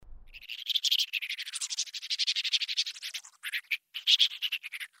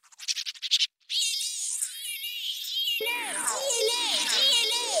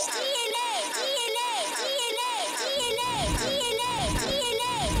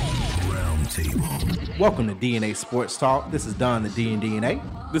table. Welcome to DNA Sports Talk. This is Don, the D and DNA.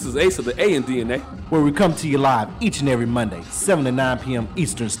 This is Ace of the A in DNA. Where we come to you live each and every Monday, 7 to 9 p.m.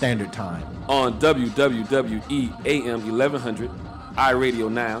 Eastern Standard Time. On WWWE AM 1100, iRadio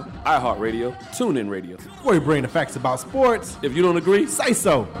Now, iHeartRadio, TuneIn Radio. Where we bring the facts about sports. If you don't agree, say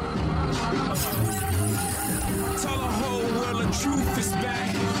so. Tell the whole world the truth is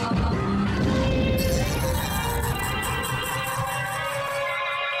back.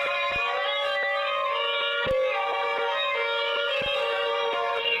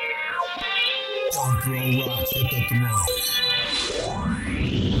 Punk roll rock, hit the throne.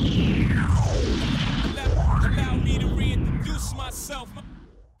 Allow me to reintroduce myself.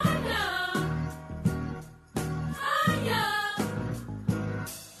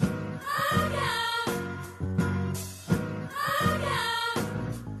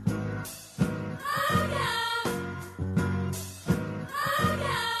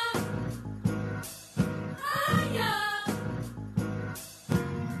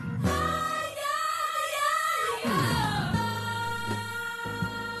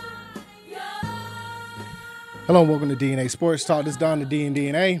 Hello and welcome to DNA Sports Talk. This is Don, the D and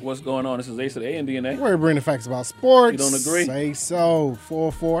DNA. What's going on? This is Ace of the A in DNA. Where we bring the facts about sports. You don't agree? Say so.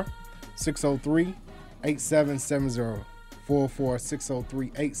 44603-8770.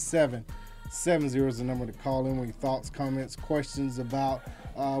 44603-8770 is the number to call in with your thoughts, comments, questions about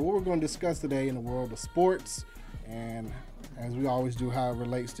what we're going to discuss today in the world of sports. And as we always do, how it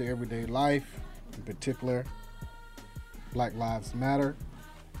relates to everyday life, in particular, Black Lives Matter,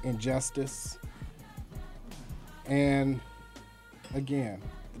 injustice, and again,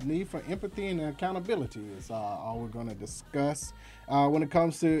 the need for empathy and accountability is all we're going to discuss. When it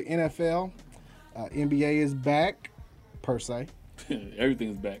comes to NFL, NBA is back, per se.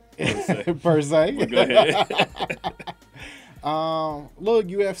 Everything's back, per se. Per se. Well, go ahead. Little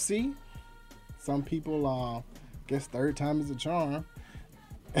UFC. Some people guess third time is a charm.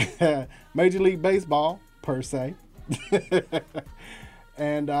 Major League Baseball, per se.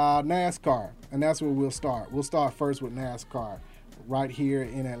 And NASCAR, and that's where we'll start. We'll start first with NASCAR. Right here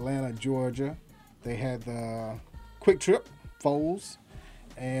in Atlanta, Georgia, they had the Quick Trip Foals,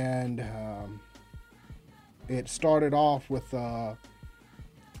 and it started off with the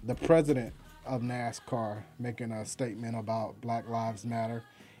president of NASCAR making a statement about Black Lives Matter,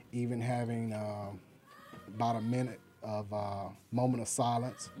 even having about a minute of moment of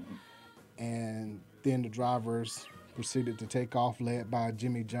silence, and then the drivers proceeded to take off, led by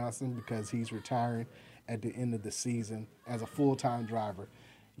Jimmy Johnson, because he's retiring at the end of the season as a full-time driver.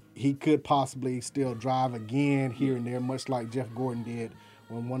 He could possibly still drive again here and there, much like Jeff Gordon did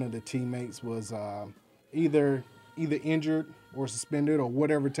when one of the teammates was either injured or suspended or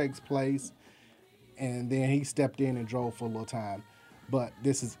whatever takes place, and then he stepped in and drove for a little time. But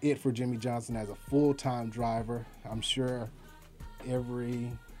this is it for Jimmy Johnson as a full-time driver. I'm sure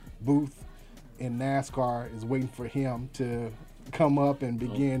every booth in NASCAR is waiting for him to come up and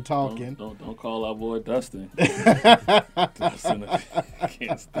begin talking. Don't call our boy Dustin. Dustin, he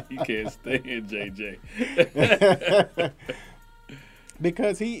can't stay in JJ.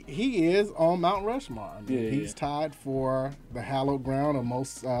 Because he is on Mount Rushmore. I mean, he's tied for the hallowed ground of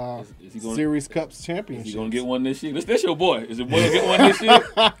most Series Cups championships. Is he gonna get one this year? That's your boy. Is your boy gonna get one this year?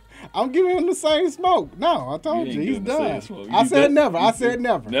 I'm giving him the same smoke. No, I told you he's done. I said never.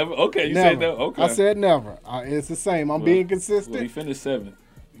 Never? Okay, you said never. Okay. I said never. It's the same. I'm being consistent. Well, he finished 7th.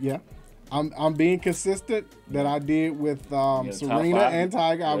 Yeah. I'm being consistent that I did with Serena and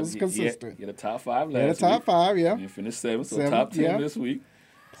Tiger. I was consistent. He had a top 5 last week. He had a top 5, yeah. He finished 7th, so top 10 this week.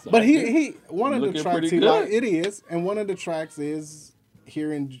 So but he one of the tracks it is, and one of the tracks is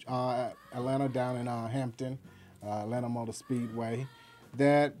here in Atlanta, down in Hampton, Atlanta Motor Speedway,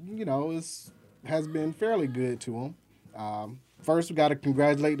 that has been fairly good to him. First, we got to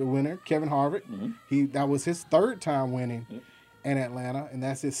congratulate the winner, Kevin Harvick. Mm-hmm. That was his third time winning in Atlanta, and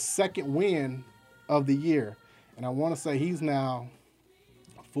that's his second win of the year. And I want to say he's now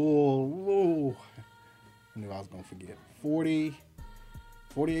full. I knew I was going to forget.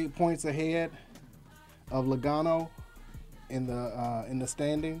 48 points ahead of Logano in the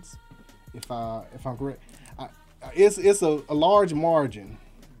standings, if I'm correct. It's a large margin,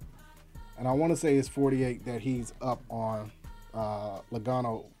 and I want to say it's 48 that he's up on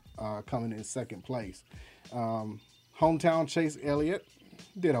Logano coming in second place. Hometown Chase Elliott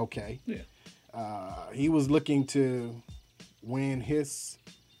did okay. Yeah. He was looking to win his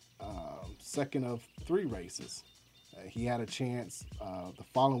second of 3 races. He had a chance the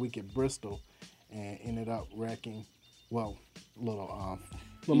following week at Bristol and ended up wrecking. Well, a little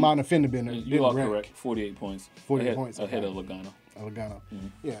But Mountain Fender You didn't are wreck. correct. 48 points. 48 points, ahead okay. of Logano. Logano. Mm-hmm.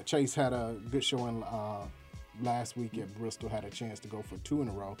 Yeah, Chase had a good showing last week at Bristol. Had a chance to go for 2 in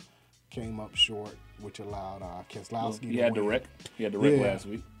a row. Came up short, which allowed Keselowski He to had win. the wreck. He had the wreck Yeah. last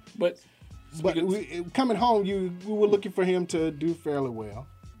week. But Coming home, we were looking for him to do fairly well.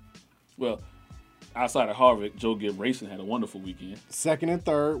 well, outside of Harvick, Joe Gibbs Racing had a wonderful weekend. Second and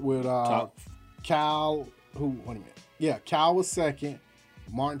third with Top. Cal. Wait a minute. Yeah, Cal was second.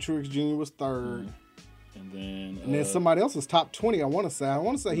 Martin Truex Jr. was third. And then And then somebody else was top 20, I want to say. I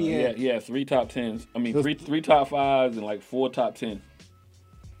want to say he had. he had 3 top 10s. I mean, Those- three top 5s and like 4 top 10s.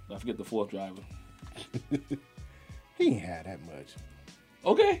 I forget the 4th driver. He ain't had that much.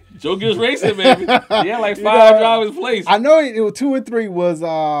 Okay, Joe Gibbs Racing, baby. He had like 5 drivers placed. I know it was 2 and 3 was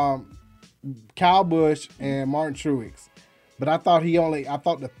Kyle Busch and Martin Truex. But I thought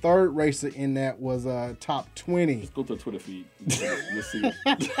the third racer in that was top 20. Go to the Twitter feed. You'll see it.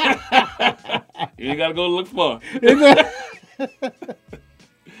 You ain't gotta go look far. You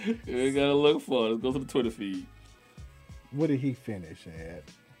ain't gotta look far. Let's go to the Twitter feed. What did he finish at?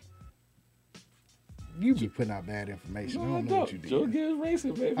 You be putting out bad information. I don't know what you did. Joe Gibbs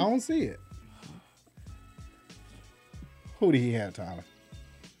Racing, baby. I don't see it. Who did he have, Tyler?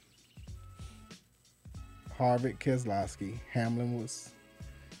 Harvick, Keselowski, Hamlin was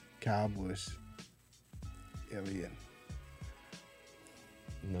Kyle Busch, Elliott.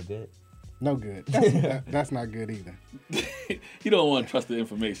 No good. No good. That's not good either. You don't want to trust the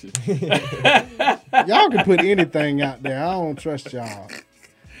information. Y'all can put anything out there. I don't trust y'all.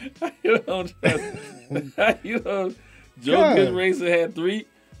 You don't trust. You know, Joe God. Gibbs Racing had three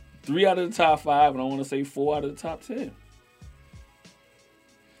out of the top 5, and I want to say 4 out of the top 10.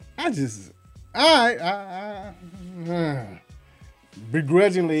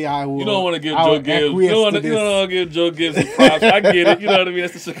 Begrudgingly, I will. You don't want to give I Joe will Gibbs. You acquiesce don't want to to this. give Joe Gibbs some props. I get it. You know what I mean?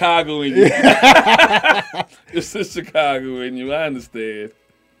 That's the Chicago in you. It's the Chicago in you. I understand.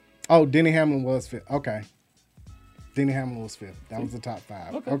 Oh, Denny Hamlin was 5th. Okay. Denny Hamlin was 5th. That was the top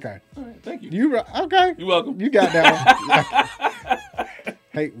 5. Okay. All right. Thank you. Okay. You're welcome. You got that one.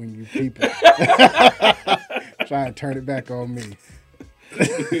 Hate when you people try and turn it back on me.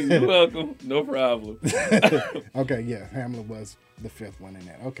 You're welcome. No problem. Okay, yeah, Hamlin was the 5th one in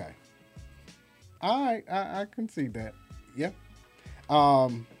that. Okay. All right, I can see that. Yep.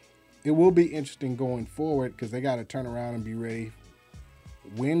 It will be interesting going forward because they got to turn around and be ready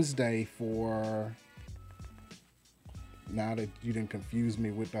Wednesday for. Now that you didn't confuse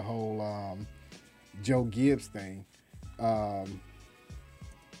me with the whole Joe Gibbs thing. Where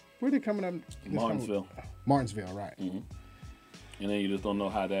are they coming up? Martinsville. Martinsville, right. Mm-hmm. And then you just don't know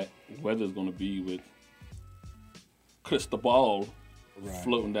how that weather's going to be with Cristobal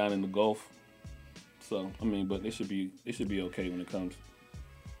floating down in the Gulf. So, I mean, but it should be okay when it comes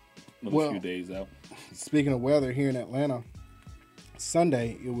another few days out. Speaking of weather here in Atlanta,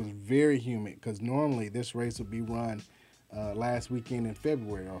 Sunday it was very humid because normally this race would be run last weekend in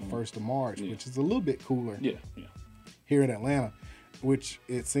February or 1st of March, which is a little bit cooler here in Atlanta, which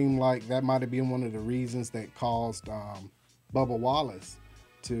it seemed like that might have been one of the reasons that caused Bubba Wallace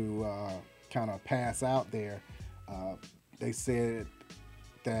to kind of pass out there. They said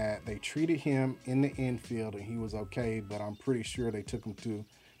that they treated him in the infield and he was okay, but I'm pretty sure they took him to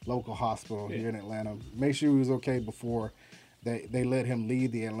local hospital here in Atlanta. Make sure he was okay before they let him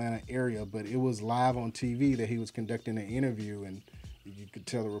leave the Atlanta area, but it was live on TV that he was conducting an interview, and you could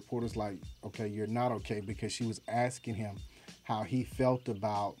tell the reporters like, okay, you're not okay, because she was asking him how he felt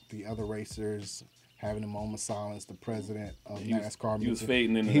about the other racers having a moment of silence, the president of NASCAR. He was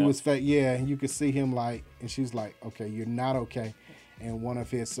fading in and He out. was yeah, and you could see him like, and she's like, okay, you're not okay. And one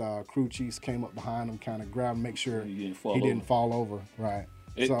of his crew chiefs came up behind him, kind of grabbed him, make sure He he didn't fall over. Right.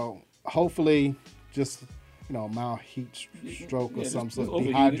 It- So hopefully, just mild heat stroke or some just sort,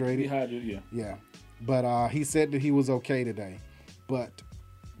 overheated. dehydrated. Yeah. But he said that he was okay today. But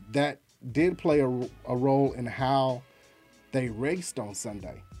that did play a role in how they raced on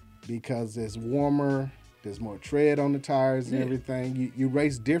Sunday, because it's warmer, there's more tread on the tires and everything. You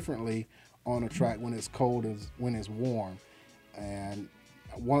race differently on a track when it's cold as when it's warm. And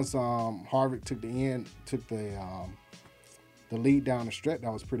once Harvick took the lead down the stretch,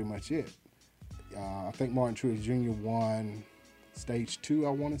 that was pretty much it. I think Martin Truex Jr. won stage 2, I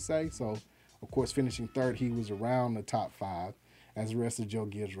want to say. So, of course, finishing third, he was around the top 5 as the rest of Joe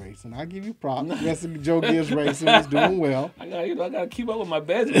Gibbs Racing. I give you props. The rest of Joe Gibbs Racing was doing well. I got to keep up with my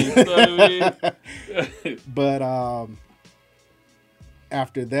badges. You know what I mean? But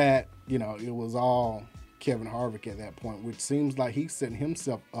after that, it was all Kevin Harvick at that point, which seems like he's setting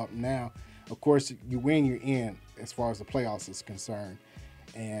himself up now. Of course, you win, you're in as far as the playoffs is concerned.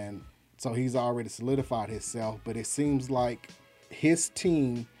 And so he's already solidified himself, but it seems like his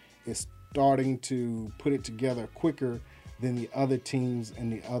team is starting to put it together quicker than the other teams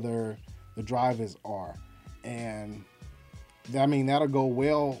and the drivers are. And I mean, that'll go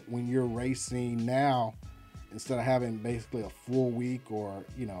well when you're racing now instead of having basically a full week or,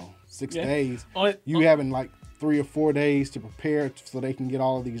 6 days. You having like 3 or 4 days to prepare so they can get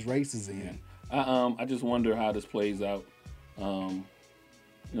all of these races in. I just wonder how this plays out.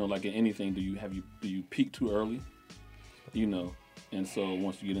 Like in anything, do you peak too early? And so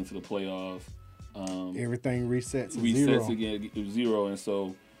once you get into the playoffs, everything resets again to zero, and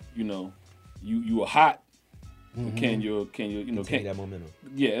so you are hot. Mm-hmm. Can you take that momentum?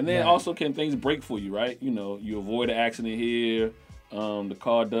 Yeah, and then also can things break for you, right? You avoid an accident here. The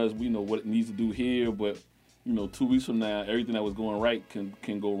car does what it needs to do here, but 2 weeks from now, everything that was going right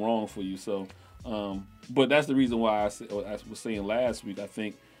can go wrong for you. So, but that's the reason why I was saying last week. I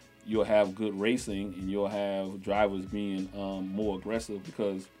think you'll have good racing and you'll have drivers being more aggressive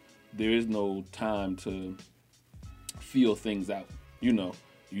because there is no time to feel things out.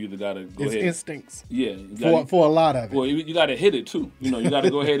 You either got to go ahead. It's instincts. Yeah. For a lot of it. Well, you got to hit it too. You got to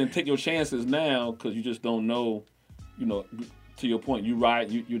go ahead and take your chances now because you just don't know. To your point,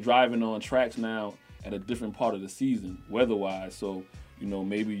 you're driving on tracks now at a different part of the season, weather-wise. So,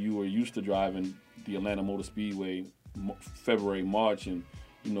 maybe you were used to driving the Atlanta Motor Speedway February, March, and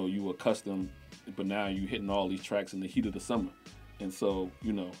you were accustomed, but now you're hitting all these tracks in the heat of the summer. And so,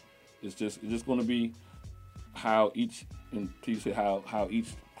 it's just going to be how each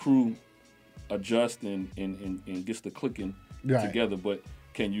crew adjusts and gets the clicking together. But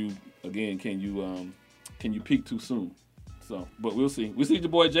can you peak too soon? So, but we'll see. We see your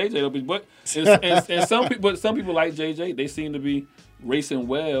boy JJ, but and some people like JJ. They seem to be racing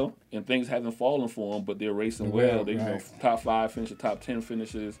well, and things haven't fallen for them. But they're racing well. They top 5 finishes, top 10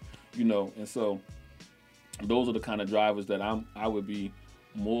 finishes. And so those are the kind of drivers that I would be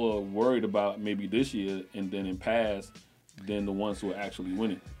more worried about maybe this year and then in past than the ones who are actually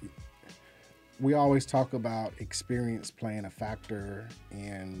winning. We always talk about experience playing a factor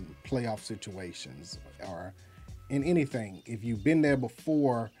in playoff situations or in anything. If you've been there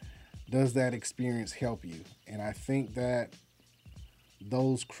before, does that experience help you? And I think that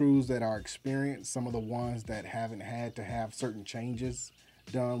those crews that are experienced, some of the ones that haven't had to have certain changes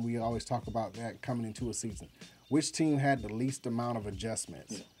done, we always talk about that coming into a season. Which team had the least amount of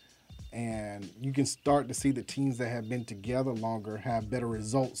adjustments? Yeah. And you can start to see the teams that have been together longer have better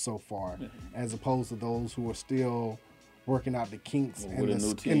results so far, as opposed to those who are still working out the kinks in the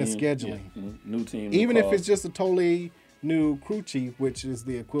scheduling. Yeah. New team. Even if it's just a totally new crew chief, which is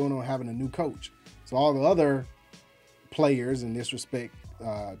the equivalent of having a new coach. So all the other players in this respect,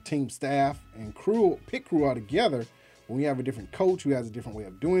 team staff and pit crew are together. When you have a different coach who has a different way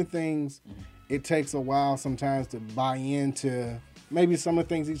of doing things, it takes a while sometimes to buy into maybe some of the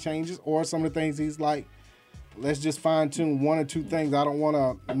things he changes or some of the things he's like, let's just fine tune 1 or 2 things. I don't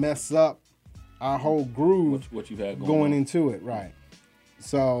want to mess up our whole groove what you had going into it. Right.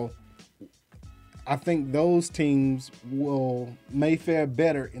 So I think those teams may fare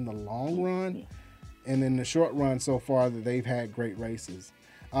better in the long run and in the short run so far that they've had great races.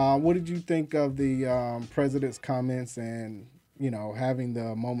 What did you think of the president's comments and, having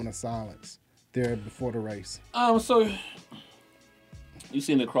the moment of silence there before the race? So you've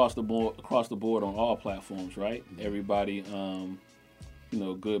seen it across the board on all platforms, right? Everybody,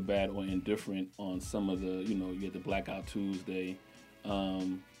 good, bad, or indifferent on some of the, you get the Blackout Tuesday.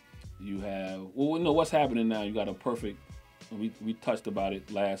 You have, what's happening now? You got a perfect. We touched about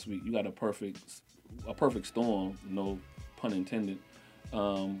it last week. You got a perfect storm, no pun intended,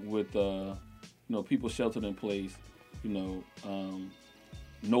 with people sheltered in place. No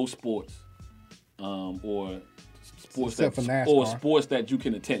sports, or sports sports that you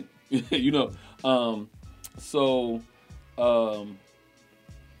can attend. I'm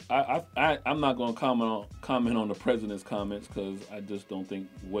not going to comment on the president's comments because I just don't think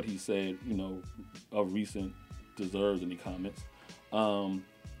what he said, of recent deserves any comments.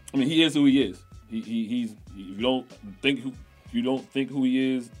 He is who he is. He's if you don't think who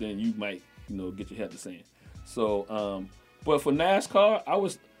he is, then you might get your head to sand. So, but for NASCAR, I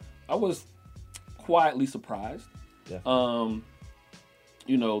was quietly surprised. That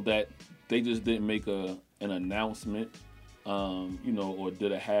they just didn't make an announcement. Or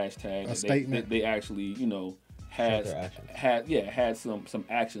did a hashtag. A statement. They actually, had some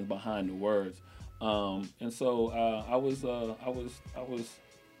actions behind the words. And so I was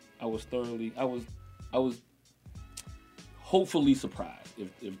hopefully surprised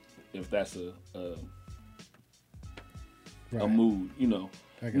if that's a Right. mood, you know.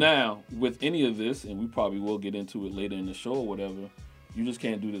 Okay. Now, with any of this, and we probably will get into it later in the show or whatever, you just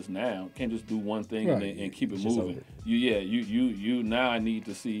can't do this now. Can't just do one thing Right. and keep it It's just moving. over. You now I need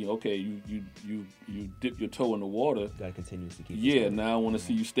to see, okay, you dip your toe in the water. Gotta continuously keep. Yeah, now I want to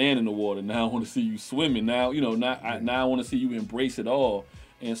see you stand in the water. Now I want to see you swimming. Now, now I want to see you embrace it all.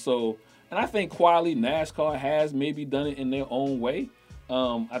 And so, and I think quietly NASCAR has maybe done it in their own way.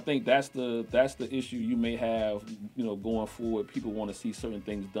 I think that's the issue you may have, going forward. People want to see certain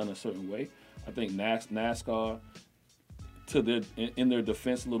things done a certain way. I think NASCAR, in their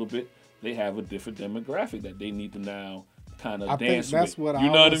defense a little bit, they have a different demographic that they need to now kind I of think dance that's with. what You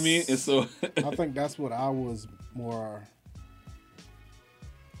I know what I was- mean? And so, I think that's what I was more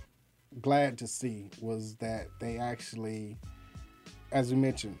glad to see was that they actually, as we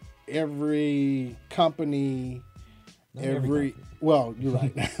mentioned, every company, Not every company. well, you're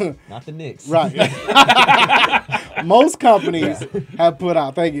right. Not the Knicks. Right. Most companies have put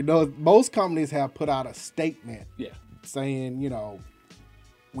out, thank you. No, most companies have put out a statement yeah, saying,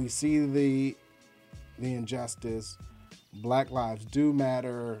 we see the injustice, Black lives do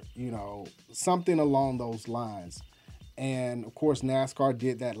matter, something along those lines. And of course, NASCAR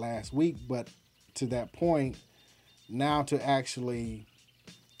did that last week, but to that point, now to actually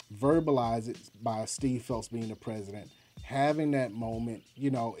verbalize it by Steve Phelps being the president, having that moment,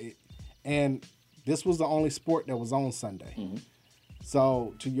 and this was the only sport that was on Sunday. Mm-hmm.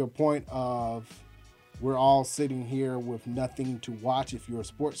 So to your point of we're all sitting here with nothing to watch if you're a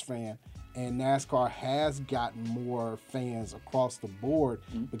sports fan, and NASCAR has gotten more fans across the board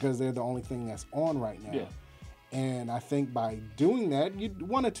because they're the only thing that's on right now. Yeah. And I think by doing that,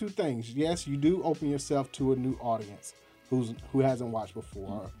 one of two things. Yes, you do open yourself to a new audience who hasn't watched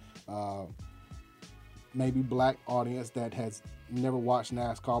before. Maybe Black audience that has never watched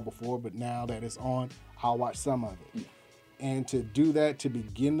NASCAR before, but now that it's on, I'll watch some of it. And to do that, to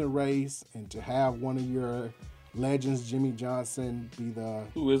begin the race, and to have one of your legends, Jimmy Johnson, be the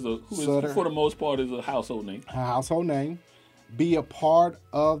who is Sutter. for the most part is a household name. household name, be a part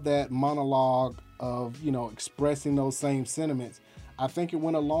of that monologue of, expressing those same sentiments. I think it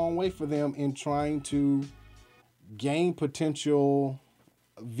went a long way for them in trying to gain potential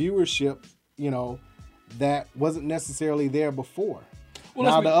viewership, that wasn't necessarily there before. Well,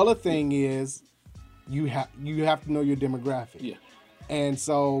 now, let's the be- other thing is you have to know your demographic. Yeah. And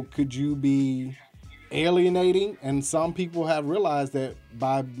so could you be alienating? And some people have realized that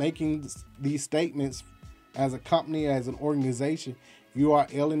by making these statements as a company, as an organization, you are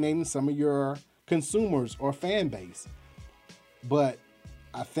alienating some of your consumers or fan base. But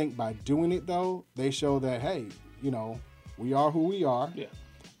I think by doing it, though, they show that, hey, we are who we are. Yeah.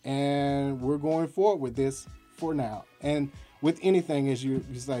 And we're going forward with this for now. And with anything, as you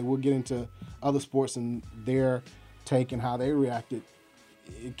say, we'll get into other sports and their take and how they reacted.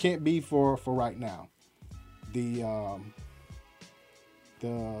 It can't be for right now. The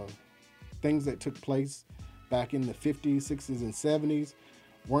things that took place back in the 50s, 60s, and 70s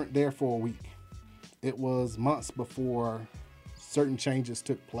weren't there for a week. It was months before certain changes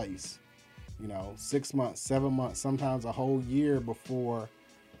took place. 6 months, 7 months, sometimes a whole year before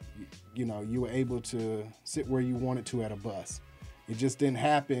you were able to sit where you wanted to at a bus. It just didn't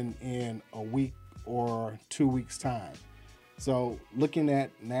happen in a week or 2 weeks' time. So looking at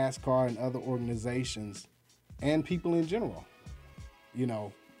NASCAR and other organizations and people in general,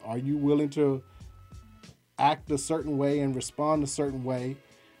 are you willing to act a certain way and respond a certain way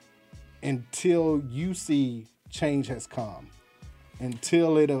until you see change has come?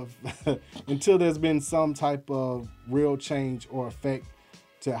 Until until there's been some type of real change or effect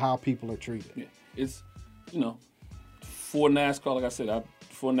to how people are treated. Yeah, it's for NASCAR, like I said,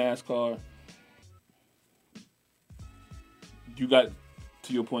 for NASCAR, you got,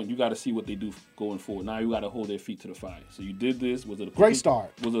 to your point, you got to see what they do going forward. Now you got to hold their feet to the fire. So you did this. Was it a Great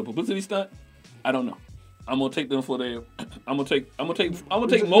start. Was it a publicity stunt? I don't know. I'm gonna take them for their. I'm gonna take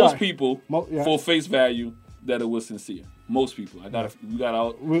Right. most people Yeah. for face value that it was sincere. Most people. We got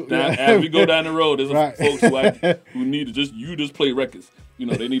out Yeah. as we go down the road. There's Right. folks who need to just play records.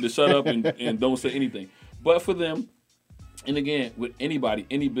 They need to shut up and don't say anything. But for them, and again, with anybody,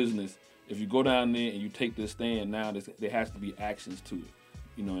 any business, if you go down there and you take this stand, now there has to be actions to it.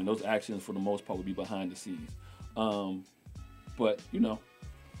 And those actions for the most part will be behind the scenes. But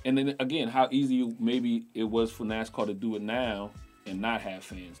and then again, how easy maybe it was for NASCAR to do it now and not have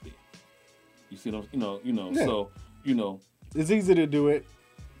fans there. You see what I'm, Yeah. So It's easy to do it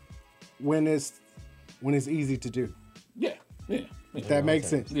when it's easy to do. yeah. If that makes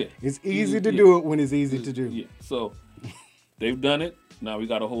sense. Yeah. It's easy to Yeah. do it when it's easy to do. Yeah. So they've done it. Now we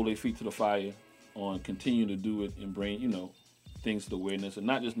got to hold their feet to the fire on continuing to do it and bring things to awareness, and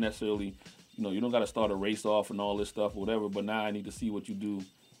not just necessarily, you don't got to start a race off and all this stuff or whatever. But now I need to see what you do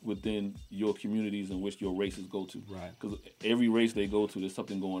within your communities in which your races go to. Right. Because every race they go to, there's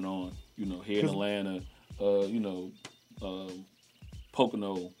something going on. Here in Atlanta,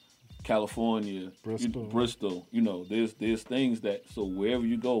 Pocono, California, Bristol. There's things that. So wherever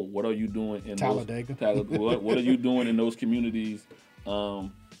you go, what are you doing in Talladega? What are you doing in those communities?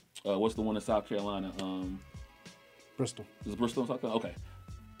 What's the one in South Carolina? Bristol. Is it Bristol in South Carolina? Okay.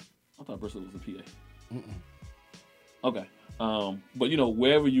 I thought Bristol was in PA. Okay. But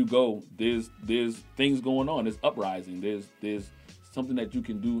wherever you go, there's things going on. There's uprising. There's something that you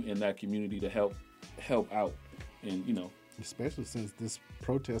can do in that community to help out, and Especially since this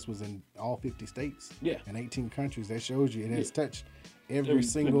protest was in all 50 states. Yeah. And 18 countries. That shows you it has touched every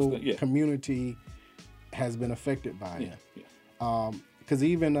single single community has been affected by it. Yeah. Because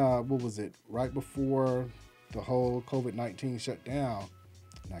even what was it? Right before the whole COVID-19 shut down,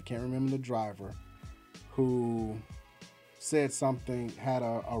 and I can't remember the driver who said something, had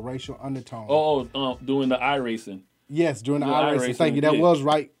a racial undertone. Doing the iRacing. Yes, during the iRacing. iRacing. Thank you. That was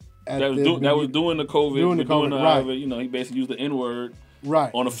right. That was doing the COVID. Doing the COVID, right. He basically used the N-word right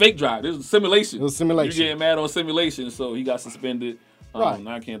on a fake drive. This was a simulation. It was simulation. You getting mad on simulation, so he got suspended. Right.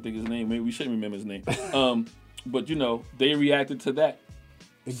 I can't think of his name. Maybe we shouldn't remember his name. But they reacted to that.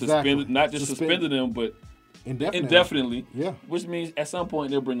 Exactly. Suspended him, but indefinitely. Yeah. Which means at some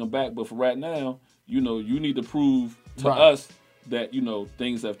point they'll bring him back. But for right now, you need to prove to Right. us that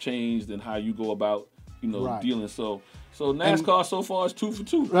things have changed and how you go about Right. dealing. So NASCAR so far is 2 for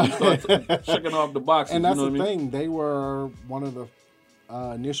 2. You start checking off the boxes. And that's you know the what I mean? thing. They were one of the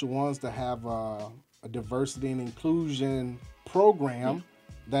initial ones to have a diversity and inclusion program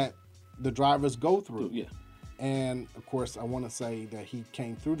that the drivers go through. Yeah. And of course, I want to say that he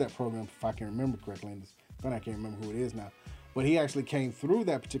came through that program, if I can remember correctly. And it's funny, I can't remember who it is now. But he actually came through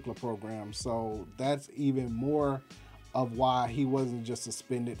that particular program. So that's even more of why he wasn't just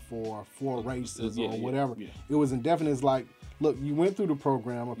suspended for 4 races or whatever. Yeah. It was indefinite. It's like, look, you went through the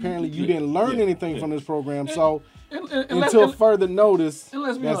program. Apparently, you didn't learn anything from this program. So until further notice, and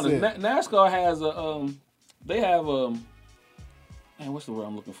let's be that's honest, it. NASCAR has they have man, what's the word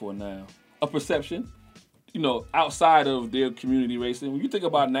I'm looking for now? A perception, outside of their community racing. When you think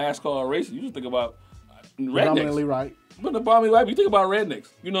about NASCAR racing, you just think about Predominantly rednecks. right. But the predominantly white, you think about rednecks.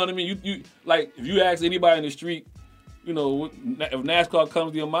 You know what I mean? You like if you ask anybody in the street, if NASCAR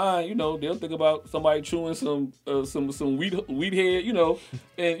comes to your mind, they'll think about somebody chewing some weed head,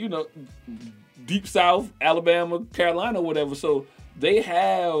 and deep South, Alabama, Carolina, whatever. So they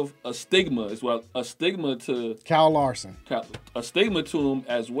have a stigma as well, a stigma to Kyle Larson. a stigma to them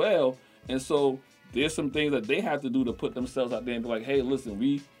as well. And so there's some things that they have to do to put themselves out there and be like, hey, listen,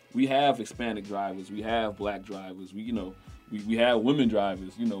 we have Hispanic drivers, we have black drivers, we we have women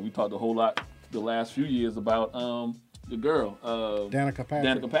drivers. We talked a whole lot the last few years about the girl,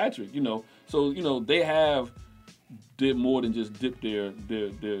 Danica Patrick. So they have did more than just dip their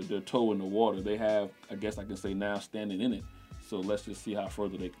toe in the water. They have, I guess I can say now, standing in it. So let's just see how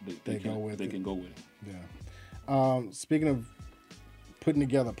further they can go with it. Yeah. Speaking of putting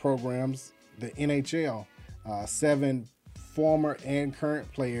together programs, the NHL, 7 former and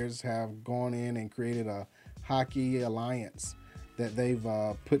current players have gone in and created a hockey alliance that they've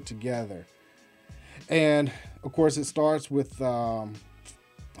put together. And of course, it starts with a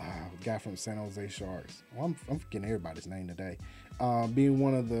guy from San Jose Sharks. Well, I'm forgetting everybody's name today. Being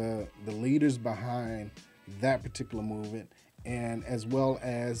one of the leaders behind that particular movement, and as well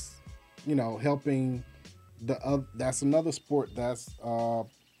as helping that's another sport that's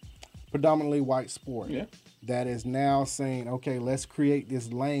predominantly white sport. Yeah. That is now saying, okay, let's create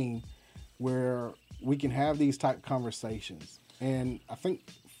this lane where we can have these type conversations. And I think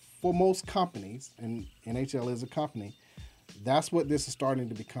for most companies, and NHL is a company, that's what this is starting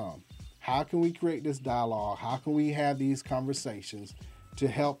to become. How can we create this dialogue? How can we have these conversations to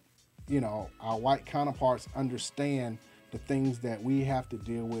help, our white counterparts understand the things that we have to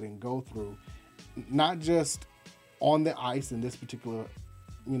deal with and go through, not just on the ice in this particular,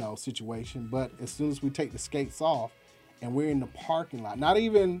 situation, but as soon as we take the skates off and we're in the parking lot, not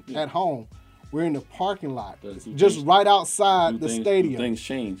even at home, we're in the parking lot, just right outside the stadium. Things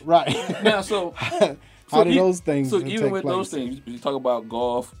change. Right. Now, so how do those things So take even with place? those things, you talk about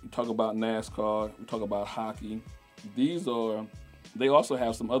golf, you talk about NASCAR, you talk about hockey. They also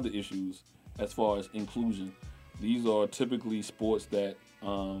have some other issues as far as inclusion. These are typically sports that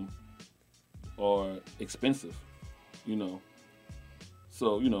are expensive,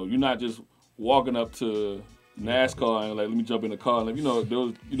 So, you're not just walking up to NASCAR and like, let me jump in the car. Like,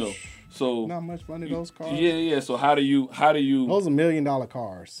 So Not much money those cars. yeah. So how do you Those are $1 million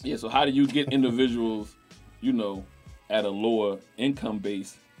cars. yeah? So how do you get individuals, at a lower income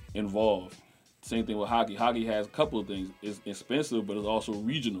base involved? Same thing with hockey. Hockey has a couple of things. It's expensive, but it's also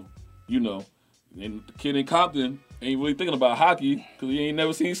regional. And the kid in Compton ain't really thinking about hockey because he ain't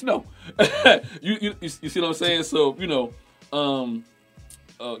never seen snow. you see what I'm saying? So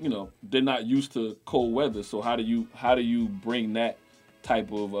they're not used to cold weather. So how do you bring that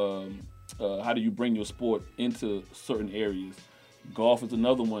type of how do you bring your sport into certain areas? Golf is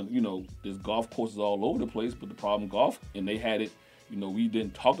another one. There's golf courses all over the place, but the problem golf, and they had it. We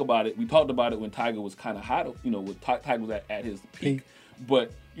didn't talk about it. We talked about it when Tiger was kind of hot. When Tiger was at his peak.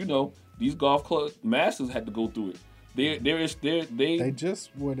 But these golf club masters had to go through it. They just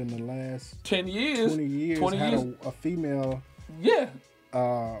in the last 10 years, 20 years had a female. Yeah.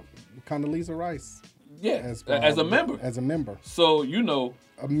 Condoleezza Rice. Yeah. As a member. As a member. So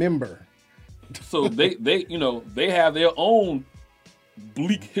a member. So they have their own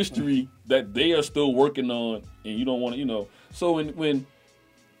bleak history that they are still working on, and you don't want to So when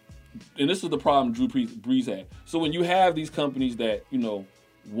and this is the problem Drew Brees had. So when you have these companies that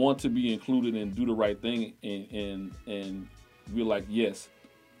want to be included and do the right thing, and we're like, yes,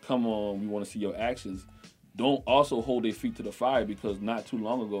 come on, we want to see your actions. Don't also hold their feet to the fire, because not too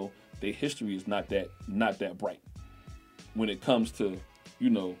long ago their history is not that bright when it comes to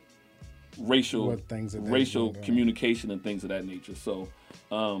racial communication and things of that nature. So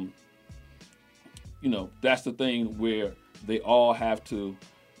that's the thing where they all have to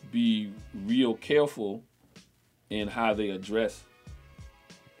be real careful in how they address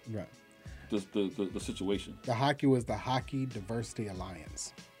the situation. The hockey was the Hockey Diversity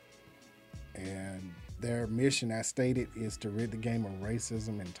Alliance, and their mission, as stated, is to rid the game of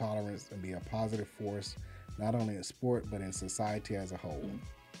racism and intolerance and be a positive force, not only in sport but in society as a whole.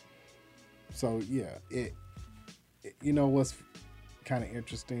 So yeah, what's kind of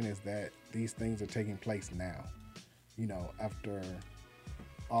interesting is that these things are taking place now. After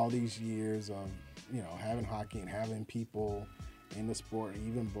all these years of having hockey and having people in the sport,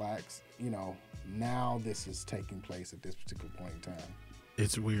 even blacks, now this is taking place at this particular point in time.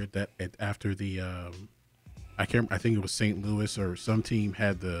 It's weird that after the I think it was St. Louis or some team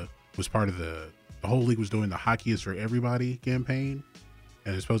was part of the whole league was doing the Hockey is for Everybody campaign,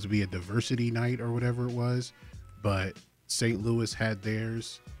 and it's supposed to be a diversity night or whatever it was, but St. Louis had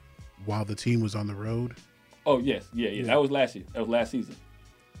theirs while the team was on the road. Oh yes, yeah. That was last year. That was last season.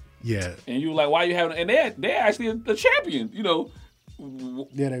 Yeah. And you were like, why are you having? And they're actually the champion.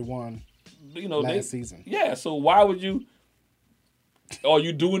 Yeah, they won. Last season. Yeah. So why would you? Are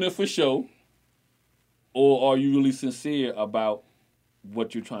you doing it for show, or are you really sincere about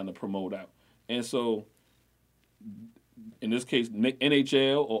what you're trying to promote out? And so, in this case,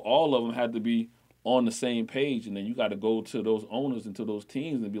 NHL or all of them had to be on the same page, and then you got to go to those owners and to those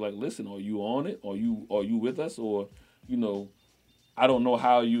teams and be like, listen, are you on it? Are you with us? Or I don't know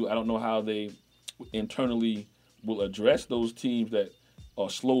how they internally will address those teams that are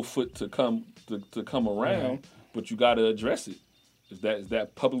slow foot to come around, right. But you got to address it. Is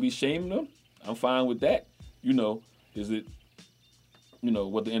that publicly shaming them? I'm fine with that. Is it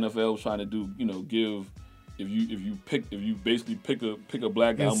what the NFL is trying to do? Give. If you basically pick a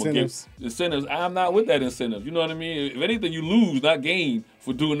black guy, I'm gonna give incentives. I'm not with that incentive. You know what I mean? If anything, you lose, not gain,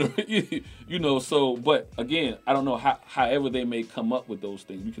 for doing the. So, but again, I don't know however they may come up with those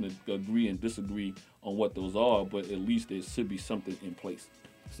things. We can agree and disagree on what those are, but at least there should be something in place.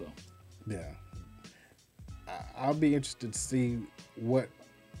 So, yeah, I'll be interested to see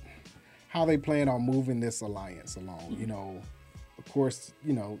how they plan on moving this alliance along. Mm-hmm. Of course,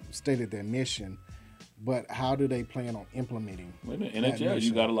 stated their mission. But how do they plan on implementing? Well, the NHL,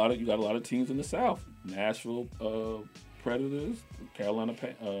 you got a lot of teams in the South. Nashville Predators, Carolina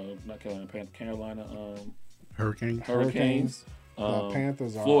Hurricanes. The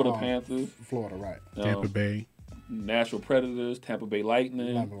Panthers are Florida Panthers. Florida, right? Tampa Bay. Nashville Predators, Tampa Bay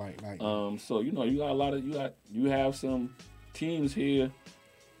Lightning. Lightning. So you got a lot of you have some teams here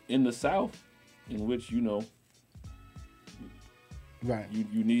in the South in which right.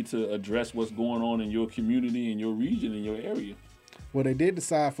 You need to address what's going on in your community, in your region, in your area. Well, they did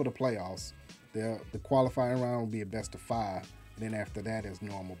decide for the playoffs. The qualifying round will be a best of 5. And then after that is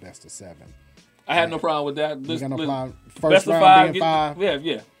normal best of 7. I had no problem with that. You got no problem. First best round of 5, being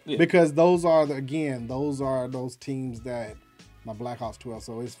 5. Yeah. Because those are those teams that my Blackhawks 12.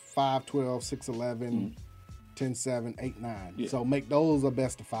 So it's 5-12, 6-11, 10-7, 8-9. Yeah. So make those a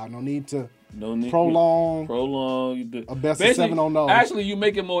best of 5. No need prolong a best of 7 on those. Actually, you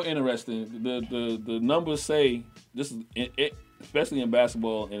make it more interesting. The numbers say this is especially in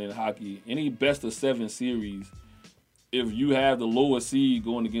basketball and in hockey, any best of 7 series, if you have the lower seed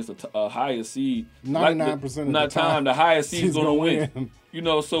going against a higher seed, 99% of the time, the higher seed is going to win. You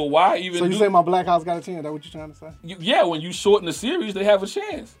know, so why even? So you say my Black House got a chance? Is that what you're trying to say? Yeah, when you shorten the series, they have a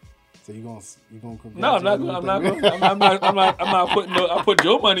chance. So you gonna No, I'm not putting I put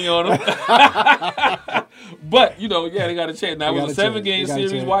your money on them. But they got a chance. Now it was a 7-game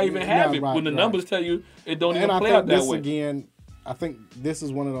series. Why even have it when the numbers tell you it don't even play out that way? Again, I think this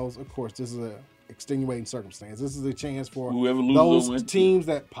is one of those. Of course, this is a extenuating circumstance. This is a chance for whoever loses those teams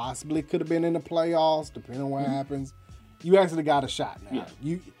that possibly could have been in the playoffs, depending on what happens. You actually got a shot now.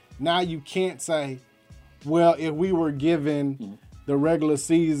 Yeah. You can't say, well, if we were given the regular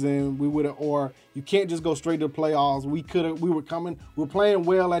season, we would have, or you can't just go straight to the playoffs. We were playing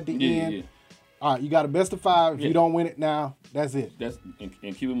well at the end. Yeah. All right, you got a best of 5. If you don't win it now, that's it. And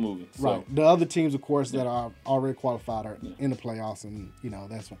keep it moving. Right. So. The other teams, of course, that are already qualified are in the playoffs, and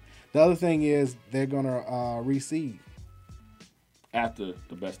that's one. The other thing is they're gonna reseed After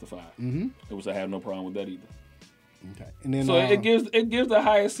the best of 5. Which I have no problem with that either. Okay. And then so it gives the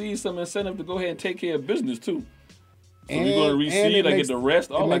higher seed some incentive to go ahead and take care of business too. So you're going to reseed, get the rest,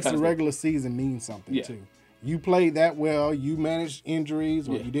 all that makes kind the of regular season mean something too. You played that well, you managed injuries,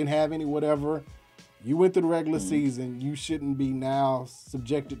 or you didn't have any, whatever. You went through the regular season. You shouldn't be now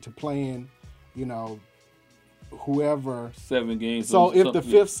subjected to playing, whoever. 7 games. So if the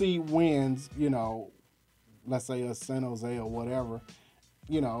 5th seed wins, let's say a San Jose or whatever,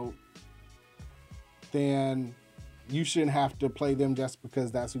 then you shouldn't have to play them just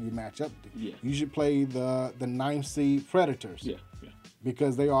because that's who you match up to. Yeah. You should play the 9th seed Predators. Yeah.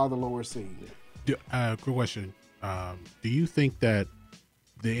 Because they are the lower seed. Quick question. Do you think that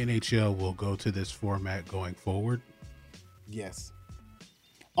the NHL will go to this format going forward? Yes.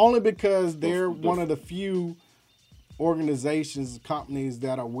 Only because they're one of the few organizations, companies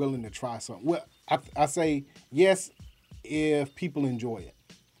that are willing to try something. Well, I say yes if people enjoy it.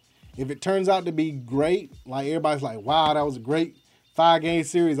 If it turns out to be great, like everybody's like, wow, that was a great 5-game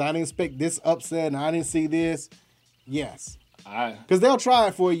series. I didn't expect this upset and I didn't see this. Yes. Because they'll try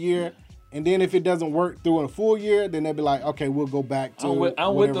it for a year, and then if it doesn't work through a full year, then they'll be like, okay, we'll go back to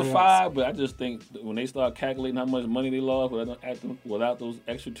I'm with the 5, but I just think when they start calculating how much money they lost without those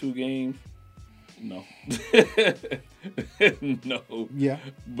extra 2 games, no. No. Yeah.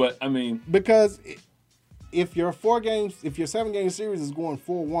 But, I mean. Because if your 7-game series is going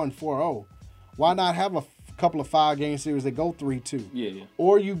 4-1, 4-0, why not have a couple of 5-game series that go 3-2? Yeah.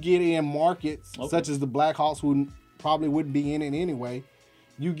 Or you get in markets such as the Blackhawks, who probably wouldn't be in it anyway.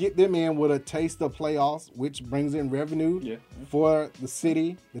 You get them in with a taste of playoffs, which brings in revenue for the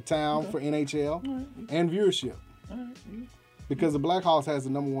city, the town, for NHL, and viewership. Because the Blackhawks has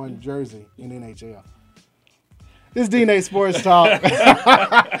the #1 jersey in NHL. This is DNA Sports Talk.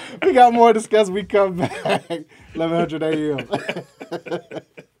 We got more to discuss when we come back. 1100 AM.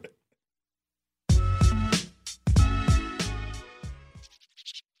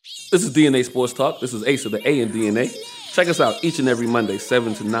 This is DNA Sports Talk. This is Ace of the A in DNA. Check us out each and every Monday,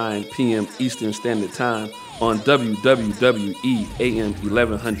 7 to 9 p.m. Eastern Standard Time on WWWE AM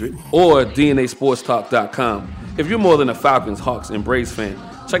 1100 or DNASportsTalk.com. If you're more than a Falcons, Hawks, and Braves fan,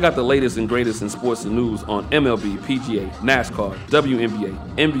 check out the latest and greatest in sports and news on MLB, PGA, NASCAR, WNBA,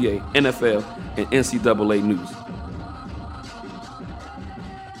 NBA, NFL, and NCAA news.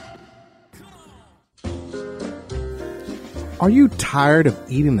 Are you tired of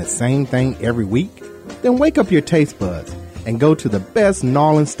eating the same thing every week? Then wake up your taste buds and go to the best New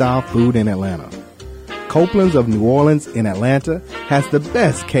Orleans-style food in Atlanta. Copeland's of New Orleans in Atlanta has the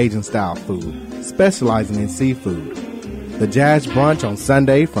best Cajun-style food, specializing in seafood. The Jazz Brunch on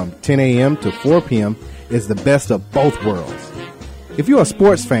Sunday from 10 a.m. to 4 p.m. is the best of both worlds. If you're a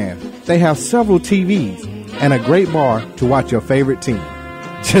sports fan, they have several TVs and a great bar to watch your favorite team.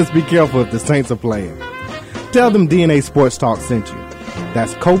 Just be careful if the Saints are playing. Tell them DNA Sports Talk sent you.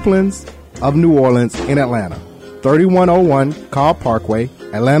 That's Copeland's of New Orleans in Atlanta. 3101 Carl Parkway,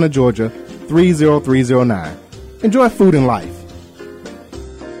 Atlanta, Georgia, 30309. Enjoy food and life.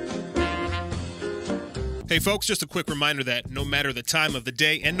 Hey folks, just a quick reminder that no matter the time of the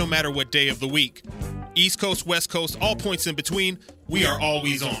day and no matter what day of the week, East Coast, West Coast, all points in between, we are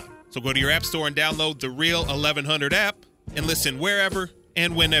always on. So go to your app store and download the Real 1100 app and listen wherever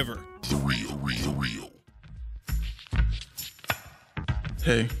and whenever. The Real.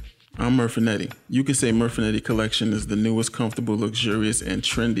 Hey, I'm Murfinetti. You could say Murfinetti Collection is the newest, comfortable, luxurious, and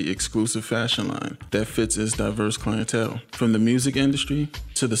trendy exclusive fashion line that fits its diverse clientele. From the music industry,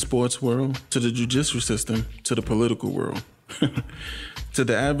 to the sports world, to the judicial system, to the political world, to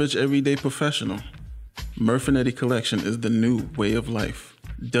the average everyday professional. Murfinetti Collection is the new way of life.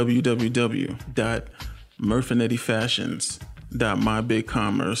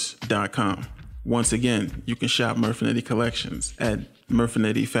 www.murfinettifashions.mybigcommerce.com. Once again, you can shop Murfinetti Collections at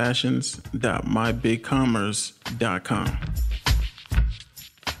murfinettifashions.mybigcommerce.com.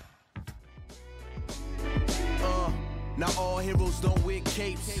 Not all heroes don't wear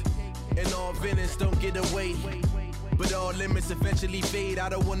capes, and all villains don't get away. But all limits eventually fade. I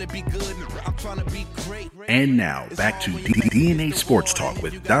don't want to be good, I'm trying to be great. And now, back to DNA Sports Talk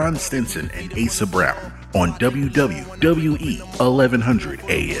with Don Stinson and Asa Brown on WWE 1100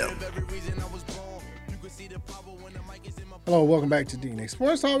 AM. Hello, welcome back to DNA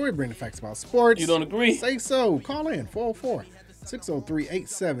Sports Talk. We bring the facts about sports. You don't agree? Say so. Call in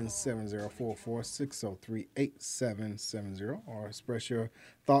 404-603-8770, 404-603-8770, or express your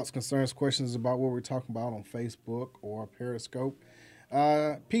thoughts, concerns, questions about what we're talking about on Facebook or Periscope.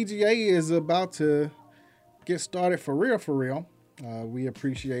 PGA is about to get started for real. We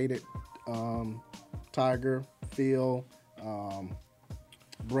appreciate it. Tiger, Phil,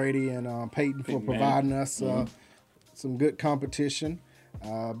 Brady, and Peyton for providing us some good competition.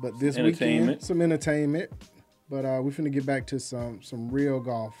 But this weekend, some entertainment. But we're finna get back to some real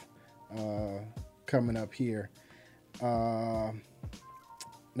golf coming up here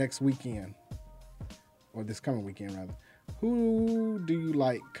next weekend, or this coming weekend rather. Who do you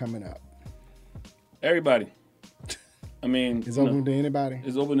like coming up? Everybody. I mean, it's open to anybody.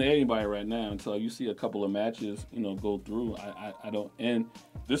 It's open to anybody right now until you see a couple of matches, go through. I don't, and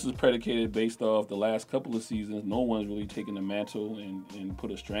this is predicated based off the last couple of seasons. No one's really taken the mantle and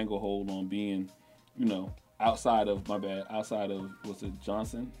put a stranglehold on being, outside of was it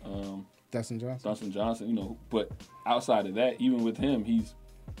Johnson? Dustin Johnson. Dustin Johnson, but outside of that, even with him, he's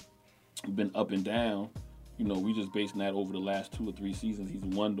been up and down. We just basing that over the last 2 or 3 seasons. He's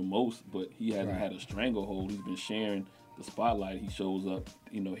won the most, but he hasn't had a stranglehold. He's been sharing the spotlight. He shows up,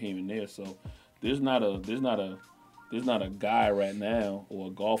 here and there. So there's not a guy right now or a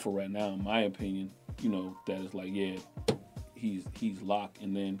golfer right now, in my opinion, that is like, yeah, he's locked.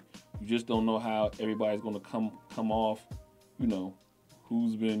 And then you just don't know how everybody's going to come off,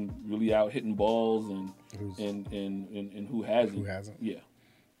 who's been really out hitting balls and who hasn't. Who hasn't? Yeah.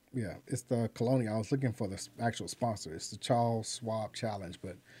 Yeah, it's the Colonial. I was looking for the actual sponsor. It's the Charles Schwab Challenge,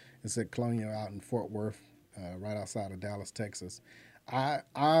 but it's at Colonial out in Fort Worth, right outside of Dallas, Texas.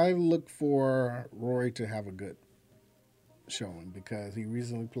 I look for Rory to have a good showing because he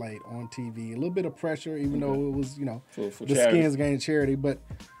recently played on TV. A little bit of pressure, even though it was, for the charity. Skins game charity. But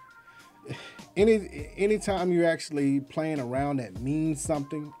anytime you're actually playing around that means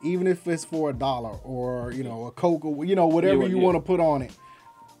something, even if it's for $1 or a Coke or whatever you want to put on it.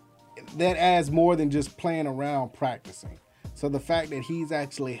 That adds more than just playing around practicing. So the fact that he's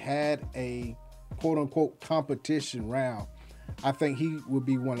actually had a quote-unquote competition round, I think he would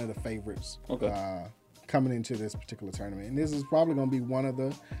be one of the favorites coming into this particular tournament. And this is probably going to be one of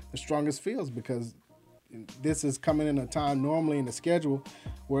the strongest fields because this is coming in a time normally in the schedule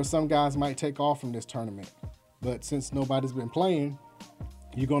where some guys might take off from this tournament. But since nobody's been playing,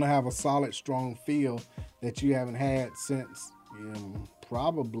 you're going to have a solid, strong field that you haven't had since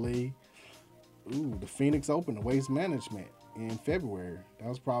probably the Phoenix Open, the Waste Management in February. That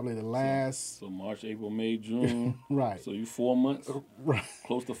was probably the last. So March, April, May, June. Right. So you 4 months, right?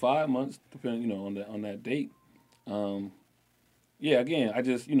 Close to 5 months, depending, on that date. Again, I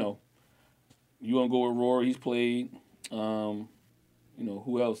just, you want to go with Rory. He's played. Who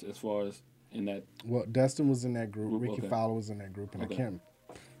else as far as in that? Well, Dustin was in that group. Ricky Fowler was in that group, and I can't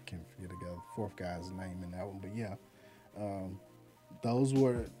forget the fourth guy's name in that one. But yeah. Those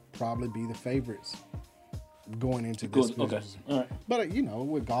would probably be the favorites going into this. Okay. All right. But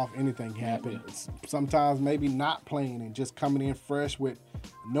with golf, anything can happen. Yeah. Sometimes maybe not playing and just coming in fresh with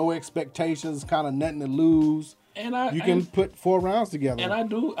no expectations, kind of nothing to lose. And you can put 4 rounds together. And I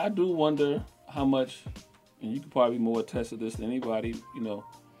do wonder how much, and you could probably more attest to this than anybody.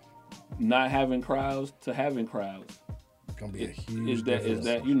 Not having crowds to having crowds. It's gonna be a huge. Is that it's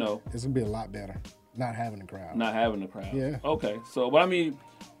gonna be a lot better. Not having a crowd. Yeah. Okay. So, but I mean,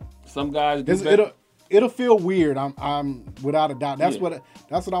 some guys do it'll feel weird. I'm without a doubt. That's what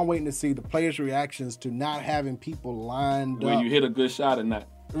I'm waiting to see. The players' reactions to not having people lined when up. you hit a good shot or not.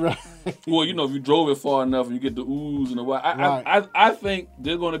 Right. Well, if you drove it far enough and you get the oohs and the what. I think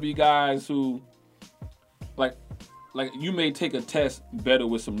there's going to be guys who, like you may take a test better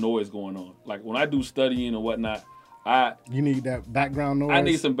with some noise going on. Like when I do studying or whatnot, you need that background noise. I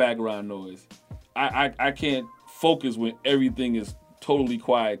need some background noise. I can't focus when everything is totally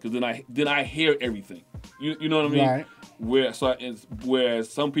quiet because then I hear everything. You know what I mean? Right. Whereas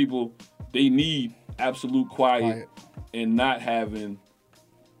some people they need absolute quiet and not having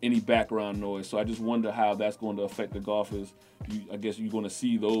any background noise. So I just wonder how that's going to affect the golfers. I guess you're going to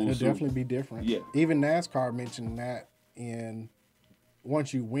see those. It'll definitely be different. Yeah. Even NASCAR mentioned that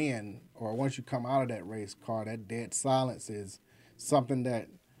once you win or once you come out of that race car, that dead silence is something that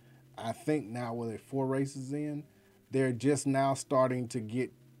I think now, with 4 races in, they're just now starting to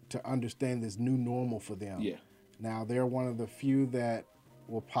get to understand this new normal for them. Yeah. Now they're one of the few that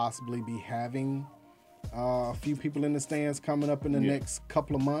will possibly be having a few people in the stands coming up in the next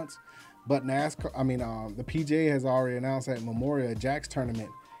couple of months. But NASCAR, the PGA has already announced at Memorial Jack's tournament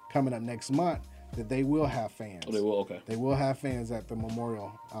coming up next month that they will have fans. Oh, they will? Okay. They will have fans at the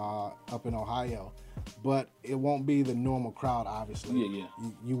Memorial up in Ohio. But it won't be the normal crowd, obviously. Yeah.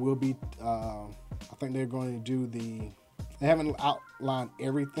 You will be, I think they're going to do they haven't outlined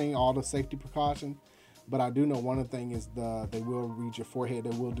everything, all the safety precautions. But I do know one thing is they will read your forehead.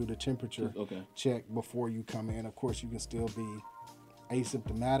 They will do the temperature check before you come in. Of course, you can still be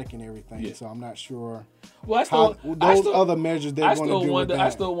asymptomatic and everything. Yeah. So I'm not sure. Well, other measures they're going to do with that. I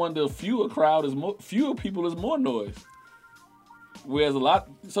still wonder fewer people is more noise. Whereas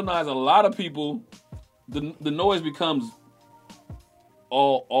sometimes a lot of people, the noise becomes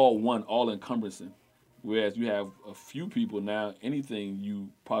all encompassing. Whereas you have a few people now, anything you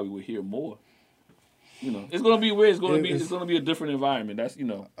probably would hear more. It's going to be weird. It's going to be a different environment. That's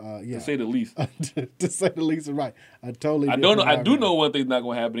to say the least. To say the least, right? I totally. I don't know. I do know one thing's not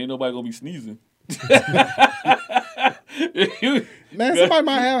going to happen. Ain't nobody going to be sneezing. Man, somebody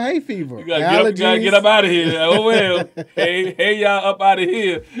might have hay fever. You gotta get up out of here. Oh well. hey, y'all up out of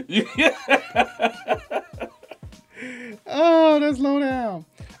here. Oh, that's low down.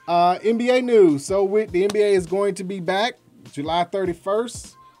 NBA news. So the NBA is going to be back July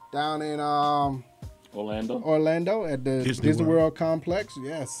 31st down in Orlando at the Disney World Complex.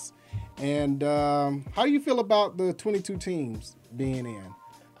 Yes. And how do you feel about the 22 teams being in?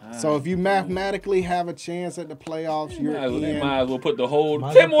 So if you mathematically have a chance at the playoffs, you might as well put the whole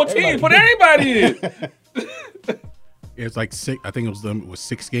 10 more teams. Put everybody in. It's like 6. I think it was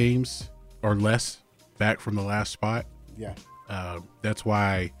 6 games or less back from the last spot. Yeah. That's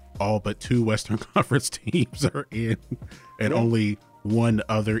why all but 2 Western Conference teams are in, and only one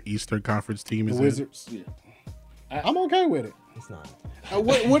other Eastern Conference team is the Wizards. in. Yeah. I'm okay with it. It's not.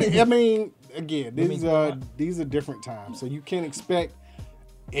 Again, these are different times, so you can't expect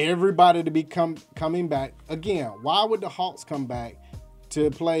everybody to be coming back. Again, why would the Hawks come back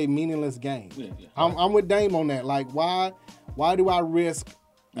to play meaningless games? Yeah. I'm with Dame on that. Like, why do I risk?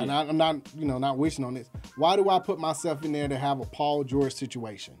 And I'm not wishing on this. Why do I put myself in there to have a Paul George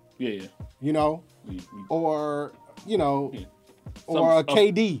situation? Yeah. Or or a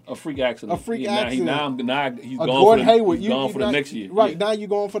KD, a freak accident. Now he's gone. Gordon Hayward, he's gone for the next year. Right, now you're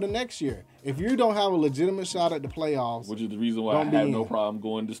going for the next year. If you don't have a legitimate shot at the playoffs, which is the reason why I have no problem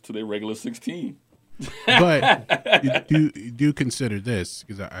going just to their regular 16. But do consider this,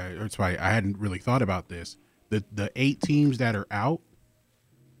 because that's why I hadn't really thought about this. The 8 teams that are out,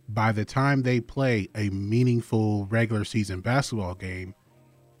 by the time they play a meaningful regular season basketball game,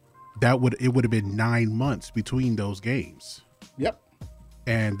 it would have been 9 months between those games. Yep.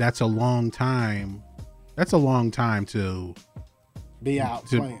 And that's a long time. That's a long time to be out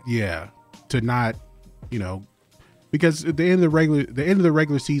playing. Yeah. To not, because at the end of the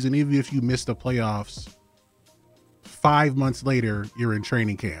regular season, even if you miss the playoffs, 5 months later you're in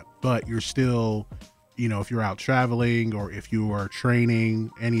training camp, but you're still, if you're out traveling or if you are training,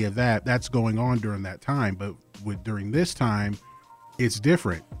 any of that's going on during that time. But during this time, it's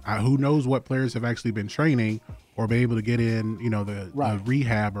different. Who knows what players have actually been training or be able to get in, the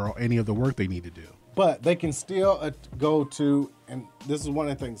rehab or any of the work they need to do. But they can still go to, and this is one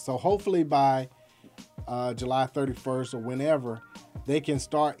of the things. So hopefully by July 31st or whenever, they can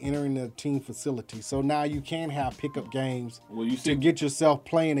start entering the team facility. So now you can have pickup games to get yourself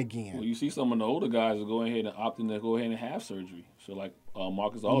playing again. Well, you see some of the older guys are going ahead and opting to go ahead and have surgery. So like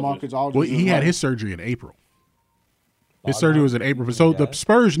Marcus Aldridge. Well, he had his surgery in April. His surgery was in April. So the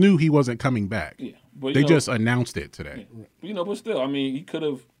Spurs knew he wasn't coming back. Yeah. But, they just announced it today. Yeah. But still, I mean, he could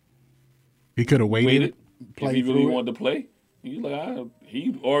have waited if he really wanted to play. He's like,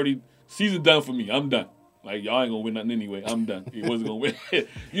 he already season done for me. I'm done. Like, y'all ain't gonna win nothing anyway. I'm done. He wasn't gonna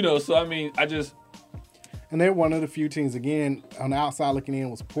win. So I mean, and they're one of the few teams, again, on the outside looking in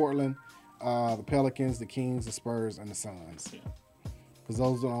was Portland, the Pelicans, the Kings, the Spurs, and the Suns. Yeah. Because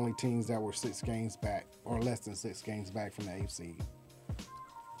those are the only teams that were 6 games back or less than 6 games back from the AFC.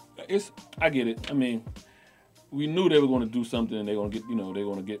 I get it. I mean, we knew they were going to do something, and they're going to get, they're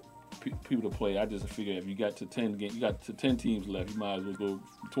going to get people to play. I just figure if you got to 10 games, you got to 10 teams left, you might as well go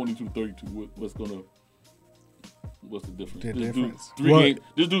 22-32. What's the difference? The Just difference.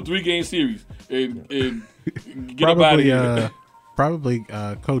 just do 3-game series and get up out of here. Probably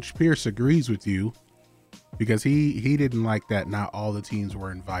Coach Pierce agrees with you because he didn't like that not all the teams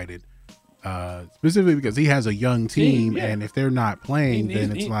were invited. Specifically because he has a young team, and if they're not playing,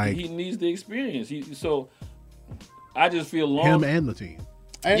 then it's like he needs the experience. So I just feel him and the team.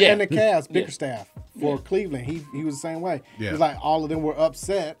 And the Cavs, Bickerstaff for Cleveland, he was the same way. Yeah. It's like all of them were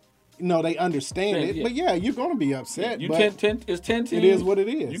upset. They understand it, but you're going to be upset. It's 10 teams. It is what it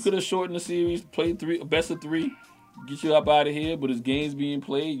is. You could have shortened the series, played best of 3, get you up out of here. But as games being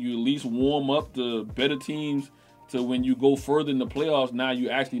played, you at least warm up the better teams to when you go further in the playoffs. Now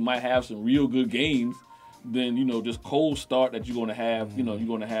you actually might have some real good games than just cold start that you're going to have. You're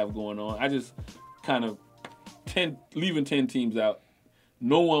going to have going on. I just kind of leaving 10 teams out.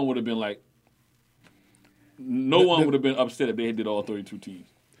 No one would have been like. No one would have been upset if they did all 32 teams.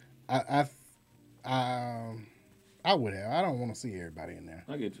 I would have. I don't want to see everybody in there.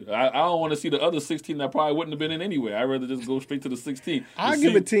 I get you. I don't want to see the other 16 that probably wouldn't have been in anyway. I'd rather just go straight to the 16. I'll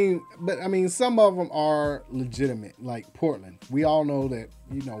give a team, but I mean, some of them are legitimate, like Portland. We all know that,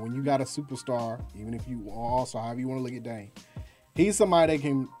 when you got a superstar, even if you also, however you want to look at Dame, he's somebody that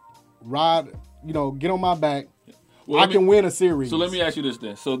can ride, get on my back. Well, I can win a series. So let me ask you this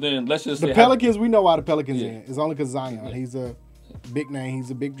then. So then let's just say the Pelicans, we know why the Pelicans in. It's only because Zion. Yeah. He's a big name.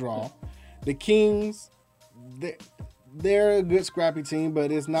 He's a big draw. The Kings, they're a good scrappy team,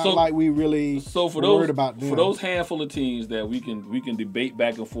 but it's not like we really worried about them. For those handful of teams that we can debate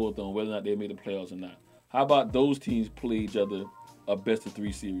back and forth on whether or not they made the playoffs or not, how about those teams play each other a best of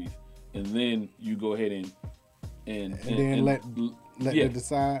 3 series, and then you go ahead and let them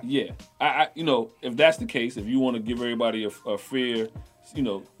decide? Yeah. I if that's the case, if you want to give everybody a fair,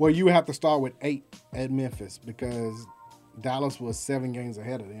 Well, you would have to start with 8 at Memphis because Dallas was 7 games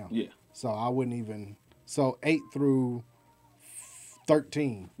ahead of them. Yeah. So I wouldn't even. So 8 through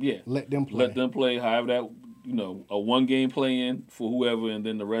 13. Yeah. Let them play. Let them play. However that a 1-game play-in for whoever, and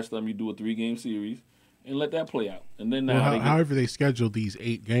then the rest of them you do a 3-game series, and let that play out. And then however they scheduled these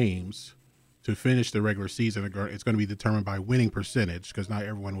 8 games to finish the regular season, it's going to be determined by winning percentage because not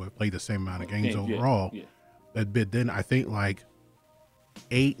everyone will play the same amount of games overall. Yeah. But then I think like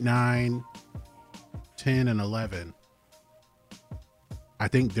 8, 9, 10, and 11. I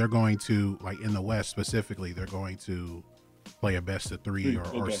think they're going to, like in the West specifically, they're going to play a best of 3 or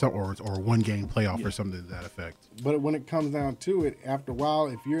 1-game playoff or something to that effect. But when it comes down to it, after a while,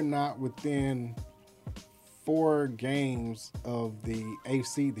 if you're not within 4 games of the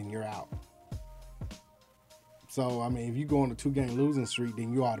AC, then you're out. So, I mean, if you go on a 2-game losing streak,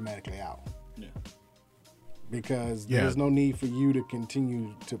 then you're automatically out. Yeah. Because there's no need for you to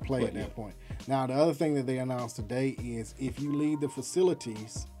continue to play at that point. Now, the other thing that they announced today is if you leave the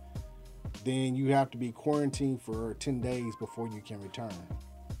facilities, then you have to be quarantined for 10 days before you can return.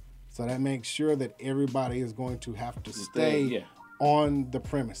 So that makes sure that everybody is going to have to stay on the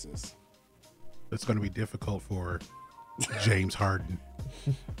premises. It's going to be difficult for James Harden.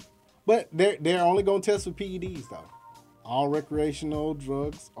 But they're only going to test for PEDs, though. All recreational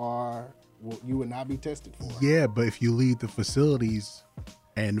drugs you would not be tested for. Yeah, but if you leave the facilities,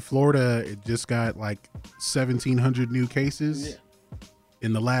 and Florida it just got like 1,700 new cases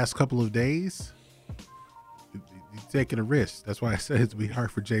in the last couple of days, you're taking a risk. That's why I said it'd be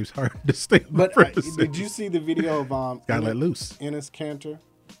hard for James Harden to stay on the premises. Did you see the video of got let loose Enes Kanter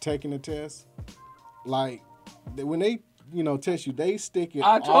taking the test? Like when they test you, they stick it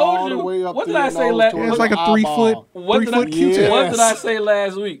all the way up. What did I say last? It's like a 3-foot Q-tip. What did I say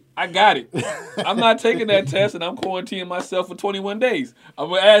last week? I got it. I'm not taking that test, and I'm quarantining myself for 21 days. I'm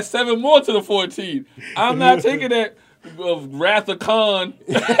gonna add 7 more to the 14. I'm not taking that of Wrath of Khan.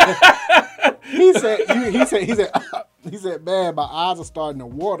 He said, man, my eyes are starting to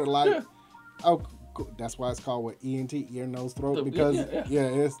water. Like, oh, that's why it's called ENT, ear, nose, throat, because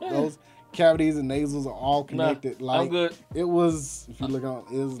it's those cavities and nasals are all connected. I'm good. It was, if you look on,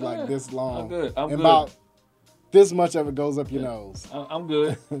 it was like this long. I'm good. And about this much of it goes up your nose. I'm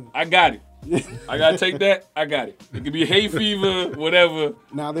good. I got it. I gotta take that. I got it. It could be hay fever, whatever.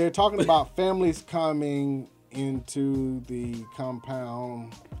 Now they're talking about families coming into the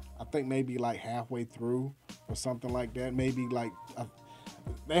compound. I think maybe like halfway through or something like that. Maybe like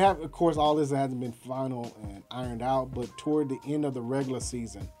they have, of course, all this hasn't been final and ironed out, but toward the end of the regular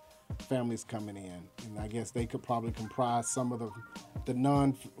season, families coming in, and I guess they could probably comprise some of the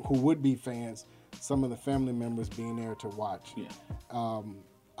non who would be fans, some of the family members being there to watch. Yeah.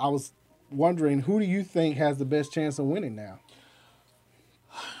 I was wondering, who do you think has the best chance of winning now?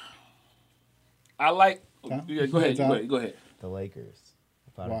 I like. Huh? Yeah, go ahead. Go ahead. The Lakers,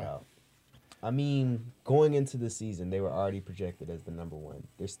 without Why? a doubt. I mean, going into the season, they were already projected as the number one.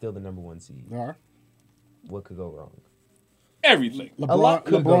 They're still the number one seed. All right. What could go wrong? Everything. lot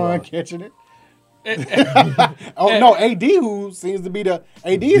could go wrong. LeBron catching it. No, AD, who seems to be AD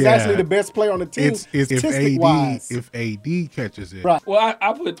is Yeah. actually the best player on the team, statistic wise. If AD catches it, Right. Well,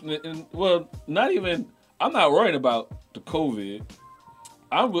 I put in, well, not even. I'm not worried about the COVID.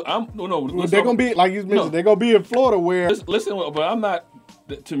 They're gonna be like you mentioned. They're gonna be in Florida where Listen, but I'm not.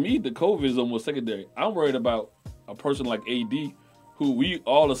 To me, the COVID is almost secondary. I'm worried about a person like AD, who we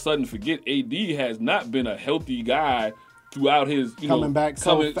all of a sudden forget. AD has not been a healthy guy throughout his coming back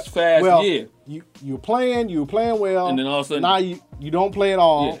coming so fast. well, Yeah, you were playing well, and then all of a sudden now you don't play at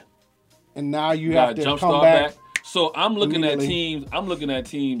all, Yeah. and now you got have to jump come start back. So I'm looking at immediately. teams. I'm looking at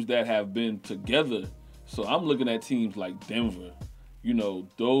teams that have been together. So I'm looking at teams like Denver.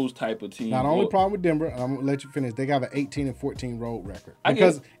 Those type of teams. Now the only problem with Denver, and I'm gonna let you finish. They have an 18-14 road record I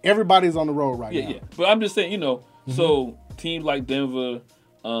because guess- everybody's on the road right now. Yeah. But I'm just saying, Mm-hmm. so teams like Denver,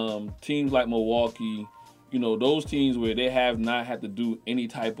 teams like Milwaukee, those teams where they have not had to do any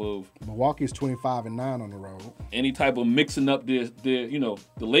type of Milwaukee's 25-9 on the road. mixing up their the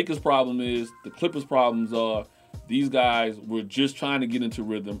Lakers' problem is, the Clippers' problems are, these guys were just trying to get into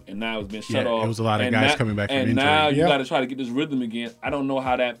rhythm, and now it's been shut off. it was a lot of And guys now- coming back from and injury. now you Yeah. got to try to get this rhythm again. I don't know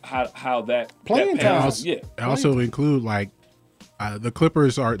how that Playing that time. pans out. Yeah, I also include the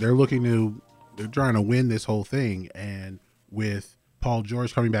Clippers they're trying to win this whole thing, and with Paul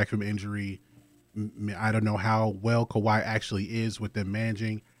George coming back from injury, I don't know how well Kawhi actually is with them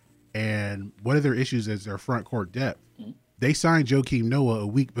managing, and one of their issues is their front court depth. Mm-hmm. They signed Joakim Noah a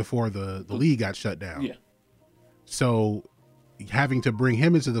week before the league got shut down. yeah. So having to bring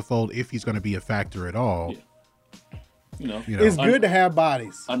him into the fold, if he's going to be a factor at all, Yeah. It's good to have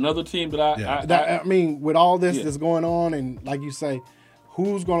bodies. Another team that I mean, with all this Yeah. that's going on, and like you say,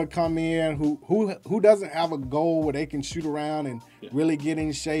 who's going to come in? Who doesn't have a goal where they can shoot around and really get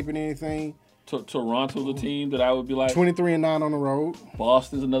in shape and anything? Toronto's a team that I would be like. 23-9 on the road,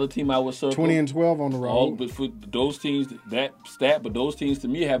 Boston's another team I would circle. 20-12 on the road. All, but for those teams, but those teams to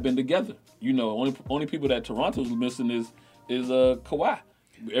me have been together. Only people that Toronto's missing is Kawhi.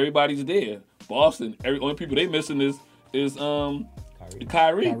 Everybody's there. Boston, only people they missing is Kyrie.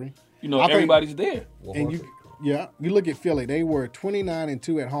 Kyrie. I think everybody's there. And you look at Philly. They were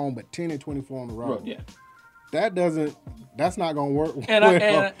 29-2 at home, but 10-24 on the road. Right, yeah. That's not gonna work. And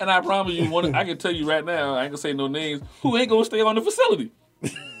well. I promise you, I can tell you right now, I ain't gonna say no names, who ain't gonna stay on the facility.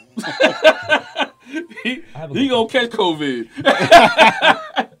 he gonna catch COVID.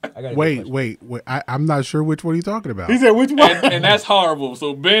 Wait. I'm not sure which one you're talking about. He said which one? and that's horrible.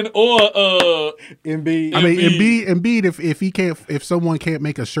 So Ben or Embiid. I mean, Embiid, if someone can't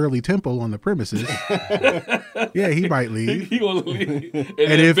make a Shirley Temple on the premises, yeah, he might leave. he gonna leave. And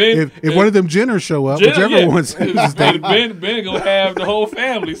if one of them Jenners show up, whichever one's Ben gonna have the whole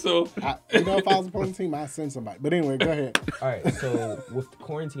family. So if I was opposing team, I'd send somebody. But anyway, go ahead. All right, so with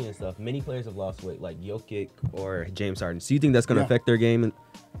quarantine and stuff, many players have lost weight, like Jokic or James Harden. So you think that's going to affect their game?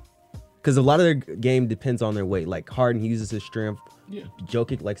 Because a lot of their game depends on their weight. Like Harden, he uses his strength. Yeah.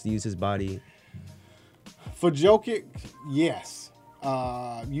 Jokic likes to use his body. For Jokic, yes.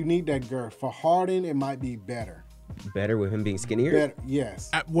 You need that girth. For Harden, it might be better. Better with him being skinnier? Better, yes.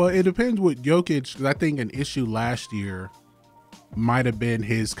 Well, it depends with Jokic, because I think an issue last year might have been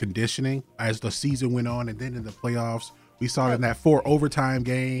his conditioning as the season went on, and then in the playoffs, we saw it in that 4 overtime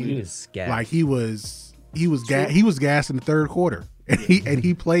game. He was gassed. Like he was gassed in the third quarter, and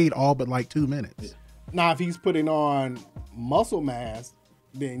he played all but like 2 minutes. Now, if he's putting on muscle mass,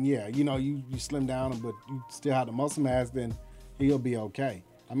 then yeah, you slim down, but you still have the muscle mass, then he'll be okay.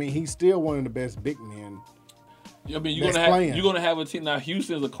 I mean, he's still one of the best big men. I mean, you're gonna have a team now.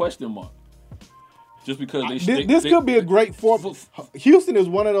 Houston's a question mark, just because this could be a great form. Houston is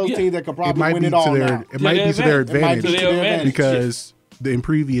one of those teams that could probably win it all now. It might be to their advantage because in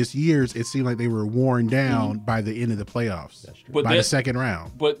previous years it seemed like they were worn down by the end of the playoffs. But by the second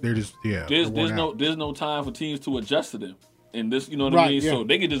round, but they're just there's no time for teams to adjust to them, and this I mean. Yeah. So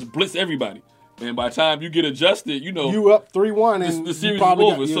they can just blitz everybody, and by the time you get adjusted, you up 3-1, and the series is probably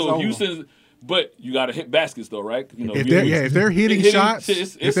over. So Houston's. But you got to hit baskets though, right? If they're hitting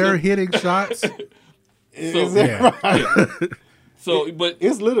shots, So, but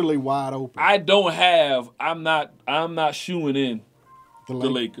it's literally wide open. I'm not shooing in the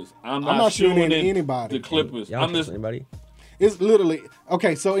Lakers. I'm not shooing in anybody. The Clippers. Y'all trust anybody? It's literally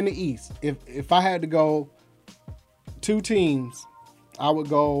okay. So in the East, if I had to go 2 teams, I would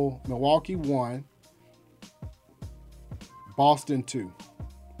go Milwaukee 1, Boston 2.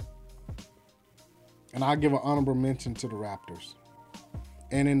 And I'll give an honorable mention to the Raptors.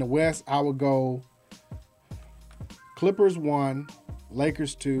 And in the West, I would go Clippers 1,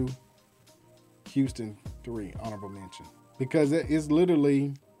 Lakers 2, Houston 3, honorable mention. Because it's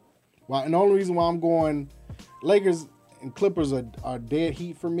literally, and the only reason why I'm going Lakers and Clippers are dead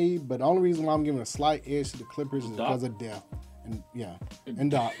heat for me, but the only reason why I'm giving a slight edge to the Clippers is because of depth. And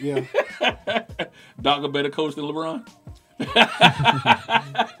and Doc, yeah. Doc a better coach than LeBron?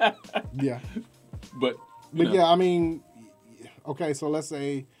 Yeah. But yeah, I mean, okay, so let's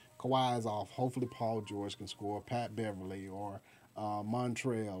say Kawhi is off. Hopefully Paul George can score, Pat Beverly or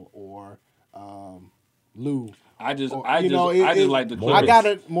Montrell or Lou. I just like the Clippers. I got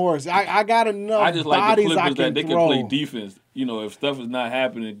it, Morris. I got enough. I just like the bodies Clippers that they can throw. play defense. If stuff is not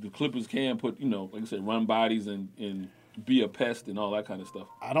happening, the Clippers can put, like I said, run bodies and be a pest and all that kind of stuff.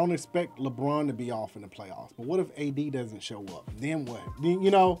 I don't expect LeBron to be off in the playoffs. But what if AD doesn't show up? Then what? But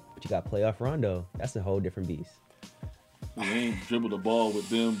you got playoff Rondo. That's a whole different beast. He ain't dribbled the ball with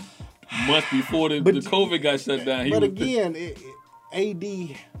them months before the COVID got shut down. But again, AD,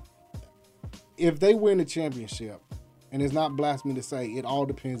 if they win the championship, and it's not blasphemy to say, it all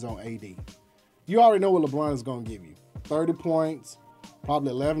depends on AD. You already know what LeBron is going to give you. 30 points, probably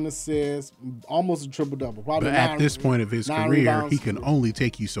 11 assists, almost a triple-double. Probably But at this point of his career, rebounds. he can only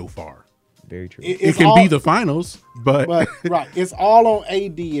take you so far. Very true. It can be the finals, but right, it's all on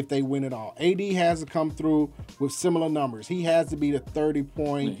AD if they win it all. AD has to come through with similar numbers. He has to be the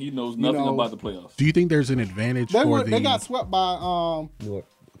 30-point. He knows nothing about the playoffs. Do you think there's an advantage They got swept by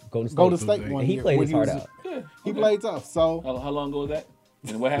Golden State one He year played when his heart out. Yeah, He played tough. So how long ago was that?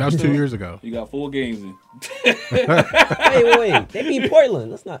 And what That happened? was 2 years ago. You got 4 games in. Wait. They beat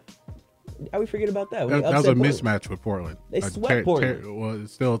Portland. Let's not. How we forget about that? That was a mismatch with Portland. They swept Portland. Well,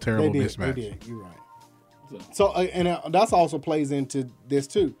 it's still a terrible they mismatch. did. You're right. So that's also plays into this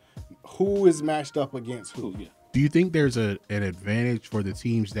too. Who is matched up against who? Yeah. Do you think there's an advantage for the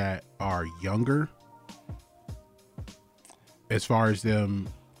teams that are younger, as far as them?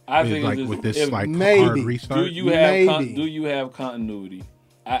 I think like it's with just- this if- like maybe. hard restart. Do you have continuity?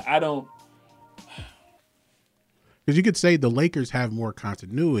 I don't. Because you could say the Lakers have more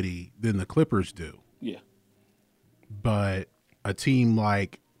continuity than the Clippers do, Yeah. but a team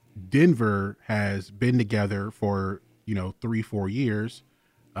like Denver has been together for 3-4 years.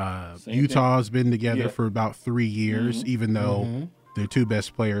 Utah's been together for about 3 years, even though their 2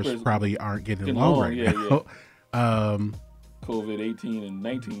 best players probably aren't getting along right now. COVID 18 and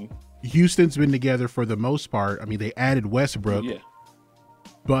 19. Houston's been together for the most part. I mean, they added Westbrook. Yeah.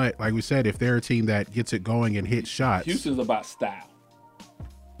 But like we said, if they're a team that gets it going and hits shots, Houston's about style.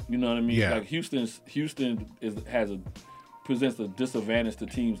 You know what I mean? Yeah. Like Houston presents a disadvantage to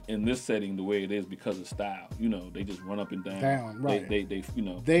teams in this setting the way it is because of style. They just run up and down. Right. They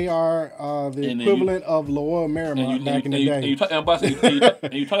They are the And then equivalent of Loyola Marymount back in the day.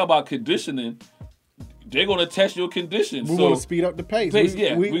 And you talk about conditioning, they're going to test your condition. We want to speed up the pace.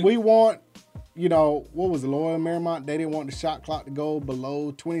 We want, what was it, Loyola Marymount? They didn't want the shot clock to go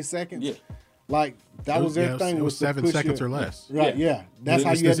below 20 seconds. Yeah. Like, that was their thing. It was to 7 push seconds you. or less. Right, yeah. That's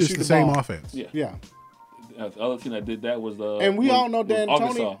how you had to It's shoot the the same ball. offense. Yeah. Yeah. The other team that did that was And we all know Dan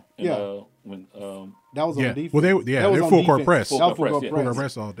Arkansas. Tony. When That was on defense. Well, That was they're on full court defense. press. Full That was court full press, court Full press. court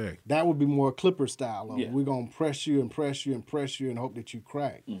press all day. That would be more Clipper style. Yeah. We're going to press you and press you and press you and hope that you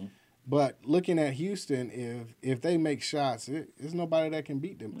crack. Mm-hmm. But looking at Houston, if they make shots, there's nobody that can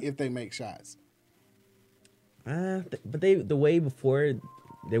beat them if they make shots. But the way before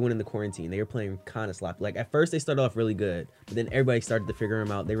they went into quarantine, they were playing kind of sloppy. Like at first they started off really good, but then everybody started to figure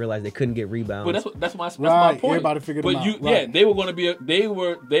them out. They realized they couldn't get rebounds. But that's my Right, point. everybody figured them out. Yeah, Right. they were going to be.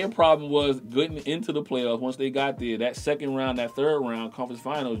 Their problem was getting into the playoffs. Once they got there, that second round, that third round, conference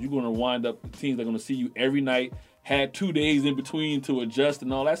finals, you're going to wind up teams that are going to see you every night. Had 2 days in between to adjust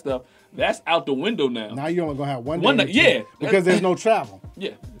and all that stuff. That's out the window now. Now you're only going to have one One day. night, yeah. Because there's no travel.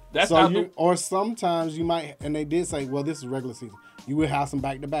 Yeah, that's So out the. or sometimes you might, and they did say, well, this is regular season. You will have some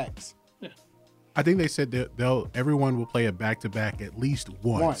back-to-backs. I think they said that everyone will play a back-to-back at least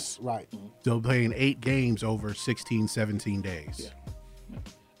once. Right. They'll play in 8 games over 16, 17 days.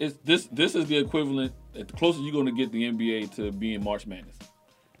 Yeah. This is the equivalent. The closer you're going to get the NBA to being March Madness,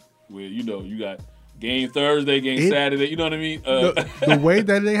 where you got game Thursday, game Saturday. You know what I mean? The way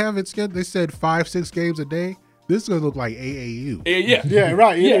that they have it scheduled, they said 5-6 games a day. This is going to look like AAU. Yeah. Yeah,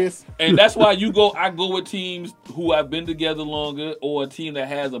 right. It is. And that's why I go with teams who have been together longer, or a team that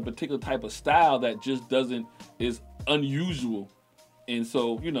has a particular type of style that just is unusual. And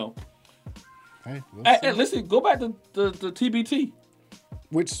so, Hey, listen, go back to the TBT.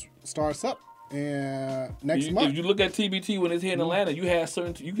 which starts up and next month. If you look at TBT when it's here in Atlanta, you had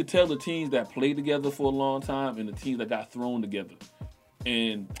you could tell the teams that played together for a long time and the teams that got thrown together.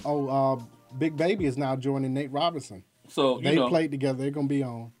 And Big Baby is now joining Nate Robinson. So they played together. They're gonna be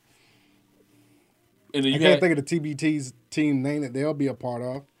on. And then I can't think of the TBT's team name that they'll be a part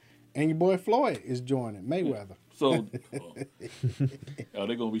of. And your boy Floyd is joining Mayweather. So are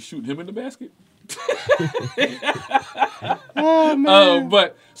they gonna be shooting him in the basket? Oh man!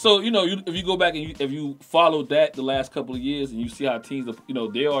 But so if you go back and if you follow that the last couple of years and you see how teams,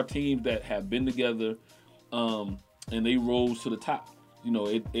 there are teams that have been together, and they rose to the top.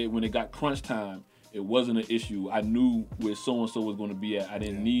 When it got crunch time, it wasn't an issue. I knew where so and so was going to be at. I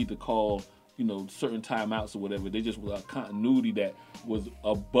didn't need to call certain timeouts or whatever. They just was a continuity that was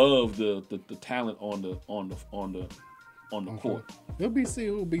above the talent on the court. We'll see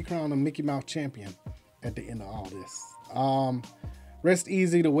who'll be crowned a Mickey Mouse champion at the end of all this. Rest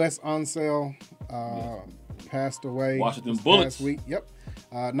easy to Wes Unseld, passed away Washington this Bullets. past week. Yep.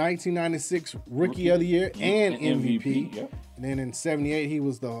 1996 Rookie of the Year and MVP. Yep. And then in 78 he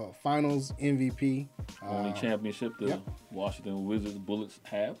was the Finals MVP. Only championship the Washington Wizards Bullets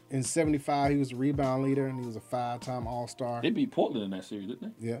have. In 75 he was a rebound leader and he was a 5-time All-Star. They beat Portland in that series,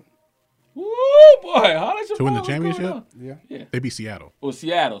 didn't they? Yeah. Woo, boy! How did you to win the championship? Yeah. They beat Seattle. Oh,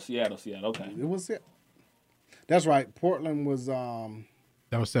 Seattle. Okay. It was it. That's right. Portland was That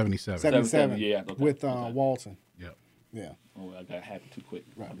was 77. 77 yeah, okay. with Walton. Yep. Yeah. Oh, I got happy too quick.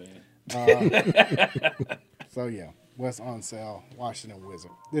 Right. My bad. So yeah, Wes Unseld, Washington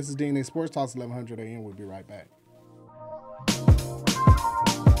Wizard. This is DNA Sports Talks 1100 AM. We'll be right back.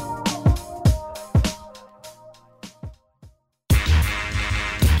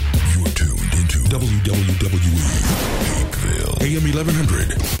 You are tuned into WWE Peakville, AM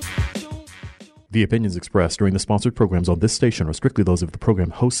 1100. The opinions expressed during the sponsored programs on this station are strictly those of the program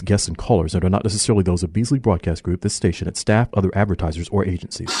hosts, guests, and callers and are not necessarily those of Beasley Broadcast Group, this station, its staff, other advertisers, or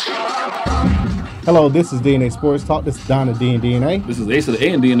agencies. Hello, this is DNA Sports Talk. This is Donna D and DNA. This is Ace of the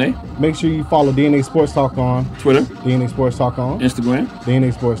A and DNA. Make sure you follow DNA Sports Talk on Twitter, DNA Sports Talk on Instagram,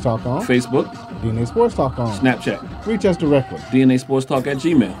 DNA Sports Talk on Facebook, DNA Sports Talk on Snapchat. Reach us directly. DNA Sports Talk at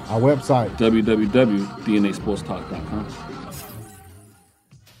Gmail. Our website, www.dnasportstalk.com.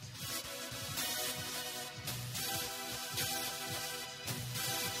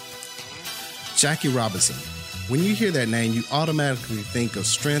 Jackie Robinson. When you hear that name, you automatically think of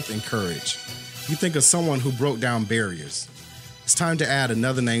strength and courage. You think of someone who broke down barriers. It's time to add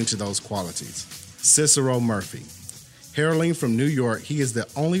another name to those qualities. Cicero Murphy. Hailing from New York, he is the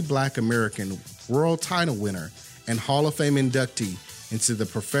only Black American world title winner and Hall of Fame inductee into the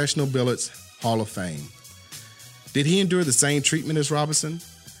Professional Billiards Hall of Fame. Did he endure the same treatment as Robinson?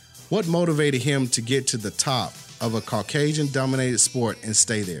 What motivated him to get to the top of a Caucasian-dominated sport and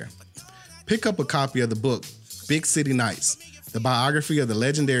stay there? Pick up a copy of the book, Big City Nights, the biography of the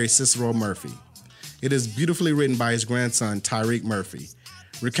legendary Cicero Murphy. It is beautifully written by his grandson, Tyreek Murphy,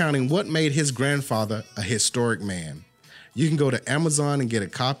 recounting what made his grandfather a historic man. You can go to Amazon and get a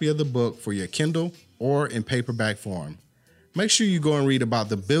copy of the book for your Kindle or in paperback form. Make sure you go and read about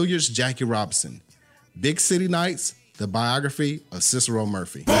the billiards Jackie Robinson. Big City Nights, the biography of Cicero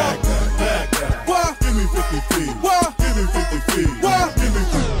Murphy.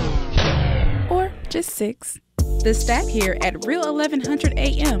 Or just 6. The staff here at Real 1100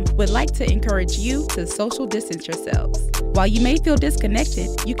 AM would like to encourage you to social distance yourselves. While you may feel disconnected,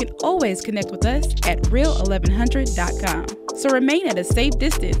 you can always connect with us at real1100.com. So remain at a safe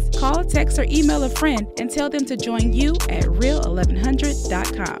distance. Call, text, or email a friend and tell them to join you at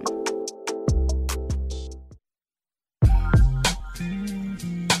real1100.com.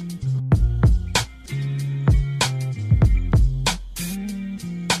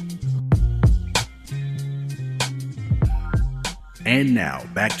 And now,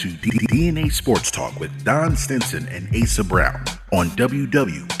 back to DNA Sports Talk with Don Stinson and Asa Brown on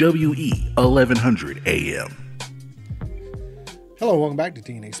WWE 1100 AM. Hello, welcome back to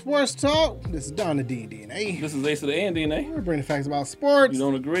DNA Sports Talk. This is Donna D and DNA. This is Ace of the A and DNA. We're bringing facts about sports. You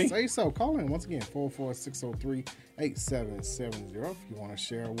don't agree? Say so. Call in once again, 44603-8770. If you want to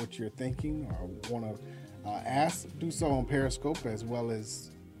share what you're thinking or want to ask, do so on Periscope as well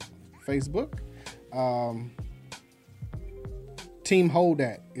as Facebook. Team Hold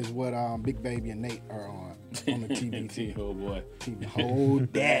That is what Big Baby and Nate are on the TBT. Oh boy. Team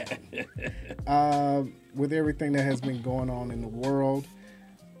Hold That. With everything that has been going on in the world,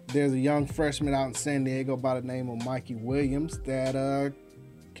 there's a young freshman out in San Diego by the name of Mikey Williams that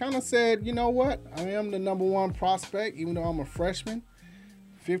kind of said, you know what, I am the number one prospect, even though I'm a freshman,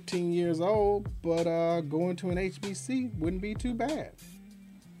 15 years old, but going to an HBC wouldn't be too bad.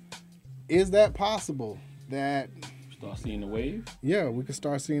 is that possible that start seeing the wave? Yeah, we could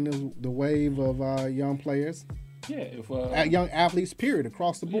start seeing the wave of young players. Yeah, if young athletes, period,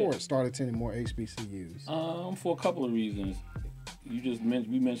 across the board, start attending more HBCUs. For a couple of reasons.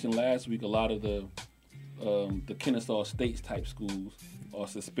 We mentioned last week a lot of the Kennesaw States type schools are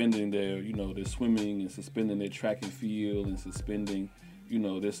suspending their swimming and suspending their track and field and suspending,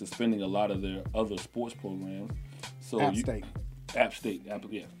 they're suspending a lot of their other sports programs. So App State,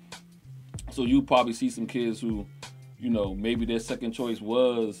 yeah. So you probably see some kids who, maybe their second choice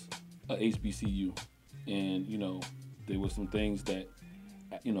was a HBCU, and there were some things that,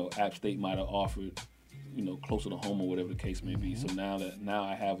 App State might have offered, closer to home or whatever the case may be. So now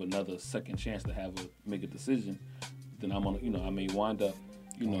I have another second chance to make a decision. Then I'm I may wind up,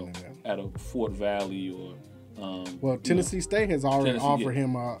 at a Fort Valley or. Tennessee State has already offered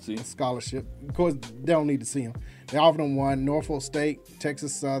him a scholarship. Of course, they don't need to see him. They offered him one. Norfolk State,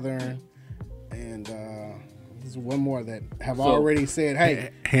 Texas Southern, and there's one more that have already said,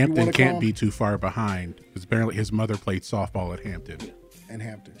 "Hey, Hampton can't be too far behind because apparently his mother played softball at Hampton." Yeah. And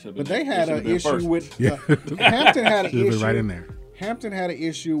Hampton, but they had an issue with Hampton had an issue right in there. Hampton had an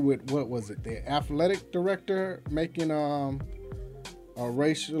issue with what was it? The athletic director making a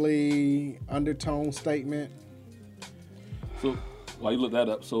racially undertone statement. So while you look that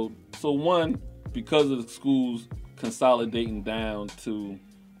up, so one, because of the schools consolidating down to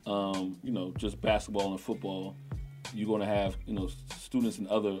just basketball and football, you're going to have students in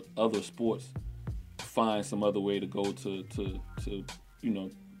other sports find some other way to go to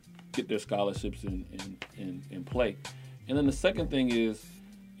get their scholarships and play. And then the second thing is,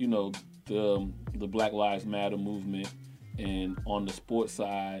 the Black Lives Matter movement, and on the sports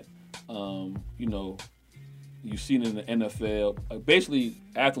side, you've seen in the NFL, basically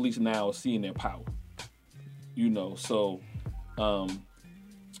athletes now are seeing their power. So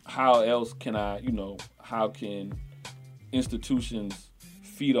how else can how can institutions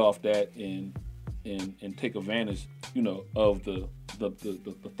feed off that and take advantage, of the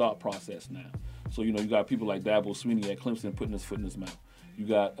thought process now. So, you got people like Dabo Swinney at Clemson putting his foot in his mouth. You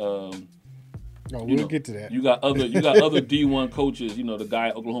got we'll get to that. You got other D1 coaches, the guy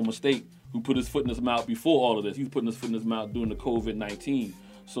at Oklahoma State who put his foot in his mouth before all of this. He's putting his foot in his mouth during the COVID-19.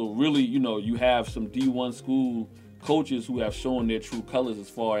 So really, you have some D1 school coaches who have shown their true colors as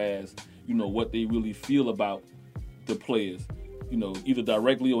far as, what they really feel about the players, either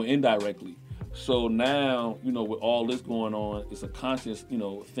directly or indirectly. So now, with all this going on, it's a conscious,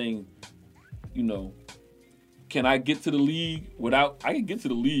 thing, can I get to the league I can get to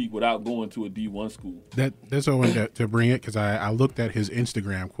the league without going to a D1 school. That's what I wanted to bring it, because I looked at his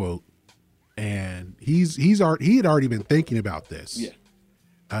Instagram quote, and he had already been thinking about this. Yeah.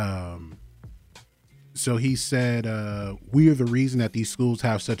 So he said, we are the reason that these schools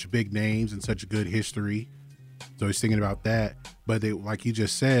have such big names and such good history. So he's thinking about that. But like you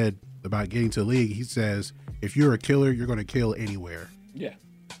just said about getting to the league, he says, if you're a killer, you're going to kill anywhere. Yeah.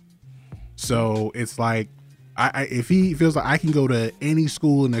 So it's like, if he feels like I can go to any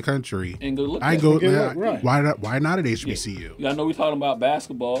school in the country, and go look I go. Right. Why not at HBCU? Yeah, I know we're talking about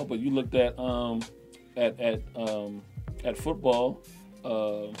basketball, but you looked at football.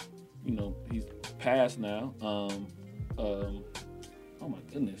 He's passed now. Oh my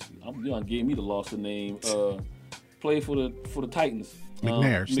goodness, you gave me the loss of name. Played for the Titans.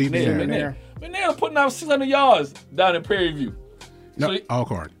 McNair, Steve McNair. McNair putting out 600 yards down in Prairie View. No,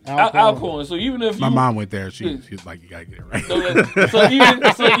 Alcorn. Alcorn. So even if my mom went there, she's like, you gotta get it right.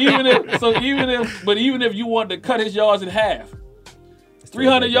 Even if you want to cut his yards in half,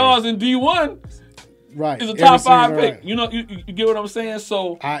 300 yards in D1, right, is a top 5 pick. Right. You get what I'm saying?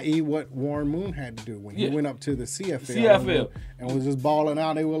 So, i.e., what Warren Moon had to do when he went up to the CFL and was just balling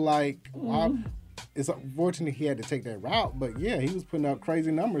out. They were like, wow. It's unfortunate he had to take that route, but yeah, he was putting up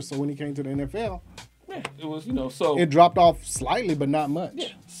crazy numbers. So when he came to the NFL, yeah, it was so it dropped off slightly, but not much.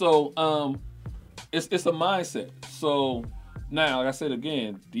 Yeah. So it's a mindset. So now, like I said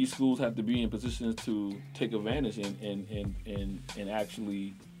again, these schools have to be in positions to take advantage and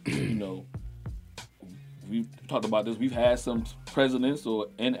actually, we've talked about this. We've had some presidents or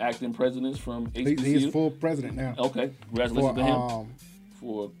acting presidents from HBCU. He's full president now. Okay, congratulations to him.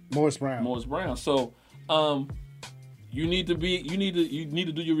 For Morris Brown. So, you need to do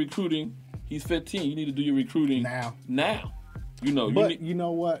your recruiting. He's 15. You need to do your recruiting now. But you know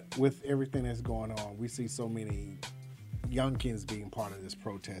what? With everything that's going on, we see so many young kids being part of this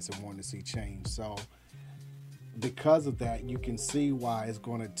protest and wanting to see change. So, because of that, you can see why it's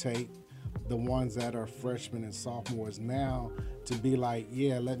going to take the ones that are freshmen and sophomores now to be like,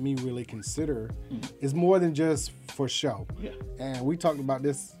 yeah, let me really consider. It's more than just for show. Yeah. And we talked about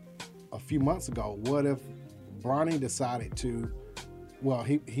this a few months ago, what if Bronny decided to, well,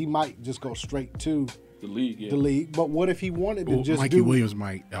 he might just go straight to the league. Yeah. The league, but what if he wanted to just Mikey Williams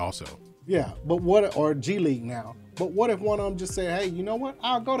might also. Yeah, but what, or G League now. But what if one of them just said, hey, you know what?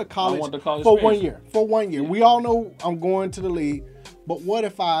 I'll go to college, I want the college for experience. 1 year. For 1 year. We all know I'm going to the league, but what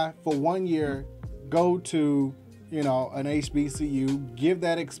if I, for 1 year, go to, you know, an HBCU, give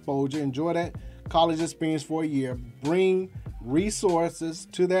that exposure, enjoy that college experience for a year, bring resources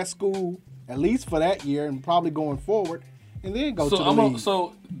to that school, at least for that year and probably going forward, and then go to the league.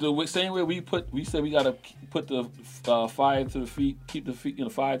 So the same way we said we got to put the fire to the feet, keep the feet,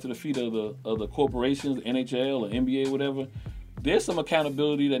 fire to the feet of the corporations, NHL or NBA, whatever. There's some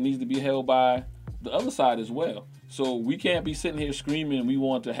accountability that needs to be held by the other side as well. So we can't be sitting here screaming we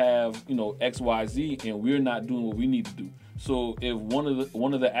want to have X, Y, Z, and we're not doing what we need to do. So if one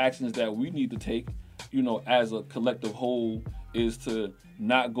of the actions that we need to take, as a collective whole, is to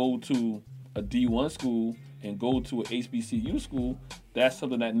not go to a D1 school and go to an HBCU school, that's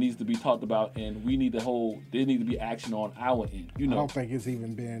something that needs to be talked about, and we need there need to be action on our end. I don't think it's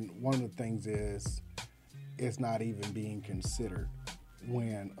even been, one of the things is it's not even being considered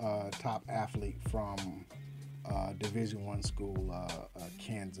when a top athlete from Division I school,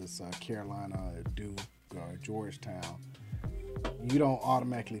 Kansas, Carolina, Duke, Georgetown, you don't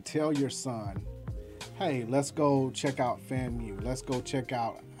automatically tell your son, hey, let's go check out FAMU, let's go check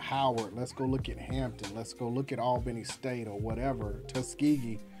out Howard, let's go look at Hampton, let's go look at Albany State or whatever,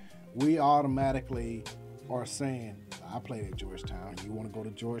 Tuskegee. We automatically are saying, I played at Georgetown, you want to go to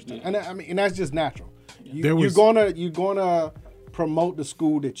Georgetown? Yeah. And that's just natural. You're gonna promote the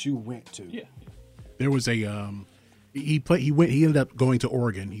school that you went to. Yeah. There was a he ended up going to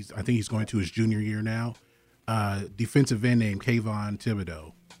Oregon. I think he's going to his junior year now. Defensive end named Kayvon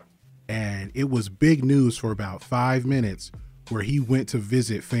Thibodeau. And it was big news for about 5 minutes where he went to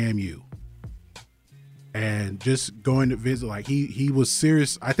visit FAMU. And just going to visit, like he was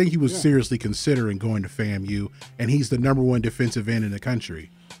serious. I think he was seriously considering going to FAMU, and he's the number one defensive end in the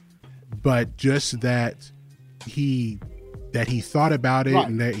country. But just that he thought about it, right,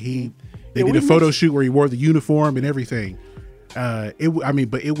 and that they did a photo shoot where he wore the uniform and everything. But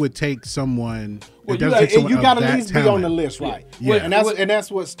it would take someone. Well, you got to at least be on the list, right? Yeah. And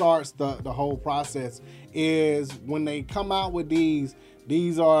that's what starts the whole process. Is when they come out with these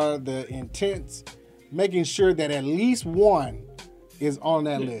are the intents, making sure that at least one is on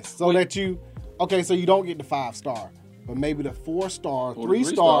that list, so that so you don't get the 5-star, but maybe the 4-star,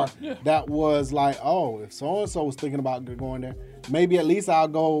 3-star, that was like, oh, if so and so was thinking about going there, maybe at least I'll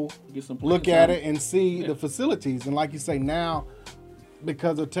go look at it and see the facilities. And like you say, now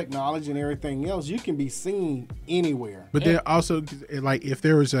because of technology and everything else, you can be seen anywhere. But then also, like, if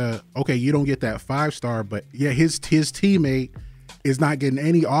there was you don't get that 5-star, but his teammate is not getting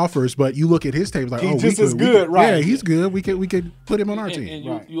any offers, but you look at his tape like, he's just as good, right? Yeah, he's good. We could put him on our team.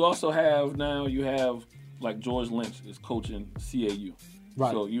 And you also have like George Lynch is coaching CAU.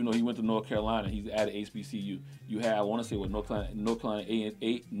 Right. So he went to North Carolina. He's at HBCU. You have, I want to say, North Carolina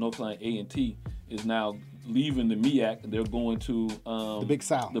A&T is now leaving the MEAC. They're going to the Big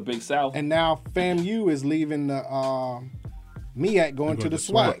South. The Big South. And now FAMU is leaving the MEAC, going to the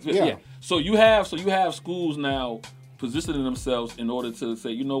SWAC. Yeah. So you have schools now positioning themselves in order to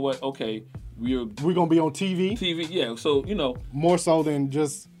say, you know what? Okay, we're gonna be on TV. Yeah. So more so than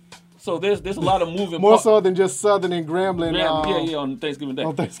just. So there's a lot of moving more so than just Southern and Grambling. On Thanksgiving Day.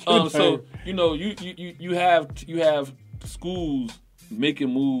 So you have schools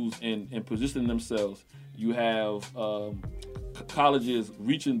making moves and positioning themselves. You have colleges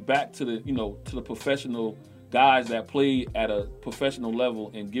reaching back to the professional guys that play at a professional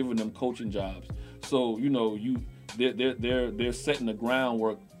level and giving them coaching jobs. So they're setting the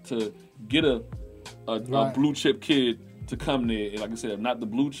groundwork to get a blue chip kid to come there, and like I said, not the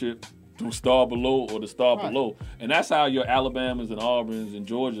blue chip, through Star Below or the Star Below. And that's how your Alabamas and Auburns and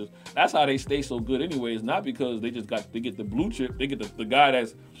Georgias, that's how they stay so good anyway. It's not because they get the blue chip, they get the guy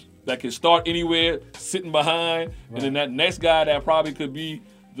that can start anywhere, sitting behind, and then that next guy that probably could be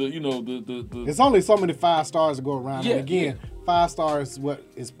the It's only so many 5-stars to go around. Yeah, and again, 5-star is what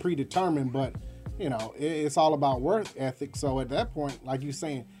is predetermined, but it's all about work ethic. So at that point, like you're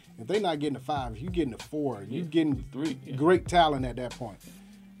saying, if they're not getting a 5, you're getting a 4. You're getting 3. Great talent at that point.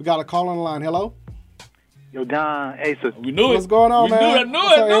 We got a call on the line. Hello? Yo, Don, Asa. We knew it. What's going on, man?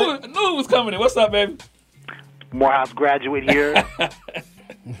 I knew it was coming in. What's up, baby? Morehouse graduate here.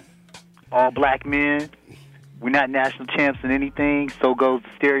 All black men. We're not national champs in anything. So goes the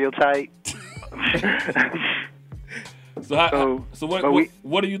stereotype. So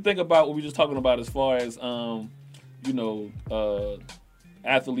what do you think about what we were just talking about as far as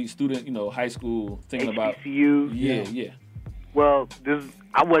athlete, student, high school, thinking about. HBCU. Yeah. Well,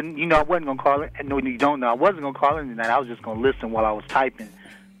 I wasn't gonna call it. No, you don't know. I wasn't gonna call it tonight. I was just gonna listen while I was typing.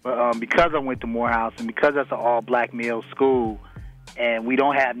 But because I went to Morehouse and because that's an all-black male school, and we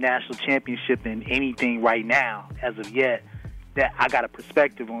don't have national championship in anything right now as of yet, that I got a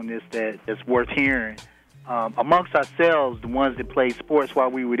perspective on this that's worth hearing. Amongst ourselves, the ones that played sports while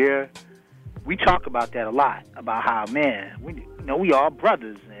we were there, we talk about that a lot, about how, man, we all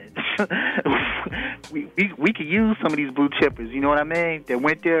brothers, and we could use some of these blue chippers, you know what I mean, that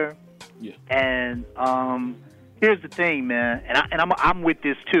went there. Yeah. And here's the thing, man, and I'm with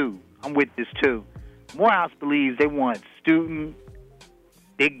this too. Morehouse believes they want student,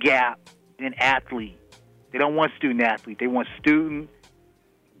 big gap, then athlete. They don't want student athlete. They want student,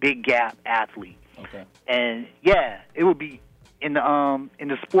 big gap athlete. Okay. And yeah, it would be in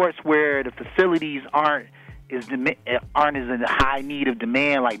the sports where the facilities aren't as in a high need of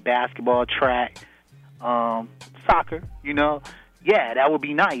demand, like basketball, track, soccer. Yeah, that would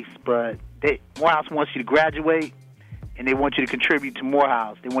be nice. But Morehouse wants you to graduate, and they want you to contribute to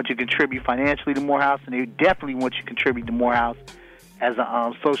Morehouse. They want you to contribute financially to Morehouse, and they definitely want you to contribute to Morehouse as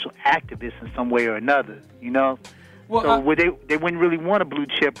a social activist in some way or another. Well, so they wouldn't really want a blue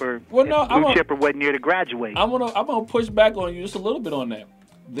chipper. Well, no, blue chipper wasn't near to graduate. I'm gonna push back on you just a little bit on that.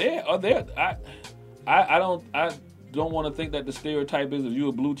 I don't want to think that the stereotype is if you're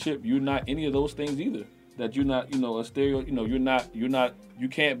a blue chip, you're not any of those things either. That you're not, a stereo. You're not. You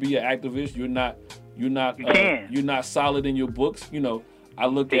can't be an activist. You're not. You're not solid in your books. I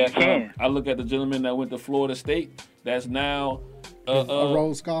look at the gentleman that went to Florida State. That's now. A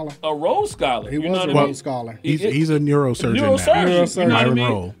Rhodes Scholar. A Rhodes Scholar. He was a Rhodes Scholar. He's a neurosurgeon now. Myron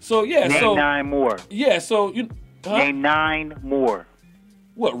Rolle. So yeah. Name 9 more. Yeah. So name 9 more.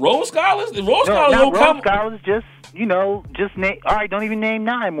 What, Rhodes Scholars? Rhodes Scholars not don't come. Rhodes Scholars. Just name. All right, don't even name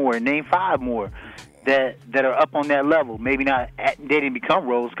 9 more. Name 5 more that are up on that level. Maybe not. They didn't become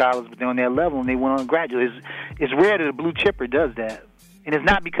Rhodes Scholars, but they're on that level and they went on to graduate. It's rare that a blue chipper does that. And it's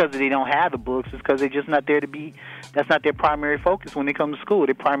not because they don't have the books. It's because they're just not there to be. That's not their primary focus when they come to school.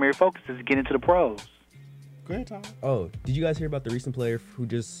 Their primary focus is to get into the pros. Great time. Oh, did you guys hear about the recent player who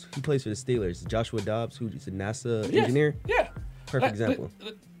plays for the Steelers, Joshua Dobbs, who's a NASA engineer? Yeah. Perfect example.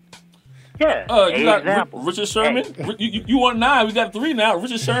 Yeah. You got Richard Sherman. Hey. You want 9? We got 3 now.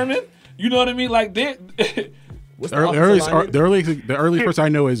 Richard Sherman. You know what I mean? Like that. The early person I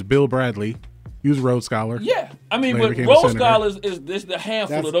know is Bill Bradley. He was a Rhodes Scholar. Yeah, I mean, but Rhodes Scholars is the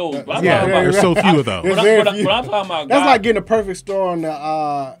handful of those. There's so few of those. But I'm talking about that's like getting a perfect score on the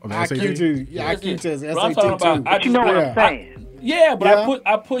IQ test, SAT too. But you know what I'm saying? Yeah, but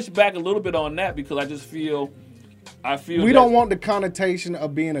I push back a little bit on that because I just feel. We don't want the connotation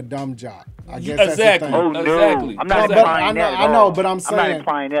of being a dumb jock. I guess exactly. That's the thing. Oh no, exactly. I'm not implying that at all. I know, but I'm saying I'm not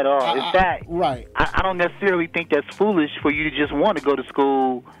implying that at all. It's that right. I don't necessarily think that's foolish for you to just want to go to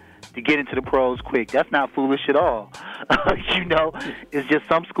school to get into the pros quick. That's not foolish at all. It's just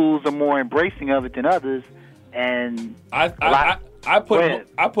some schools are more embracing of it than others, and I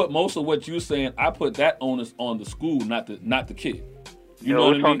put most of what you're saying. I put that onus on the school, not the kid. You know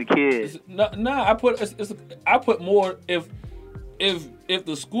what I mean? On the kid. I put more if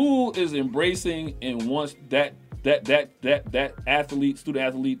the school is embracing and wants that student athlete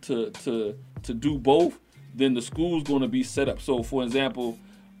to do both, then the school's going to be set up. So, for example,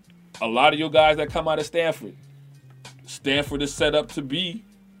 a lot of your guys that come out of Stanford is set up to be,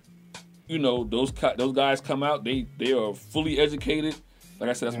 those guys come out, they are fully educated. Like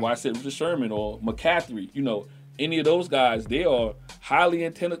I said, that's why I said Richard Sherman or McCaffrey. Any of those guys, they are highly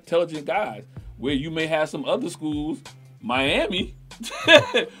intelligent guys. Where you may have some other schools, Miami,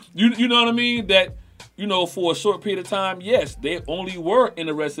 you know what I mean? That, for a short period of time, yes, they only were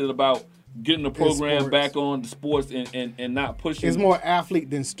interested about getting the program back on the sports and not pushing. It's more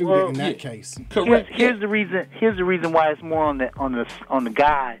athlete than student in that case. Correct. Here's the reason why it's more on the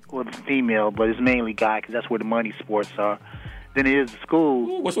guy or the female, but it's mainly guy because that's where the money sports are. Than it is the school.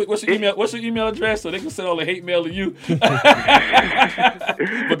 Ooh, what's your email address so they can send all the hate mail to you? But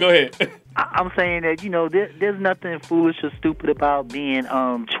go ahead. I'm saying that there's nothing foolish or stupid about being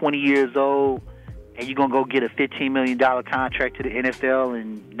 20 years old and you're gonna go get a $15 million contract to the NFL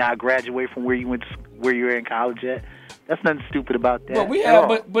and not graduate from where you were in college at. That's nothing stupid about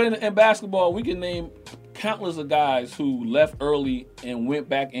that. But in basketball, we can name countless of guys who left early and went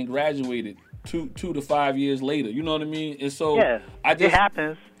back and graduated 2 to 5 years later. You know what I mean? And so it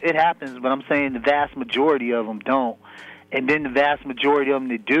happens. It happens, but I'm saying the vast majority of them don't. And then the vast majority of them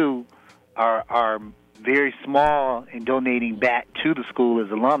that do are very small in donating back to the school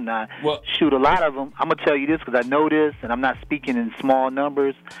as alumni. Well, shoot, a lot of them, I'm going to tell you this because I know this, and I'm not speaking in small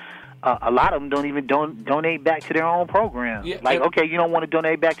numbers. A lot of them don't even donate back to their own program. Yeah, like, okay, you don't want to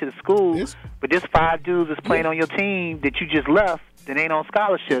donate back to the school, but there's 5 dudes that's playing on your team that you just left that ain't on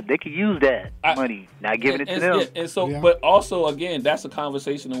scholarship. They could use that money, not giving it to them. Yeah, and so, but also, again, that's a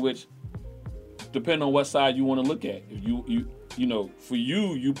conversation in which, depending on what side you want to look at, if you know, for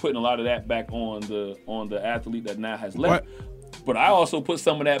you putting a lot of that back on the athlete that now has left. But I also put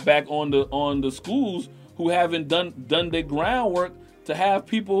some of that back on the schools who haven't done their groundwork to have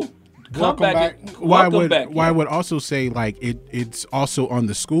people come back. Why I would also say like it's also on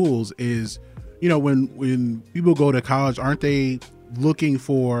the schools is, you know, when people go to college, aren't they looking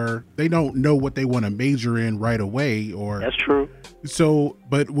for, they don't know what they want to major in right away, or that's true. So,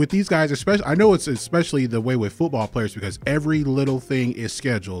 but with these guys, especially, I know it's especially the way with football players because every little thing is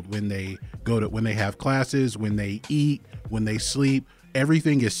scheduled when they when they have classes, when they eat, when they sleep,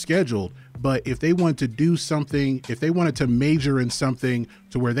 everything is scheduled. But if they want to do something, if they wanted to major in something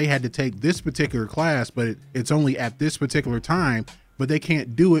to where they had to take this particular class, but it's only at this particular time, but they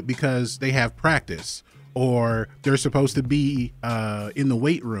can't do it because they have practice or they're supposed to be in the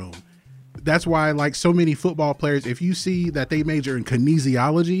weight room. That's why, like so many football players, if you see that they major in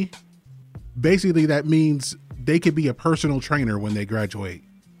kinesiology, basically that means they could be a personal trainer when they graduate.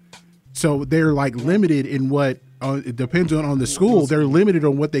 So they're like limited in what, it depends on the school, they're limited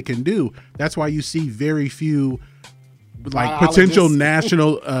on what they can do. That's why you see very few like potential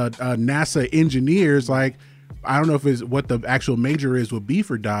national NASA engineers. Like, I don't know if it's what the actual major is would be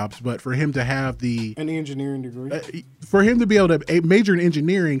for Dobbs, but for him to have an engineering degree, for him to be able to major in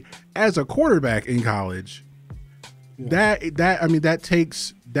engineering as a quarterback in college, that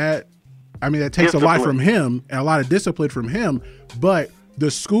takes a lot from him and a lot of discipline from him. But the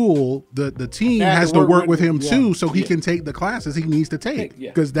school, the team has to work with him too, so he can take the classes he needs to take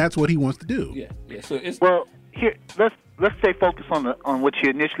because that's what he wants to do. Yeah. So it's here. Let's stay focused on what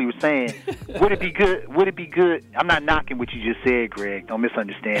you initially were saying. Would it be good? I'm not knocking what you just said, Greg. Don't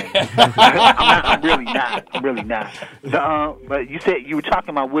misunderstand me. I'm really not. But you were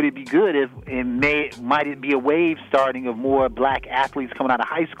talking about would it be good if might it be a wave starting of more black athletes coming out of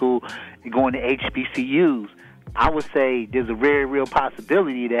high school and going to HBCUs? I would say there's a very real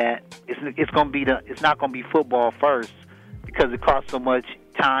possibility that it's not going to be football first because it costs so much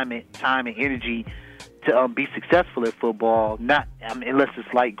time and energy to be successful at football. Unless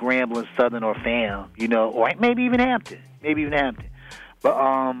it's like Grambling, Southern, or FAM, or maybe even Hampton.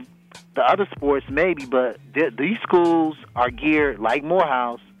 But the other sports maybe. But these schools are geared like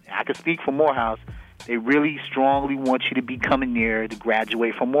Morehouse. I can speak for Morehouse. They really strongly want you to be coming near to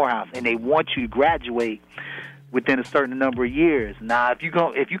graduate from Morehouse, and they want you to graduate within a certain number of years. Now, if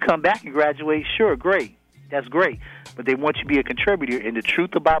you come back and graduate, sure, great. That's great. But they want you to be a contributor. And the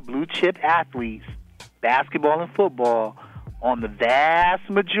truth about blue chip athletes, basketball and football, on the vast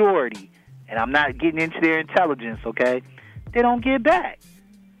majority, and I'm not getting into their intelligence, okay, they don't get back.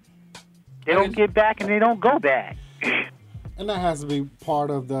 They don't get back and they don't go back. And that has to be part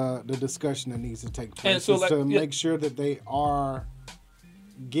of the discussion that needs to take place, to make sure that they are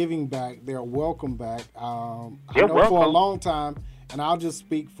giving back, they're welcome back. I know for a long time, and I'll just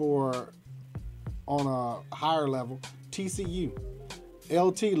speak for on a higher level, TCU.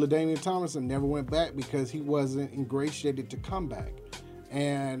 LT, LaDainian Tomlinson, never went back because he wasn't ingratiated to come back.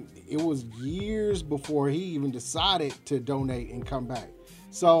 And it was years before he even decided to donate and come back.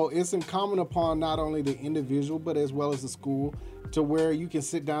 So it's incumbent upon not only the individual, but as well as the school, to where you can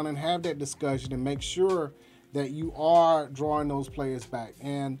sit down and have that discussion and make sure that you are drawing those players back.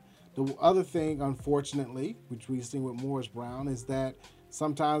 And the other thing, unfortunately, which we've seen with Morris Brown, is that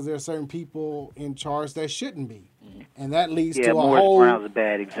sometimes there are certain people in charge that shouldn't be. And that leads to Morris Brown's a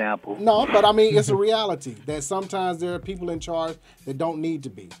bad example. No, but I mean, it's a reality that sometimes there are people in charge that don't need to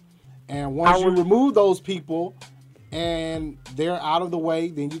be. And once you remove those people and they're out of the way,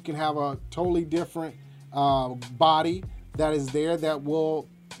 then you can have a totally different body that is there that will,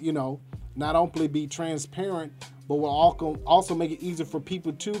 not only be transparent, but will also make it easier for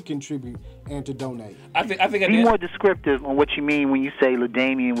people to contribute and to donate. I think be more descriptive on what you mean when you say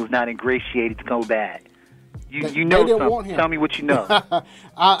LaDainian was not ingratiated to go back. You know something. Tell me what you know.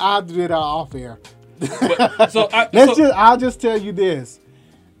 I'll do that off air. I'll just tell you this.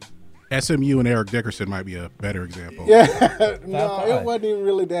 SMU and Eric Dickerson might be a better example. Yeah, no, it wasn't even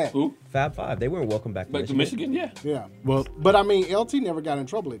really that. Who? Fab Five. They weren't welcome back to Michigan. Yeah. Well, but I mean, LT never got in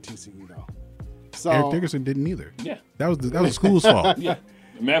trouble at TCU though. So Eric Dickerson didn't either. Yeah, that was the school's fault. Yeah.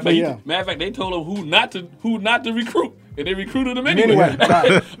 Matter of fact, they told him who not to recruit. and they recruited him anyway.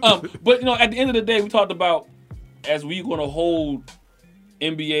 Right. But you know, at the end of the day, we talked about as we're going to hold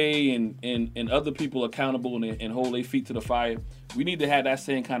NBA and other people accountable and hold their feet to the fire. We need to have that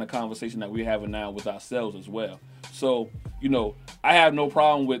same kind of conversation that we're having now with ourselves as well. So, you know, I have no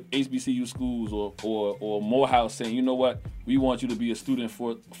problem with HBCU schools or Morehouse saying, you know what, we want you to be a student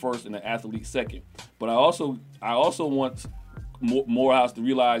first and an athlete second. But I also want Morehouse to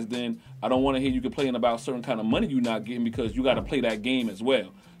realize then I don't want to hear you complaining about certain kind of money you're not getting because you got to play that game as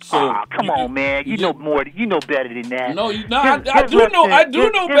well. So come on, man. You know more. You know better than that. No, I do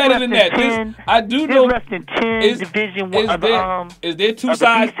know better than that. I do know. Less than 10 Division One. Is there two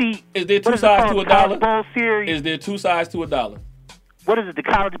sides? Is there two sides to a dollar? Is there two sides to a dollar? What is it? The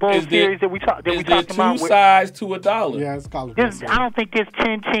College Bowl series that we talking about? Is there two sides to a dollar? Yeah, it's College Bowl series. I don't think there's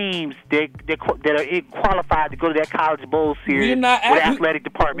 10 teams that are qualified to go to that College Bowl series. Where the athletic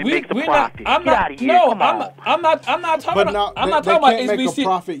department makes a profit. Get out of here. Come on. I'm not talking about. I'm not talking about HBCU. They can't make a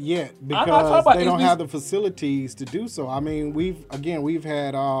profit yet because they don't have the facilities to do so. I mean, we've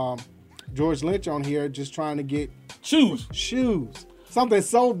had George Lynch on here just trying to get shoes. Something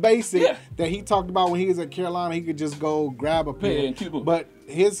so basic that he talked about when he was at Carolina, he could just go grab a pair. But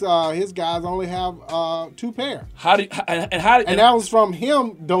his guys only have 2 pair. And that was from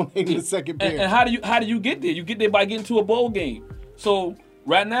him donating the second pair. And how do you get there? You get there by getting to a bowl game. So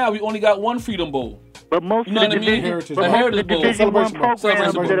right now we only got one Freedom Bowl. But most of the Division One programs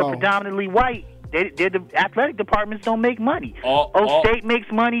that are predominantly white, the athletic departments don't make money. State makes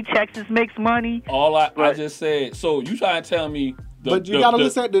money. Texas makes money. I just said. So you trying to tell me? But you gotta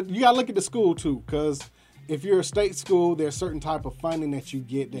look at the school too, because if you're a state school, there's certain type of funding that you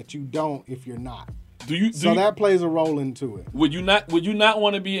get that you don't if you're not. That plays a role into it. Would you not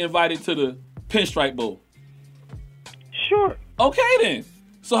want to be invited to the Pinstripe Bowl? Sure. Okay then.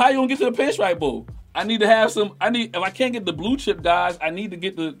 So how you gonna get to the Pinstripe Bowl? I need to have some. If I can't get the blue chip guys, I need to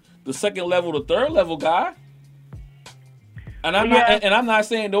get the second level, the third level guy. And I'm not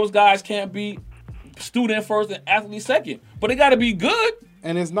saying those guys can't be student first and athlete second, but they got to be good.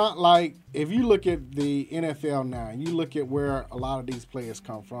 And it's not like if you look at the NFL now and you look at where a lot of these players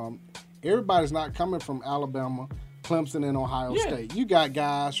come from, everybody's not coming from Alabama, Clemson, and Ohio State. You got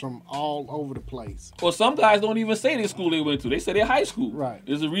guys from all over the place. Well, some guys don't even say their school they went to. They say their high school. Right.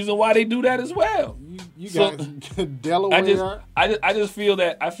 There's a reason why they do that as well. You got Delaware. I just feel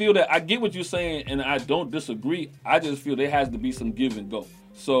that I get what you're saying, and I don't disagree. I just feel there has to be some give and go.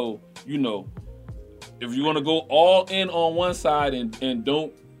 So, you know, if you want to go all in on one side and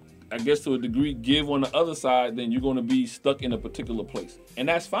don't, I guess to a degree, give on the other side, then you're going to be stuck in a particular place, and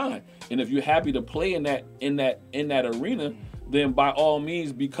that's fine. And if you're happy to play in that arena, then by all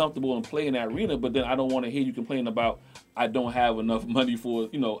means be comfortable and play in that arena. But then I don't want to hear you complain about I don't have enough money for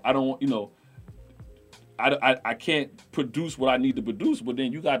I can't produce what I need to produce. But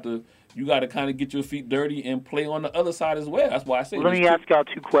then you got to kind of get your feet dirty and play on the other side as well. That's why I say. Let me ask y'all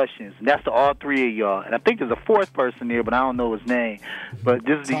 2 questions. And that's to all 3 of y'all. And I think there's a 4th person there, but I don't know his name. But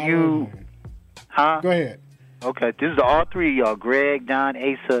this is to you. Huh? Go ahead. Okay. This is to all 3 of y'all, Greg, Don,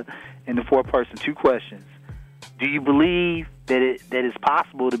 Asa, and the 4th person. 2 questions. Do you believe that it's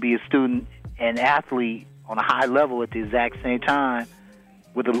possible to be a student and athlete on a high level at the exact same time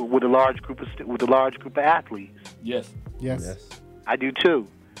with a large group of athletes? Yes. I do too.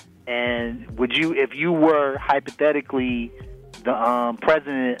 And would you, if you were hypothetically the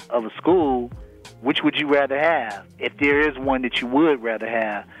president of a school, which would you rather have? If there is one that you would rather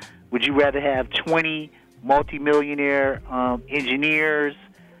have, would you rather have 20 multimillionaire engineers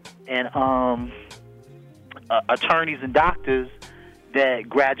and attorneys and doctors that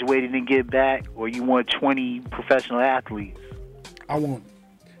graduated and give back, or you want 20 professional athletes? I want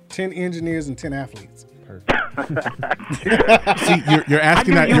 10 engineers and 10 athletes. See, you're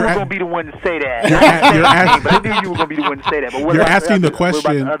asking that. You were going to be the one to say that. I knew you were going to be the one to say that. But you're asking the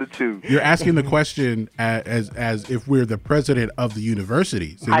question. What about the other 2? You're asking the question as if we're the president of the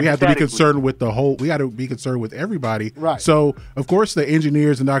university. So we have to be concerned with the whole. We got to be concerned with everybody. Right. So of course the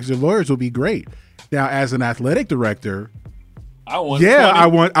engineers and doctors and lawyers will be great. Now, as an athletic director. I want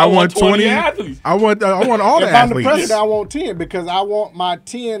 20 athletes. I want all the athletes. If I'm the president, I want 10 because I want my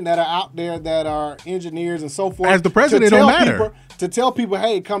 10 that are out there that are engineers and so forth. As the president, don't matter. To tell people,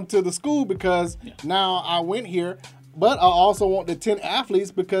 hey, come to the school because now I went here. But I also want the 10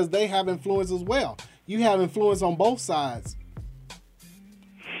 athletes because they have influence as well. You have influence on both sides.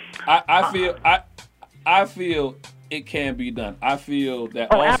 I feel it can be done. I feel that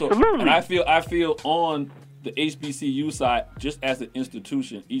also, absolutely. And I feel on the HBCU side, just as an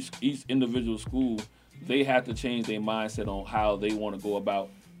institution, each individual school, they have to change their mindset on how they want to go about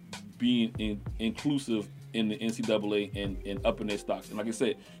being inclusive in the NCAA and upping their stocks. And like I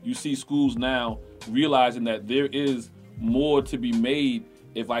said, you see schools now realizing that there is more to be made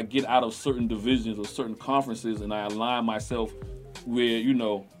if I get out of certain divisions or certain conferences and I align myself where, you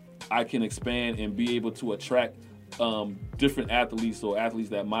know, I can expand and be able to attract different athletes or athletes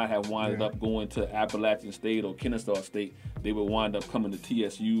that might have wound up going to Appalachian State or Kennesaw State. They would wind up coming to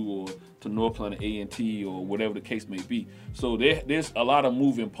TSU or to North Carolina A&T or whatever the case may be. So there's a lot of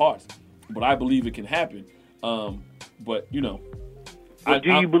moving parts, but I believe it can happen. But, you know. Well,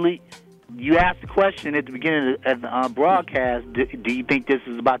 you believe? You asked the question at the beginning of the broadcast. Do you think this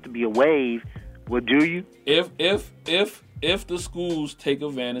is about to be a wave? Well, do you? If the schools take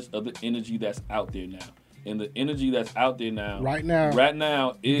advantage of the energy that's out there now, and the energy that's out there now, right now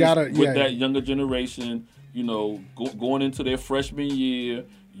is that younger generation. You know, going into their freshman year,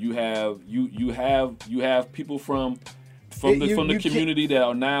 you have people from the community that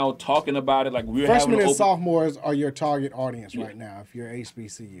are now talking about it. Like we're freshmen and sophomores are your target audience right now. If you're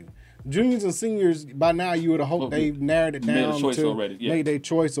HBCU, juniors and seniors, by now you would have hoped they've narrowed it down made their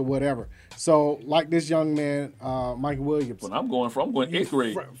choice or whatever. So, like this young man, Michael Williams. When I'm going 8th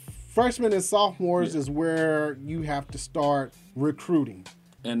grade. Freshmen and sophomores is where you have to start recruiting.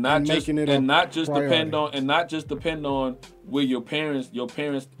 And not just depend on where your parents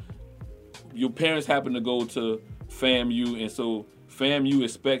happen to go to FAMU, and so FAMU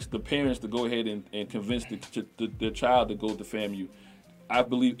expects the parents to go ahead and convince the child to go to FAMU. I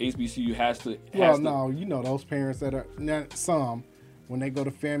believe HBCU has to. No, you know those parents that are not some when they go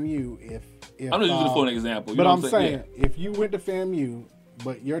to FAMU. If I'm just using it for an example, but I'm saying if you went to FAMU,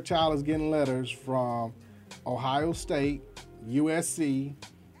 but your child is getting letters from Ohio State, USC,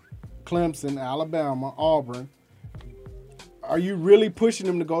 Clemson, Alabama, Auburn, are you really pushing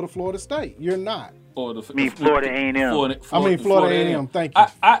them to go to Florida State? You're not. Or Florida A&M. Florida A&M. Thank you.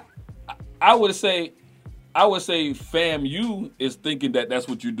 I would say FAMU is thinking that that's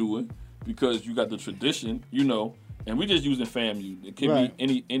what you're doing because you got the tradition, you know, and we're just using FAMU. It can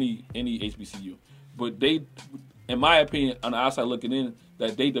be any HBCU, but they, in my opinion, on the outside looking in,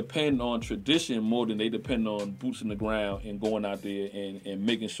 that they depend on tradition more than they depend on boots in the ground and going out there and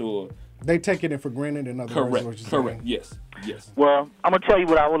making sure. They taking it for granted, in other words. Correct. Yes. Well, I'm going to tell you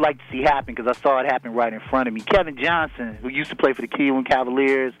what I would like to see happen because I saw it happen right in front of me. Kevin Johnson, who used to play for the Cleveland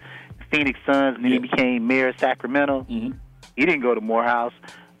Cavaliers, Phoenix Suns, and then he became mayor of Sacramento. Mm-hmm. He didn't go to Morehouse.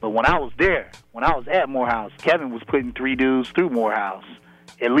 But when I was at Morehouse, Kevin was putting 3 dudes through Morehouse.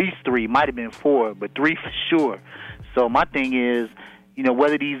 At least 3, might have been 4, but 3 for sure. So my thing is, you know,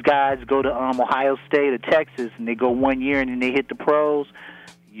 whether these guys go to Ohio State or Texas and they go 1 year and then they hit the pros,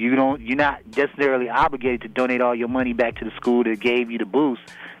 you're not necessarily obligated to donate all your money back to the school that gave you the boost.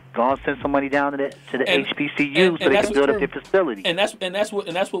 Go and send some money down to the HBCU so they can build up their facility. And that's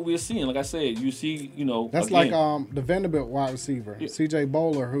what we're seeing. Like I said, you see, you know, that's again, like the Vanderbilt wide receiver, C.J.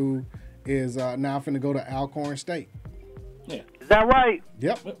 Bowler, who is now finna go to Alcorn State. Yeah, is that right?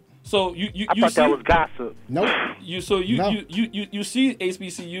 Yep. So I thought that was gossip. Nope. You see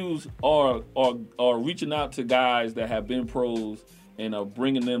HBCUs are reaching out to guys that have been pros and are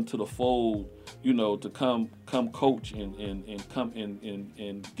bringing them to the fold, you know, to come coach and come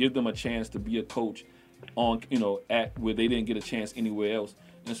and give them a chance to be a coach on, you know, at where they didn't get a chance anywhere else.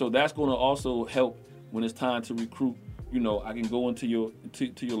 And so that's going to also help when it's time to recruit. You know, I can go into your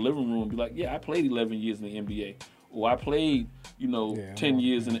living room and be like, yeah, I played 11 years in the NBA, or I played, you know, 10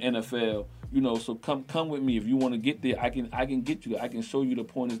 years in the NFL. You know, so come with me if you want to get there. I can get you there. I can show you the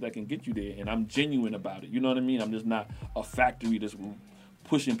pointers that can get you there, and I'm genuine about it. You know what I mean? I'm just not a factory that's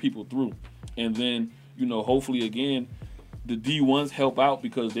pushing people through. And then, you know, hopefully again, the D1s help out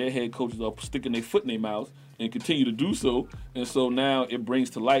because their head coaches are sticking their foot in their mouth and continue to do so. And so now it brings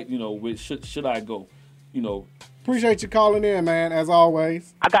to light, you know, where should I go? You know. Appreciate you calling in, man, as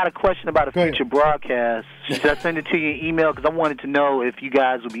always. I got a question about a future broadcast. Should I send it to your email? Because I wanted to know if you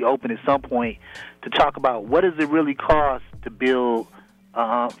guys would be open at some point to talk about what does it really cost to build,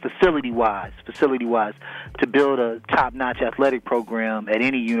 facility-wise, to build a top-notch athletic program at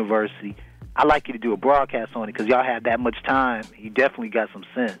any university. I'd like you to do a broadcast on it because y'all have that much time. You definitely got some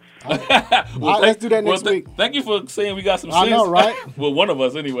sense. Let's do that next week. Thank you for saying we got some sense. I know, right? Well, one of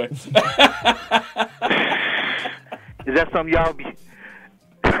us anyway. Is that something y'all be...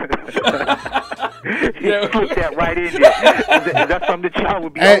 Yeah, put that right in there. Is that something that y'all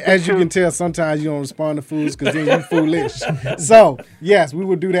would be as you can tell, sometimes you don't respond to fools because then you foolish. So, yes, we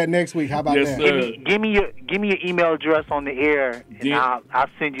will do that next week. How about that? Give me your email address on the air, and I'll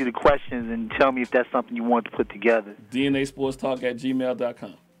send you the questions and tell me if that's something you want to put together.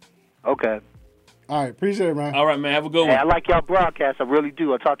 DNASportsTalk@gmail.com. Okay. All right, appreciate it, man. All right, man. Have a good one. I like y'all broadcast. I really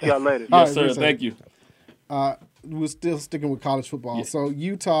do. I'll talk to y'all later. Yes, sir. Thank you. we're still sticking with college football. Yeah. So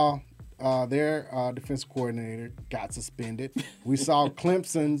Utah, their defensive coordinator got suspended. We saw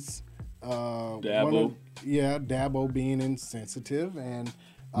Clemson's Dabo. Dabo being insensitive, and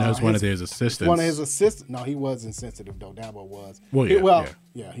that was one of his assistants. One of his assistants. No, he was insensitive though. Dabo was. Well,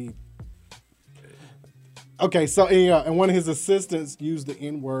 yeah. He. Okay, so and one of his assistants used the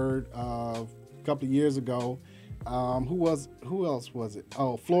N-word a couple of years ago. Who else was it?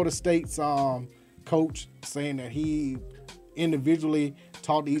 Oh, Florida State's coach saying that he individually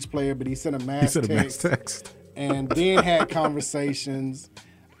talked to each player, but he sent a mass text. And then had conversations.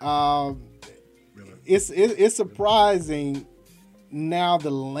 It's surprising now the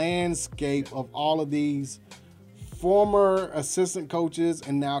landscape of all of these former assistant coaches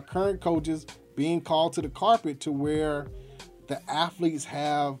and now current coaches being called to the carpet, to where the athletes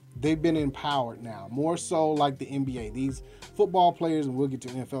they've been empowered now, more so like the NBA. These football players, and we'll get to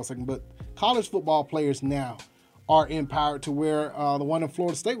the NFL in a second, but college football players now are empowered to where the one in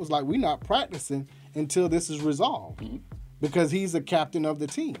Florida State was like, we're not practicing until this is resolved, because he's the captain of the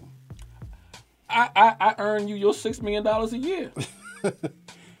team. I earn you your $6 million a year.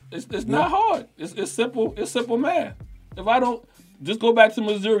 It's not hard. It's simple. It's simple math. If I don't, just go back to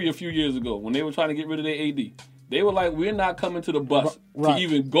Missouri a few years ago when they were trying to get rid of their AD. They were like, we're not coming to the bus to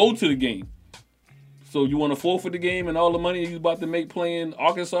even go to the game. So you want to forfeit the game and all the money he's about to make playing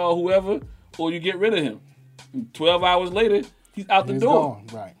Arkansas or whoever, or you get rid of him. And 12 hours later, he's out the door. Gone.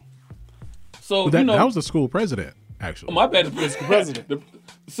 Right. So that was the school president, actually. Oh, my bad. The president.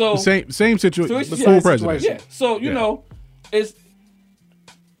 So same situation. The school president. Yeah. So you know,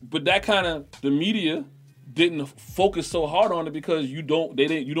 but that kind of the media didn't focus so hard on it because you don't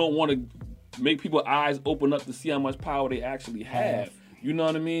want to make people's eyes open up to see how much power they actually have. You know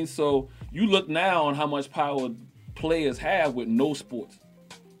what I mean? So you look now on how much power players have with no sports.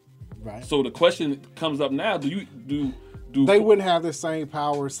 Right. So the question comes up now: do they wouldn't have the same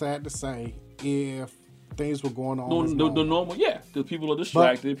power? Sad to say, if things were going on. The normal, because people are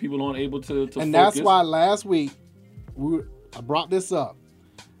distracted, people aren't able to and focus. That's why last week I brought this up.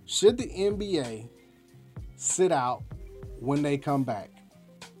 Should the NBA sit out when they come back?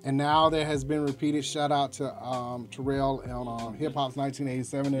 And now there has been repeated shout out to Terrell on Hip Hop's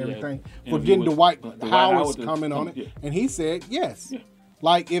 1987 and everything for getting Dwight Howard's comment on it. Yeah. And he said yes. Yeah.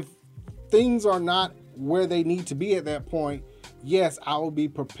 Like, if things are not where they need to be at that point, yes, I will be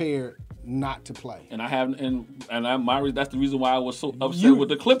prepared not to play. And that's the reason why I was so upset with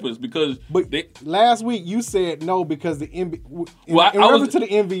the Clippers, because last week you said no because the NBA in reference to the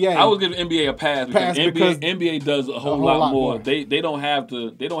NBA. I was giving NBA a pass because NBA does a whole lot more. They don't have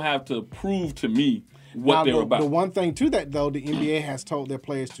to prove to me what they're about. The one thing to that though, the NBA has told their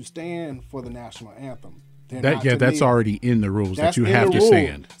players to stand for the national anthem. That's already in the rules that you have to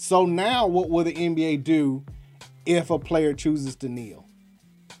stand. So now what will the NBA do if a player chooses to kneel?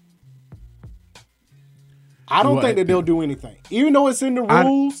 I don't think that they'll do anything. Even though it's in the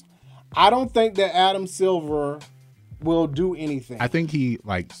rules, I don't think that Adam Silver will do anything. I think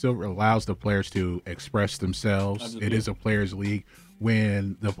Silver allows the players to express themselves. It is a players' league.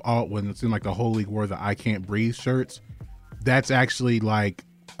 When it's in like the whole league wore the "I Can't Breathe" shirts, that's actually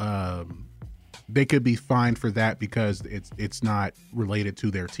they could be fined for that because it's not related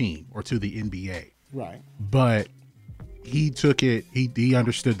to their team or to the NBA. Right. But he took it, he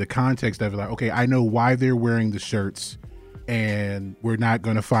understood the context of it, like, okay, I know why they're wearing the shirts and we're not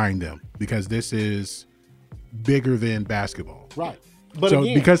going to fine them because this is bigger than basketball. Right. But so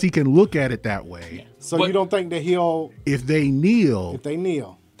again, because he can look at it that way. So you don't think that if they kneel,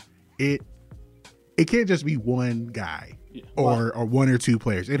 it can't just be one guy or one or two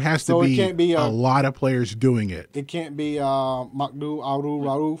players. It has to be a lot of players doing it. It can't be Makdou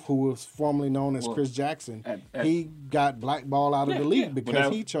Rauf, who was formerly known as Chris Jackson. He got blackballed out of the league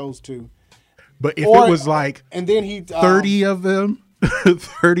because he chose to. But if it was and then he 30 of them,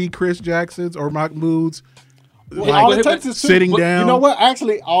 30 Chris Jacksons or Mahmouds, all it takes is two. Sitting down. You know what?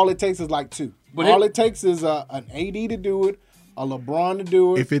 Actually, all it takes is two. All it takes is an AD to do it, a LeBron to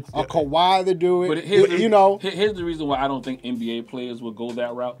do it, a Kawhi to do it. But here's the reason why I don't think NBA players will go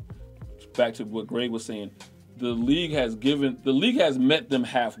that route. Back to what Greg was saying, the league has met them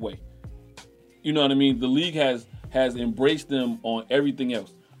halfway. You know what I mean? The league has embraced them on everything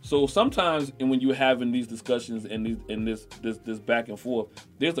else. So sometimes, and when you're having these discussions and this back and forth,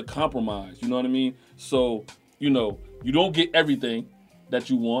 there's a compromise. You know what I mean? So you don't get everything that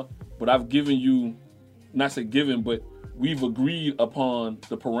you want, but I've given you, not say given, but we've agreed upon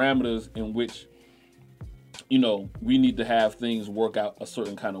the parameters in which, we need to have things work out a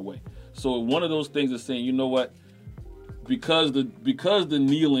certain kind of way. So one of those things is saying, you know what, because the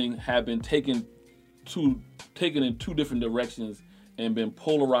kneeling have been taken taken in two different directions and been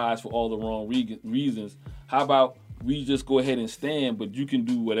polarized for all the wrong reasons. How about we just go ahead and stand, but you can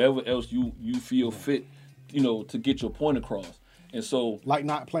do whatever else you feel fit, to get your point across. And so, like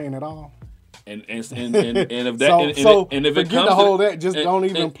not playing at all. And if that and if it forget comes the whole to that, just don't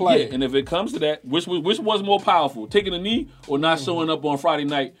even play. Yeah, and if it comes to that, which one's more powerful, taking a knee or not showing up on Friday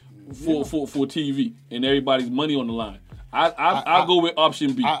night for TV and everybody's money on the line? I'll go with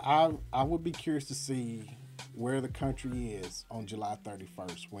option B. I would be curious to see where the country is on July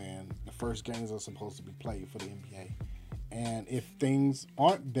 31st when the first games are supposed to be played for the NBA, and if things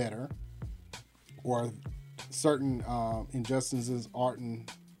aren't better or certain injustices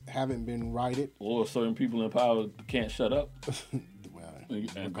haven't been righted, or certain people in power can't shut up.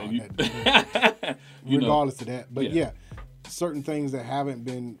 Regardless of that, but yeah, certain things that haven't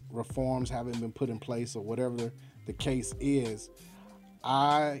been reforms, haven't been put in place, or whatever the case is,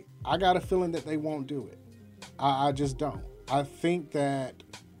 I got a feeling that they won't do it. I just don't. I think that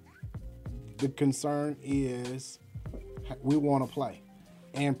the concern is we want to play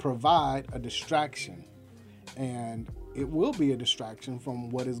and provide a distraction, and it will be a distraction from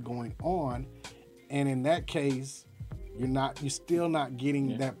what is going on. And in that case, you're still not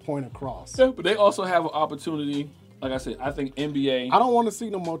getting that point across. Yeah, but they also have an opportunity. Like I said, I think NBA. I don't want to see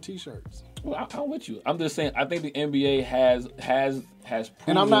no more T-shirts. Well, I'm with you. I'm just saying. I think the NBA has proven.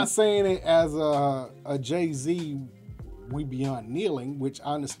 And I'm not saying it as a Jay-Z, we beyond kneeling, which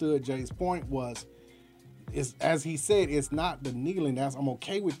I understood Jay's point was, is as he said, it's not the kneeling. I'm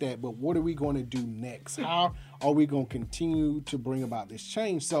okay with that. But what are we going to do next? How are we going to continue to bring about this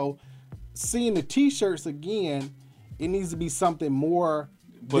change? So, seeing the T-shirts again, it needs to be something more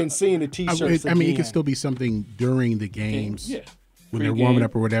than seeing the T-shirts. I mean, it can still be something during the games. Yeah. When they're warming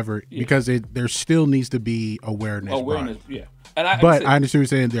up or whatever, because there still needs to be awareness. Yeah. And I understand what you're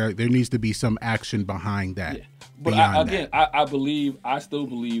saying. There needs to be some action behind that. Yeah. But I still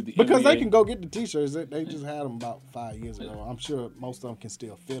believe the because NBA, they can go get the T-shirts. They just had them about 5 years ago. I'm sure most of them can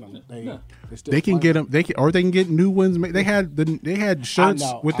still fit them. They can get them. They can get new ones. They had shirts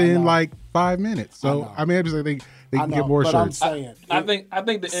within like 5 minutes. So I mean, they can get more shirts. I'm saying, I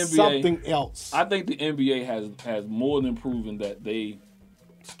think the NBA something else. I think the NBA has more than proven that they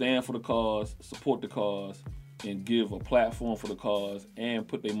stand for the cause, support the cause, and give a platform for the cause, and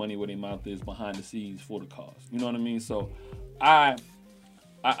put their money where their mouth is behind the scenes for the cause. You know what I mean? So, I'm.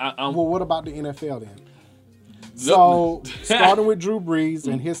 Well, what about the NFL then? So, starting with Drew Brees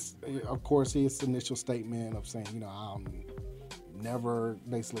and his initial statement of saying, I'll never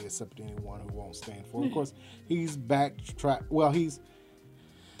basically accept anyone who won't stand for it. Of course, he's backtracked. Well, he's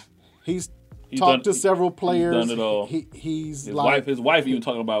talked to several players. He's done it all. His wife even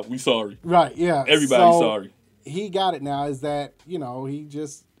talking about, we sorry. Right, yeah. Everybody's sorry. He got it now. Is that, he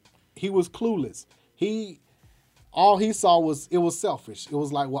was clueless. All he saw was, it was selfish. It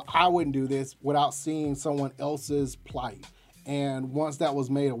was like, well, I wouldn't do this without seeing someone else's plight. And once that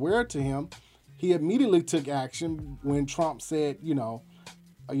was made aware to him, he immediately took action when Trump said, he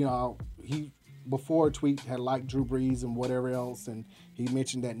before a tweet had liked Drew Brees and whatever else, and he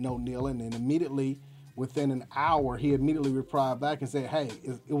mentioned that no kneeling, and immediately within an hour, he immediately replied back and said, hey,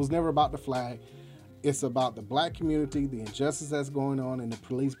 it was never about the flag. It's about the black community, the injustice that's going on, and the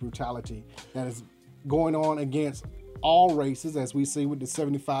police brutality that is going on against all races, as we see with the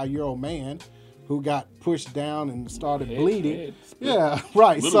 75-year-old man who got pushed down and started bleeding. Yeah,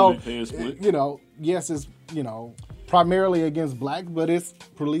 right. Literally so, yes, it's, primarily against blacks, but it's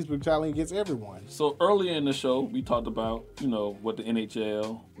police brutality against everyone. So earlier in the show, we talked about, what the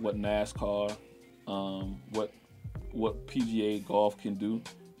NHL, what NASCAR, what PGA golf can do.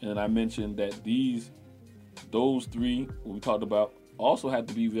 And I mentioned that those three, what we talked about, also have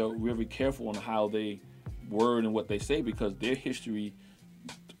to be very, very careful on how they word and what they say, because their history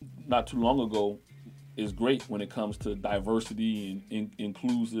not too long ago is great when it comes to diversity and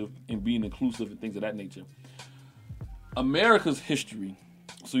inclusive and being inclusive and things of that nature. America's history,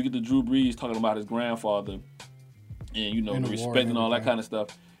 so you get the Drew Brees talking about his grandfather and, the respect and all that kind of stuff.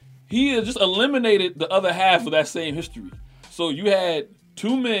 He has just eliminated the other half of that same history. So you had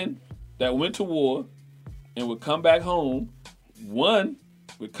two men that went to war and would come back home. One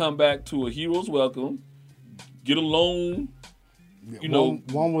would come back to a hero's welcome, get a loan.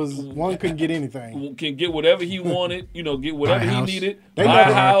 One couldn't get anything. Can get whatever he wanted. Get whatever he needed. Buy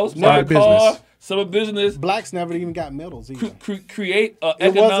a house, buy a car, some of business. Blacks never even got medals either. Create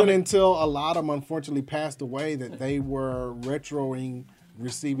It wasn't until a lot of them unfortunately passed away that they were retroing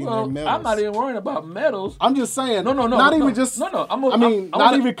receiving their medals. I'm not even worrying about medals. I'm just saying. No. Not even just. No.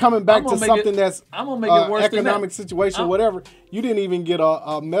 Not even coming back to something that's. I'm gonna make it worse than that. Economic situation, whatever. You didn't even get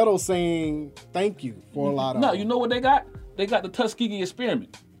a medal saying thank you for a lot of. No, you know what they got? They got the Tuskegee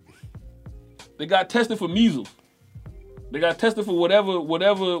experiment. They got tested for measles. They got tested for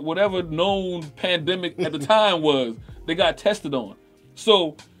whatever known pandemic at the time was. They got tested on.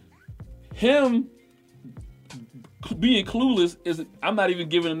 So him being clueless is, I'm not even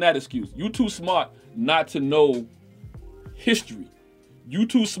giving him that excuse. You too smart not to know history. You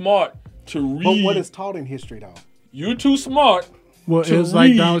too smart to read. But what is taught in history, though? You're too smart. Well, it was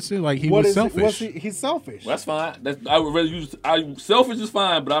like Don said, like he was selfish. He's selfish. Well, that's fine. I would rather use. Selfish is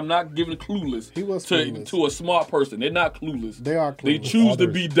fine, but I'm not giving clueless. He was clueless. To a smart person. They're not clueless. They are clueless. They choose to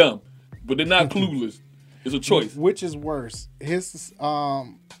be dumb, but they're not clueless. It's a choice. Which is worse, his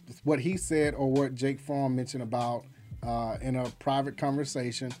what he said or what Jake Fromm mentioned about in a private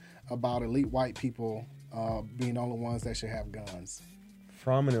conversation about elite white people being the only ones that should have guns.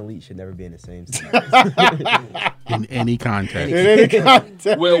 Fromm and elite should never be in the same sentence. In any context.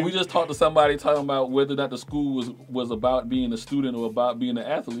 Well, we just talked to somebody talking about whether or not the school was about being a student or about being an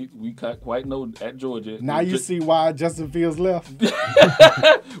athlete. We quite know at Georgia. Now you see why Justin Fields left.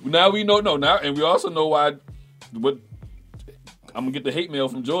 Now we know. And we also know why. But I'm gonna get the hate mail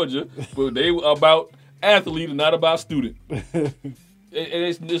from Georgia, but they were about athlete and not about student.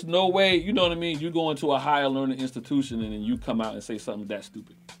 There's no way, you know what I mean? You go into a higher learning institution and then you come out and say something that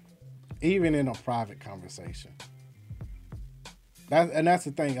stupid. Even in a private conversation. That's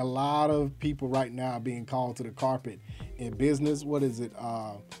the thing. A lot of people right now are being called to the carpet in business. What is it?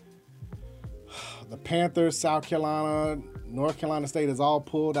 The Panthers, South Carolina, North Carolina State is all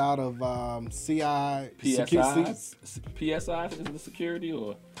pulled out of PSI is it the security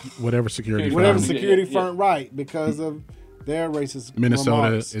or whatever security firm, right? Because of their racist Minnesota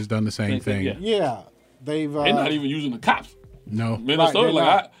remarks. has done the same thing. Yeah, they've. They're not even using the cops. No,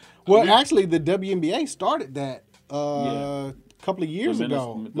 Minnesota. Well, actually, the WNBA started that a couple of years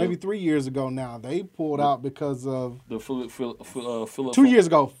ago, maybe 3 years ago. Now they pulled out because of the 2 years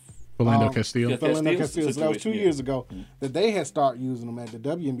ago. Philando Castile. Philando Castile. So that was 2 years ago that they had started using them at the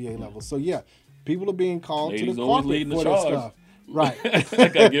WNBA level. So yeah, people are being called to the carpet for that stuff. Right. I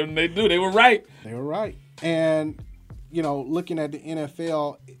gotta give them they do. They were right. They were right. And looking at the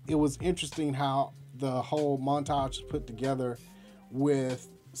NFL, it was interesting how the whole montage was put together with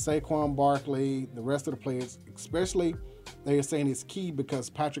Saquon Barkley, the rest of the players, especially they are saying it's key because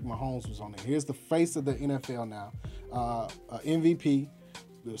Patrick Mahomes was on there. Here's the face of the NFL now, MVP,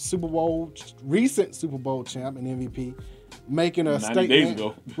 the recent Super Bowl champ and MVP, making a statement. 90 days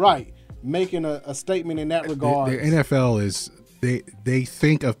ago. Right, making a statement in that regard. The NFL is they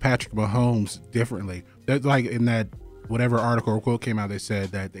think of Patrick Mahomes differently. That's like in that whatever article or quote came out, they said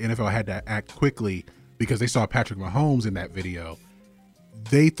that the NFL had to act quickly because they saw Patrick Mahomes in that video.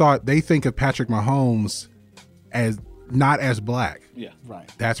 They think of Patrick Mahomes as not as black. Yeah,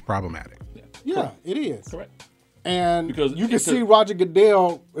 right. That's problematic. Yeah, it is. Correct. And because you can see Roger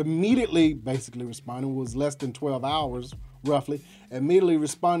Goodell immediately basically responding, was less than 12 hours roughly, immediately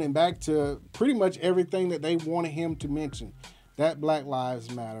responding back to pretty much everything that they wanted him to mention. That Black Lives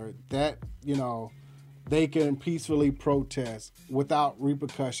Matter, that, they can peacefully protest without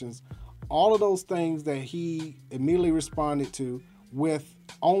repercussions. All of those things that he immediately responded to with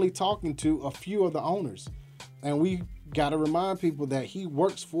only talking to a few of the owners. And we got to remind people that he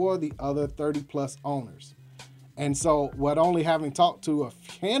works for the other 30 plus owners. And so what only having talked to a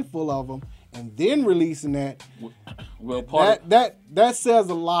handful of them and then releasing that, that says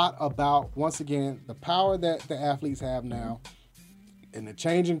a lot about, once again, the power that the athletes have now and the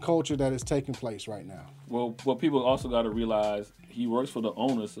changing culture that is taking place right now. Well, what people also got to realize, he works for the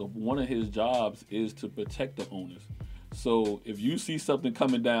owners, so one of his jobs is to protect the owners. So if you see something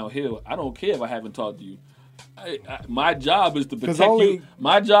coming downhill, I don't care if I haven't talked to you. My job is to protect you.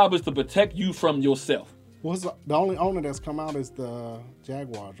 My job is to protect you from yourself. The only owner that's come out is the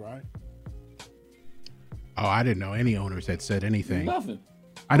Jaguars, right? Oh, I didn't know any owners had said anything. Nothing.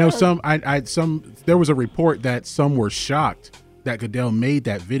 I know some. There was a report that some were shocked that Goodell made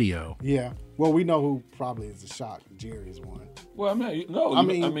that video. Yeah. Well, we know who probably is the shock. Jerry is one. Well, you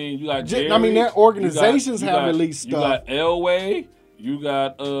got Jerry. Their organizations have released stuff. You got Elway. You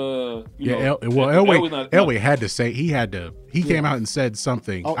got Elway had to say he came out and said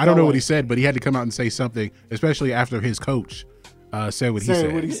something. I don't know what he said, but he had to come out and say something, especially after his coach said what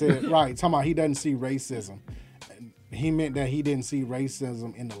he said. Right. Talking about he doesn't see racism. He meant that he didn't see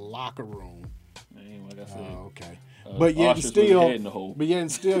racism in the locker room. Like I said, okay. But yet still,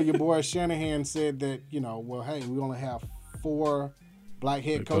 your boy Shanahan said that, hey, we only have 4 black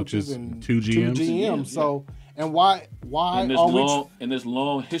head coaches and two GMs. GMs. So, and why in this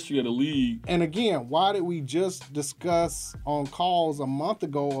long history of the league? And again, why did we just discuss on calls a month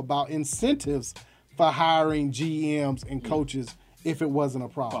ago about incentives for hiring GMs and coaches if it wasn't a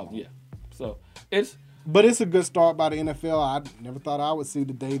problem? Yeah. So But it's a good start by the NFL. I never thought I would see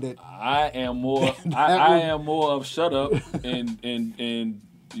the day that I am more. I am more of shut up, and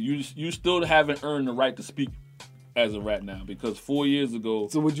you still haven't earned the right to speak as of right now, because 4 years ago.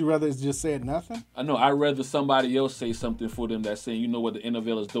 So would you rather just said nothing? I know. I'd rather somebody else say something for them that's saying, you know what, the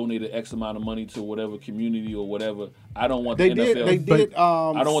NFL has donated X amount of money to whatever community or whatever. I don't want the NFL.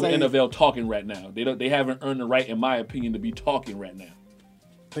 I don't want the NFL talking right now. They haven't earned the right, in my opinion, to be talking right now.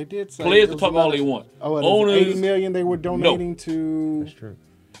 They did say players to talk all they want. Owners, $80 million they were donating to. That's true.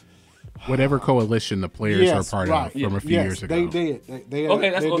 Whatever coalition the players are part of from a few years ago. They did. They're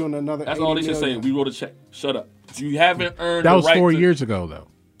doing another. That's all they should say. We wrote a check. Shut up. You haven't earned. That was the right 4 years ago, though.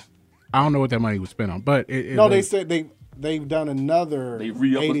 I don't know what that money was spent on, but they said they've done another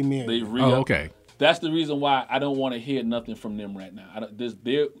 $80 million. Okay. That's the reason why I don't want to hear nothing from them right now.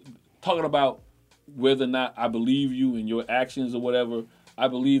 They're talking about whether or not I believe you and your actions or whatever. I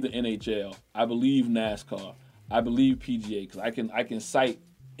believe the NHL. I believe NASCAR. I believe PGA, because I can cite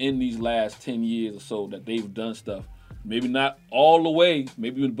in these last 10 years or so that they've done stuff. Maybe not all the way,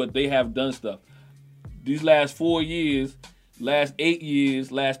 but they have done stuff. These last 4 years, last 8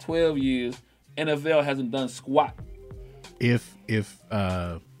 years, last 12 years, NFL hasn't done squat. I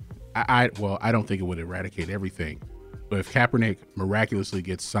don't think it would eradicate everything, but if Kaepernick miraculously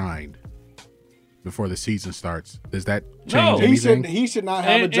gets signed before the season starts, does that change anything? He should not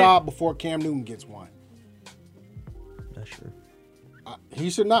have a job before Cam Newton gets one. That's true. He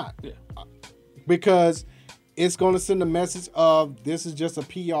should not. Yeah. Because it's going to send a message of this is just a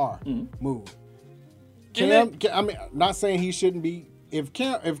PR move. Cam, I mean, not saying he shouldn't be. If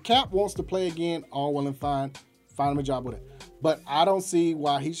Cap wants to play again, all well and fine, find him a job with it. But I don't see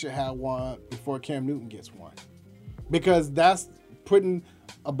why he should have one before Cam Newton gets one. Because that's putting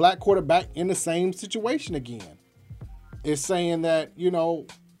a black quarterback in the same situation again. It's saying that,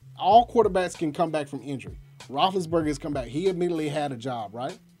 all quarterbacks can come back from injury. Roethlisberger's come back. He immediately had a job,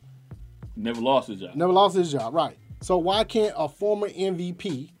 right? Never lost his job. Never lost his job, right. So why can't a former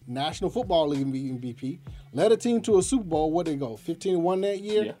MVP, National Football League MVP, led a team to a Super Bowl? What did they go, 15-1 that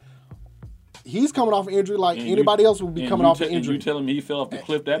year? Yeah. He's coming off an injury like anybody else would be coming off an injury. And you telling me he fell off the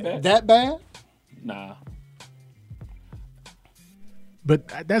cliff that bad? That bad? Nah.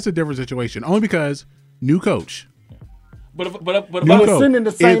 But that's a different situation. Only because new coach. But it's sending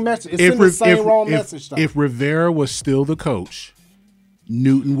the same message. It's sending the same wrong message. If Rivera was still the coach,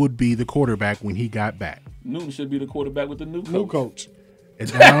 Newton would be the quarterback when he got back. Newton should be the quarterback with the new coach. It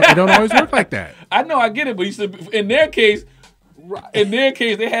don't always work like that. I know, I get it, but he said in their case,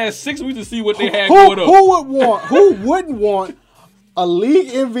 they had 6 weeks to see what they had going on. Who wouldn't want a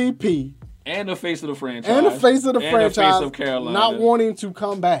league MVP and the face of the franchise and the face of Carolina not wanting to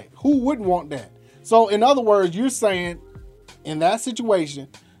come back? Who wouldn't want that? So, in other words, you're saying in that situation,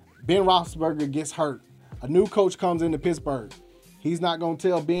 Ben Roethlisberger gets hurt. A new coach comes into Pittsburgh. He's not going to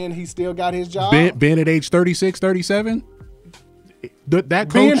tell Ben he still got his job. Ben at age 36, 37? That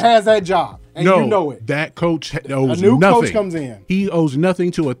coach, Ben has that job, and you know it. That coach owes a new nothing. Coach comes in. He owes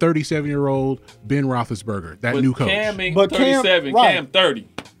nothing to a 37-year-old Ben Roethlisberger. New coach. Cam ain't 37. Cam 30.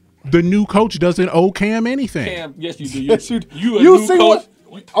 The new coach doesn't owe Cam anything. Cam, yes, you do. Yes, you do. You a new coach.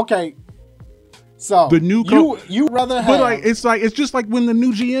 Okay. So the new coach, you rather have, but it's just like when the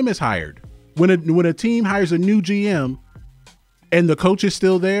new GM is hired. When a team hires a new GM, and the coach is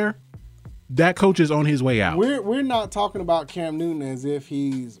still there, that coach is on his way out. We're not talking about Cam Newton as if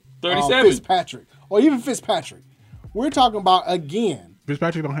he's 37, Fitzpatrick, or even Fitzpatrick. We're talking about again.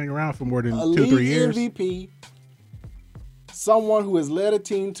 Fitzpatrick don't hang around for more than a 2-3 years. MVP, someone who has led a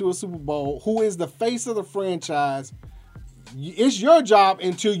team to a Super Bowl, who is the face of the franchise. It's your job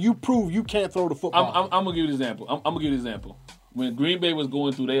until you prove you can't throw the football. I'm gonna give you an example. I'm gonna give you an example. When Green Bay was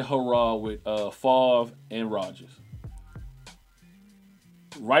going through their hurrah with Favre and Rodgers,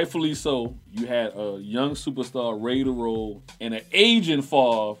 rightfully so, you had a young superstar ready to roll and an aging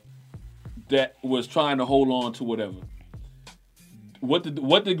Favre that was trying to hold on to whatever. What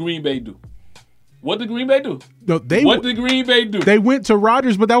did Green Bay do? What did Green Bay do? No, what did Green Bay do? They went to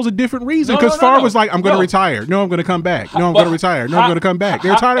Rodgers, but that was a different reason. Because Favre was like, I'm going to retire. No, I'm going to come back. No, I'm going to retire. No, I'm going to come back.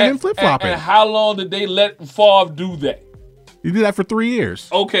 They're tired of him flip-flopping. And how long did they let Favre do that? You did that for 3 years.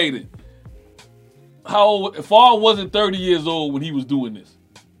 Okay, then. How old? Favre wasn't 30 years old when he was doing this.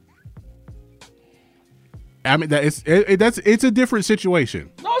 I mean, it's a different situation.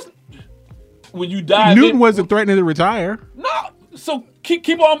 No, when you dive Newton wasn't threatening to retire. No, So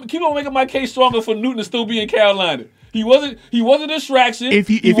keep on making my case stronger for Newton to still be in Carolina. He wasn't a distraction. If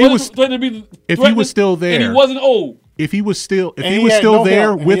he was still there, and he wasn't old. If he was still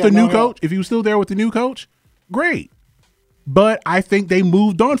there with the new coach, if he was still there with the new coach, great. But I think they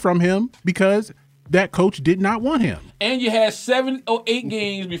moved on from him because that coach did not want him. And you had 7 or 8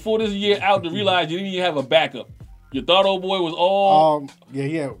 games before this year out to realize you didn't even have a backup. You thought old boy was all. Yeah,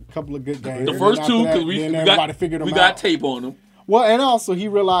 he had a couple of good games. The first 2 because we got tape on him. Well, and also he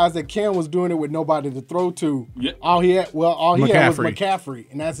realized that Cam was doing it with nobody to throw to. Yep. All he had was McCaffrey,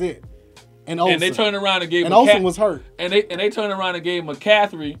 and that's it. And Olsen. And they turned around and gave. And Olsen was hurt. And they turned around and gave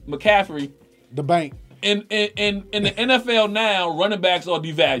McCaffrey the bank. In the NFL now, running backs are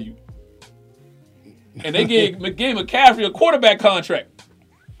devalued, and they gave McCaffrey a quarterback contract.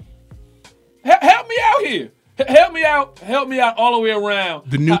 Help me out here. Help me out all the way around.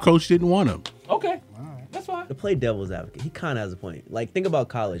 The new coach didn't want him. Okay. That's fine. To play devil's advocate, he kind of has a point. Like, think about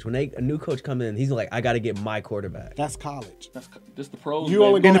college. When a new coach comes in, he's like, I got to get my quarterback. That's college. That's the pros. You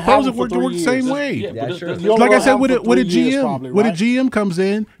only and the have pros work the same way. Yeah, sure. Like I said, with a GM comes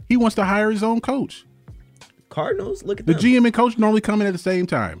in, he wants to hire his own coach. Cardinals, look at the them. GM and coach normally come in at the same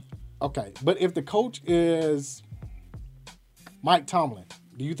time. Okay, but if the coach is Mike Tomlin,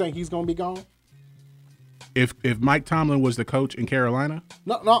 do you think he's going to be gone? If Mike Tomlin was the coach in Carolina,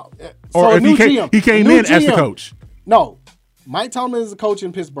 no, or if he came in as the coach. No, Mike Tomlin is the coach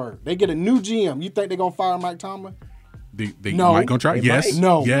in Pittsburgh. They get a new GM. You think they're gonna fire Mike Tomlin? They might gonna try. Yes,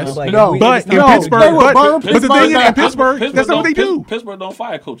 no, yes, like, no. But in Pittsburgh, but the thing is, in Pittsburgh, that's not what they do. Pittsburgh don't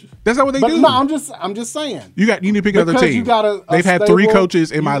fire coaches. That's not what they do. No, I'm just saying. You need to pick another team. They've had 3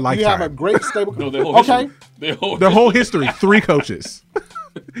 coaches in my lifetime. You have a great stable. No, their whole history. Their whole history, 3 coaches.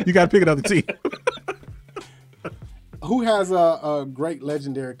 You got to pick another team. Who has a great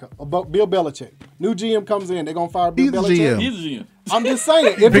legendary Bill Belichick? New GM comes in, they're gonna fire Bill Belichick. He's a GM. I'm just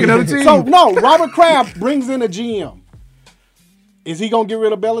saying. Pick another team. So no, Robert Kraft brings in a GM. Is he gonna get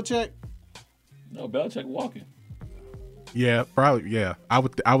rid of Belichick? No, Belichick walking. Yeah, probably. Yeah,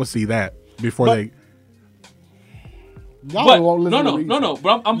 I would see that before they. Y'all won't listen to No.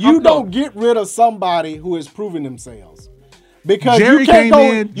 But you don't get rid of somebody who has proven themselves. Because Jerry came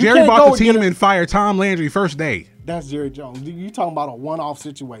in, Jerry bought the team and fired Tom Landry first day. That's Jerry Jones. You talking about a one-off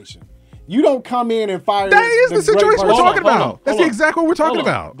situation. You don't come in and fire. That is the situation we're talking about. That's exactly what we're talking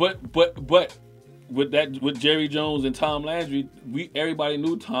about. But with Jerry Jones and Tom Landry, everybody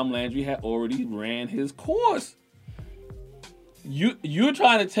knew Tom Landry had already ran his course. You're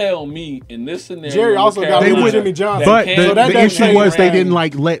trying to tell me in this scenario, Jerry also got rid of Jimmy Johnson. But the issue was they didn't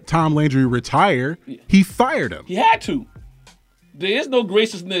let Tom Landry retire. He fired him. He had to. There is no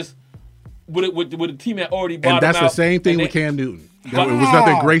graciousness with the team that already bought him out. And that's the same thing with Cam Newton. There was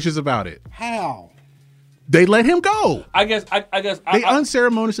nothing gracious about it. How? They let him go. I guess they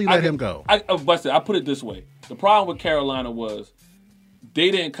unceremoniously let him go. I put it this way: the problem with Carolina was they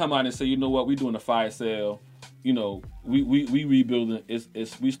didn't come out and say, you know what, we're doing a fire sale. You know, we rebuilding.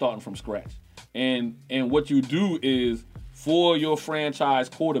 We starting from scratch. And what you do is for your franchise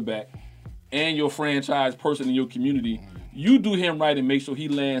quarterback and your franchise person in your community, you do him right and make sure he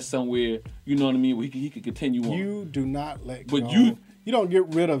lands somewhere, you know what I mean, where he can continue on. You do not let go. But you don't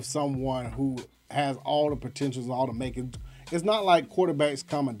get rid of someone who has all the potentials, all the makings. It's not like quarterbacks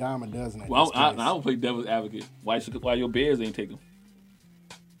come a dime a dozen. Well, I don't play devil's advocate. Why your Bears ain't take them?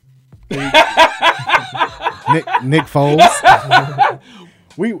 Nick Foles.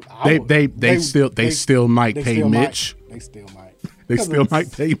 They still might pay Mitch. They still might. They still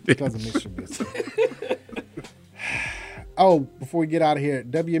might pay Mitch. Because of Mitch Trubisky. Oh, before we get out of here,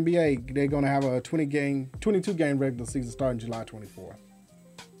 WNBA, they're going to have a 22-game regular season starting July 24th.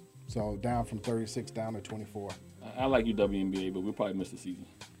 So down from 36 down to 24. I like you WNBA, but we'll probably miss the season.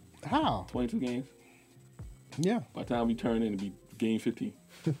 How? 22 games? Yeah. By the time we turn in, it'll be game 15.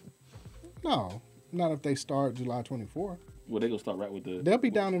 No, not if they start July 24th. Well, they're going to start right with the... They'll be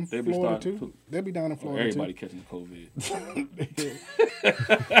down in Florida, too. They'll be down in Florida, everybody catching COVID.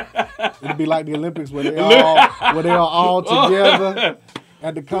 It'll be like the Olympics where they're all together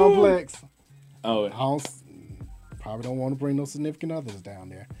at the complex. Oh, probably don't want to bring no significant others down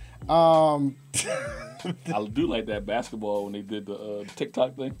there. I do like that basketball when they did the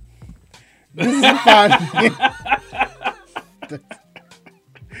TikTok thing. This is fine.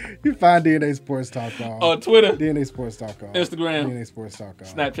 You find DNA Sports Talk on Twitter, DNA Sports Talk on Instagram, DNA Sports Talk on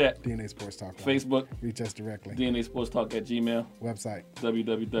Snapchat, DNA Sports Talk on Facebook. Reach us directly. DNA Sports Talk at Gmail. Website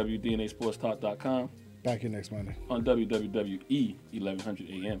www.dnasportstalk.com. Back here next Monday on WWWE 1100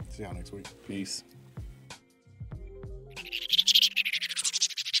 AM. See y'all next week. Peace.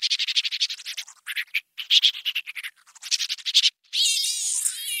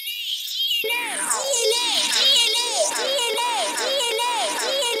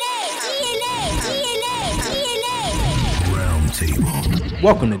 table.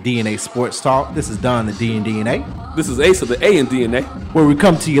 Welcome to DNA Sports Talk. This is Don, the D and DNA. This is Ace of the A in DNA. Where we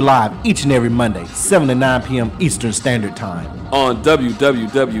come to you live each and every Monday, 7 to 9 p.m. Eastern Standard Time. On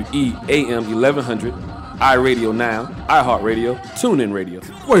WWWE AM 1100, iRadio Now, iHeartRadio, TuneIn Radio.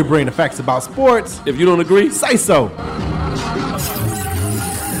 Where we bring the facts about sports. If you don't agree, say so. Tell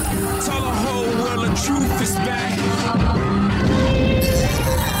the whole world the truth is back.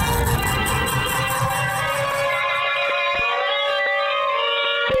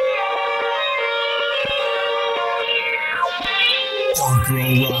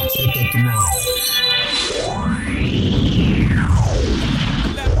 Rock, hit the throne.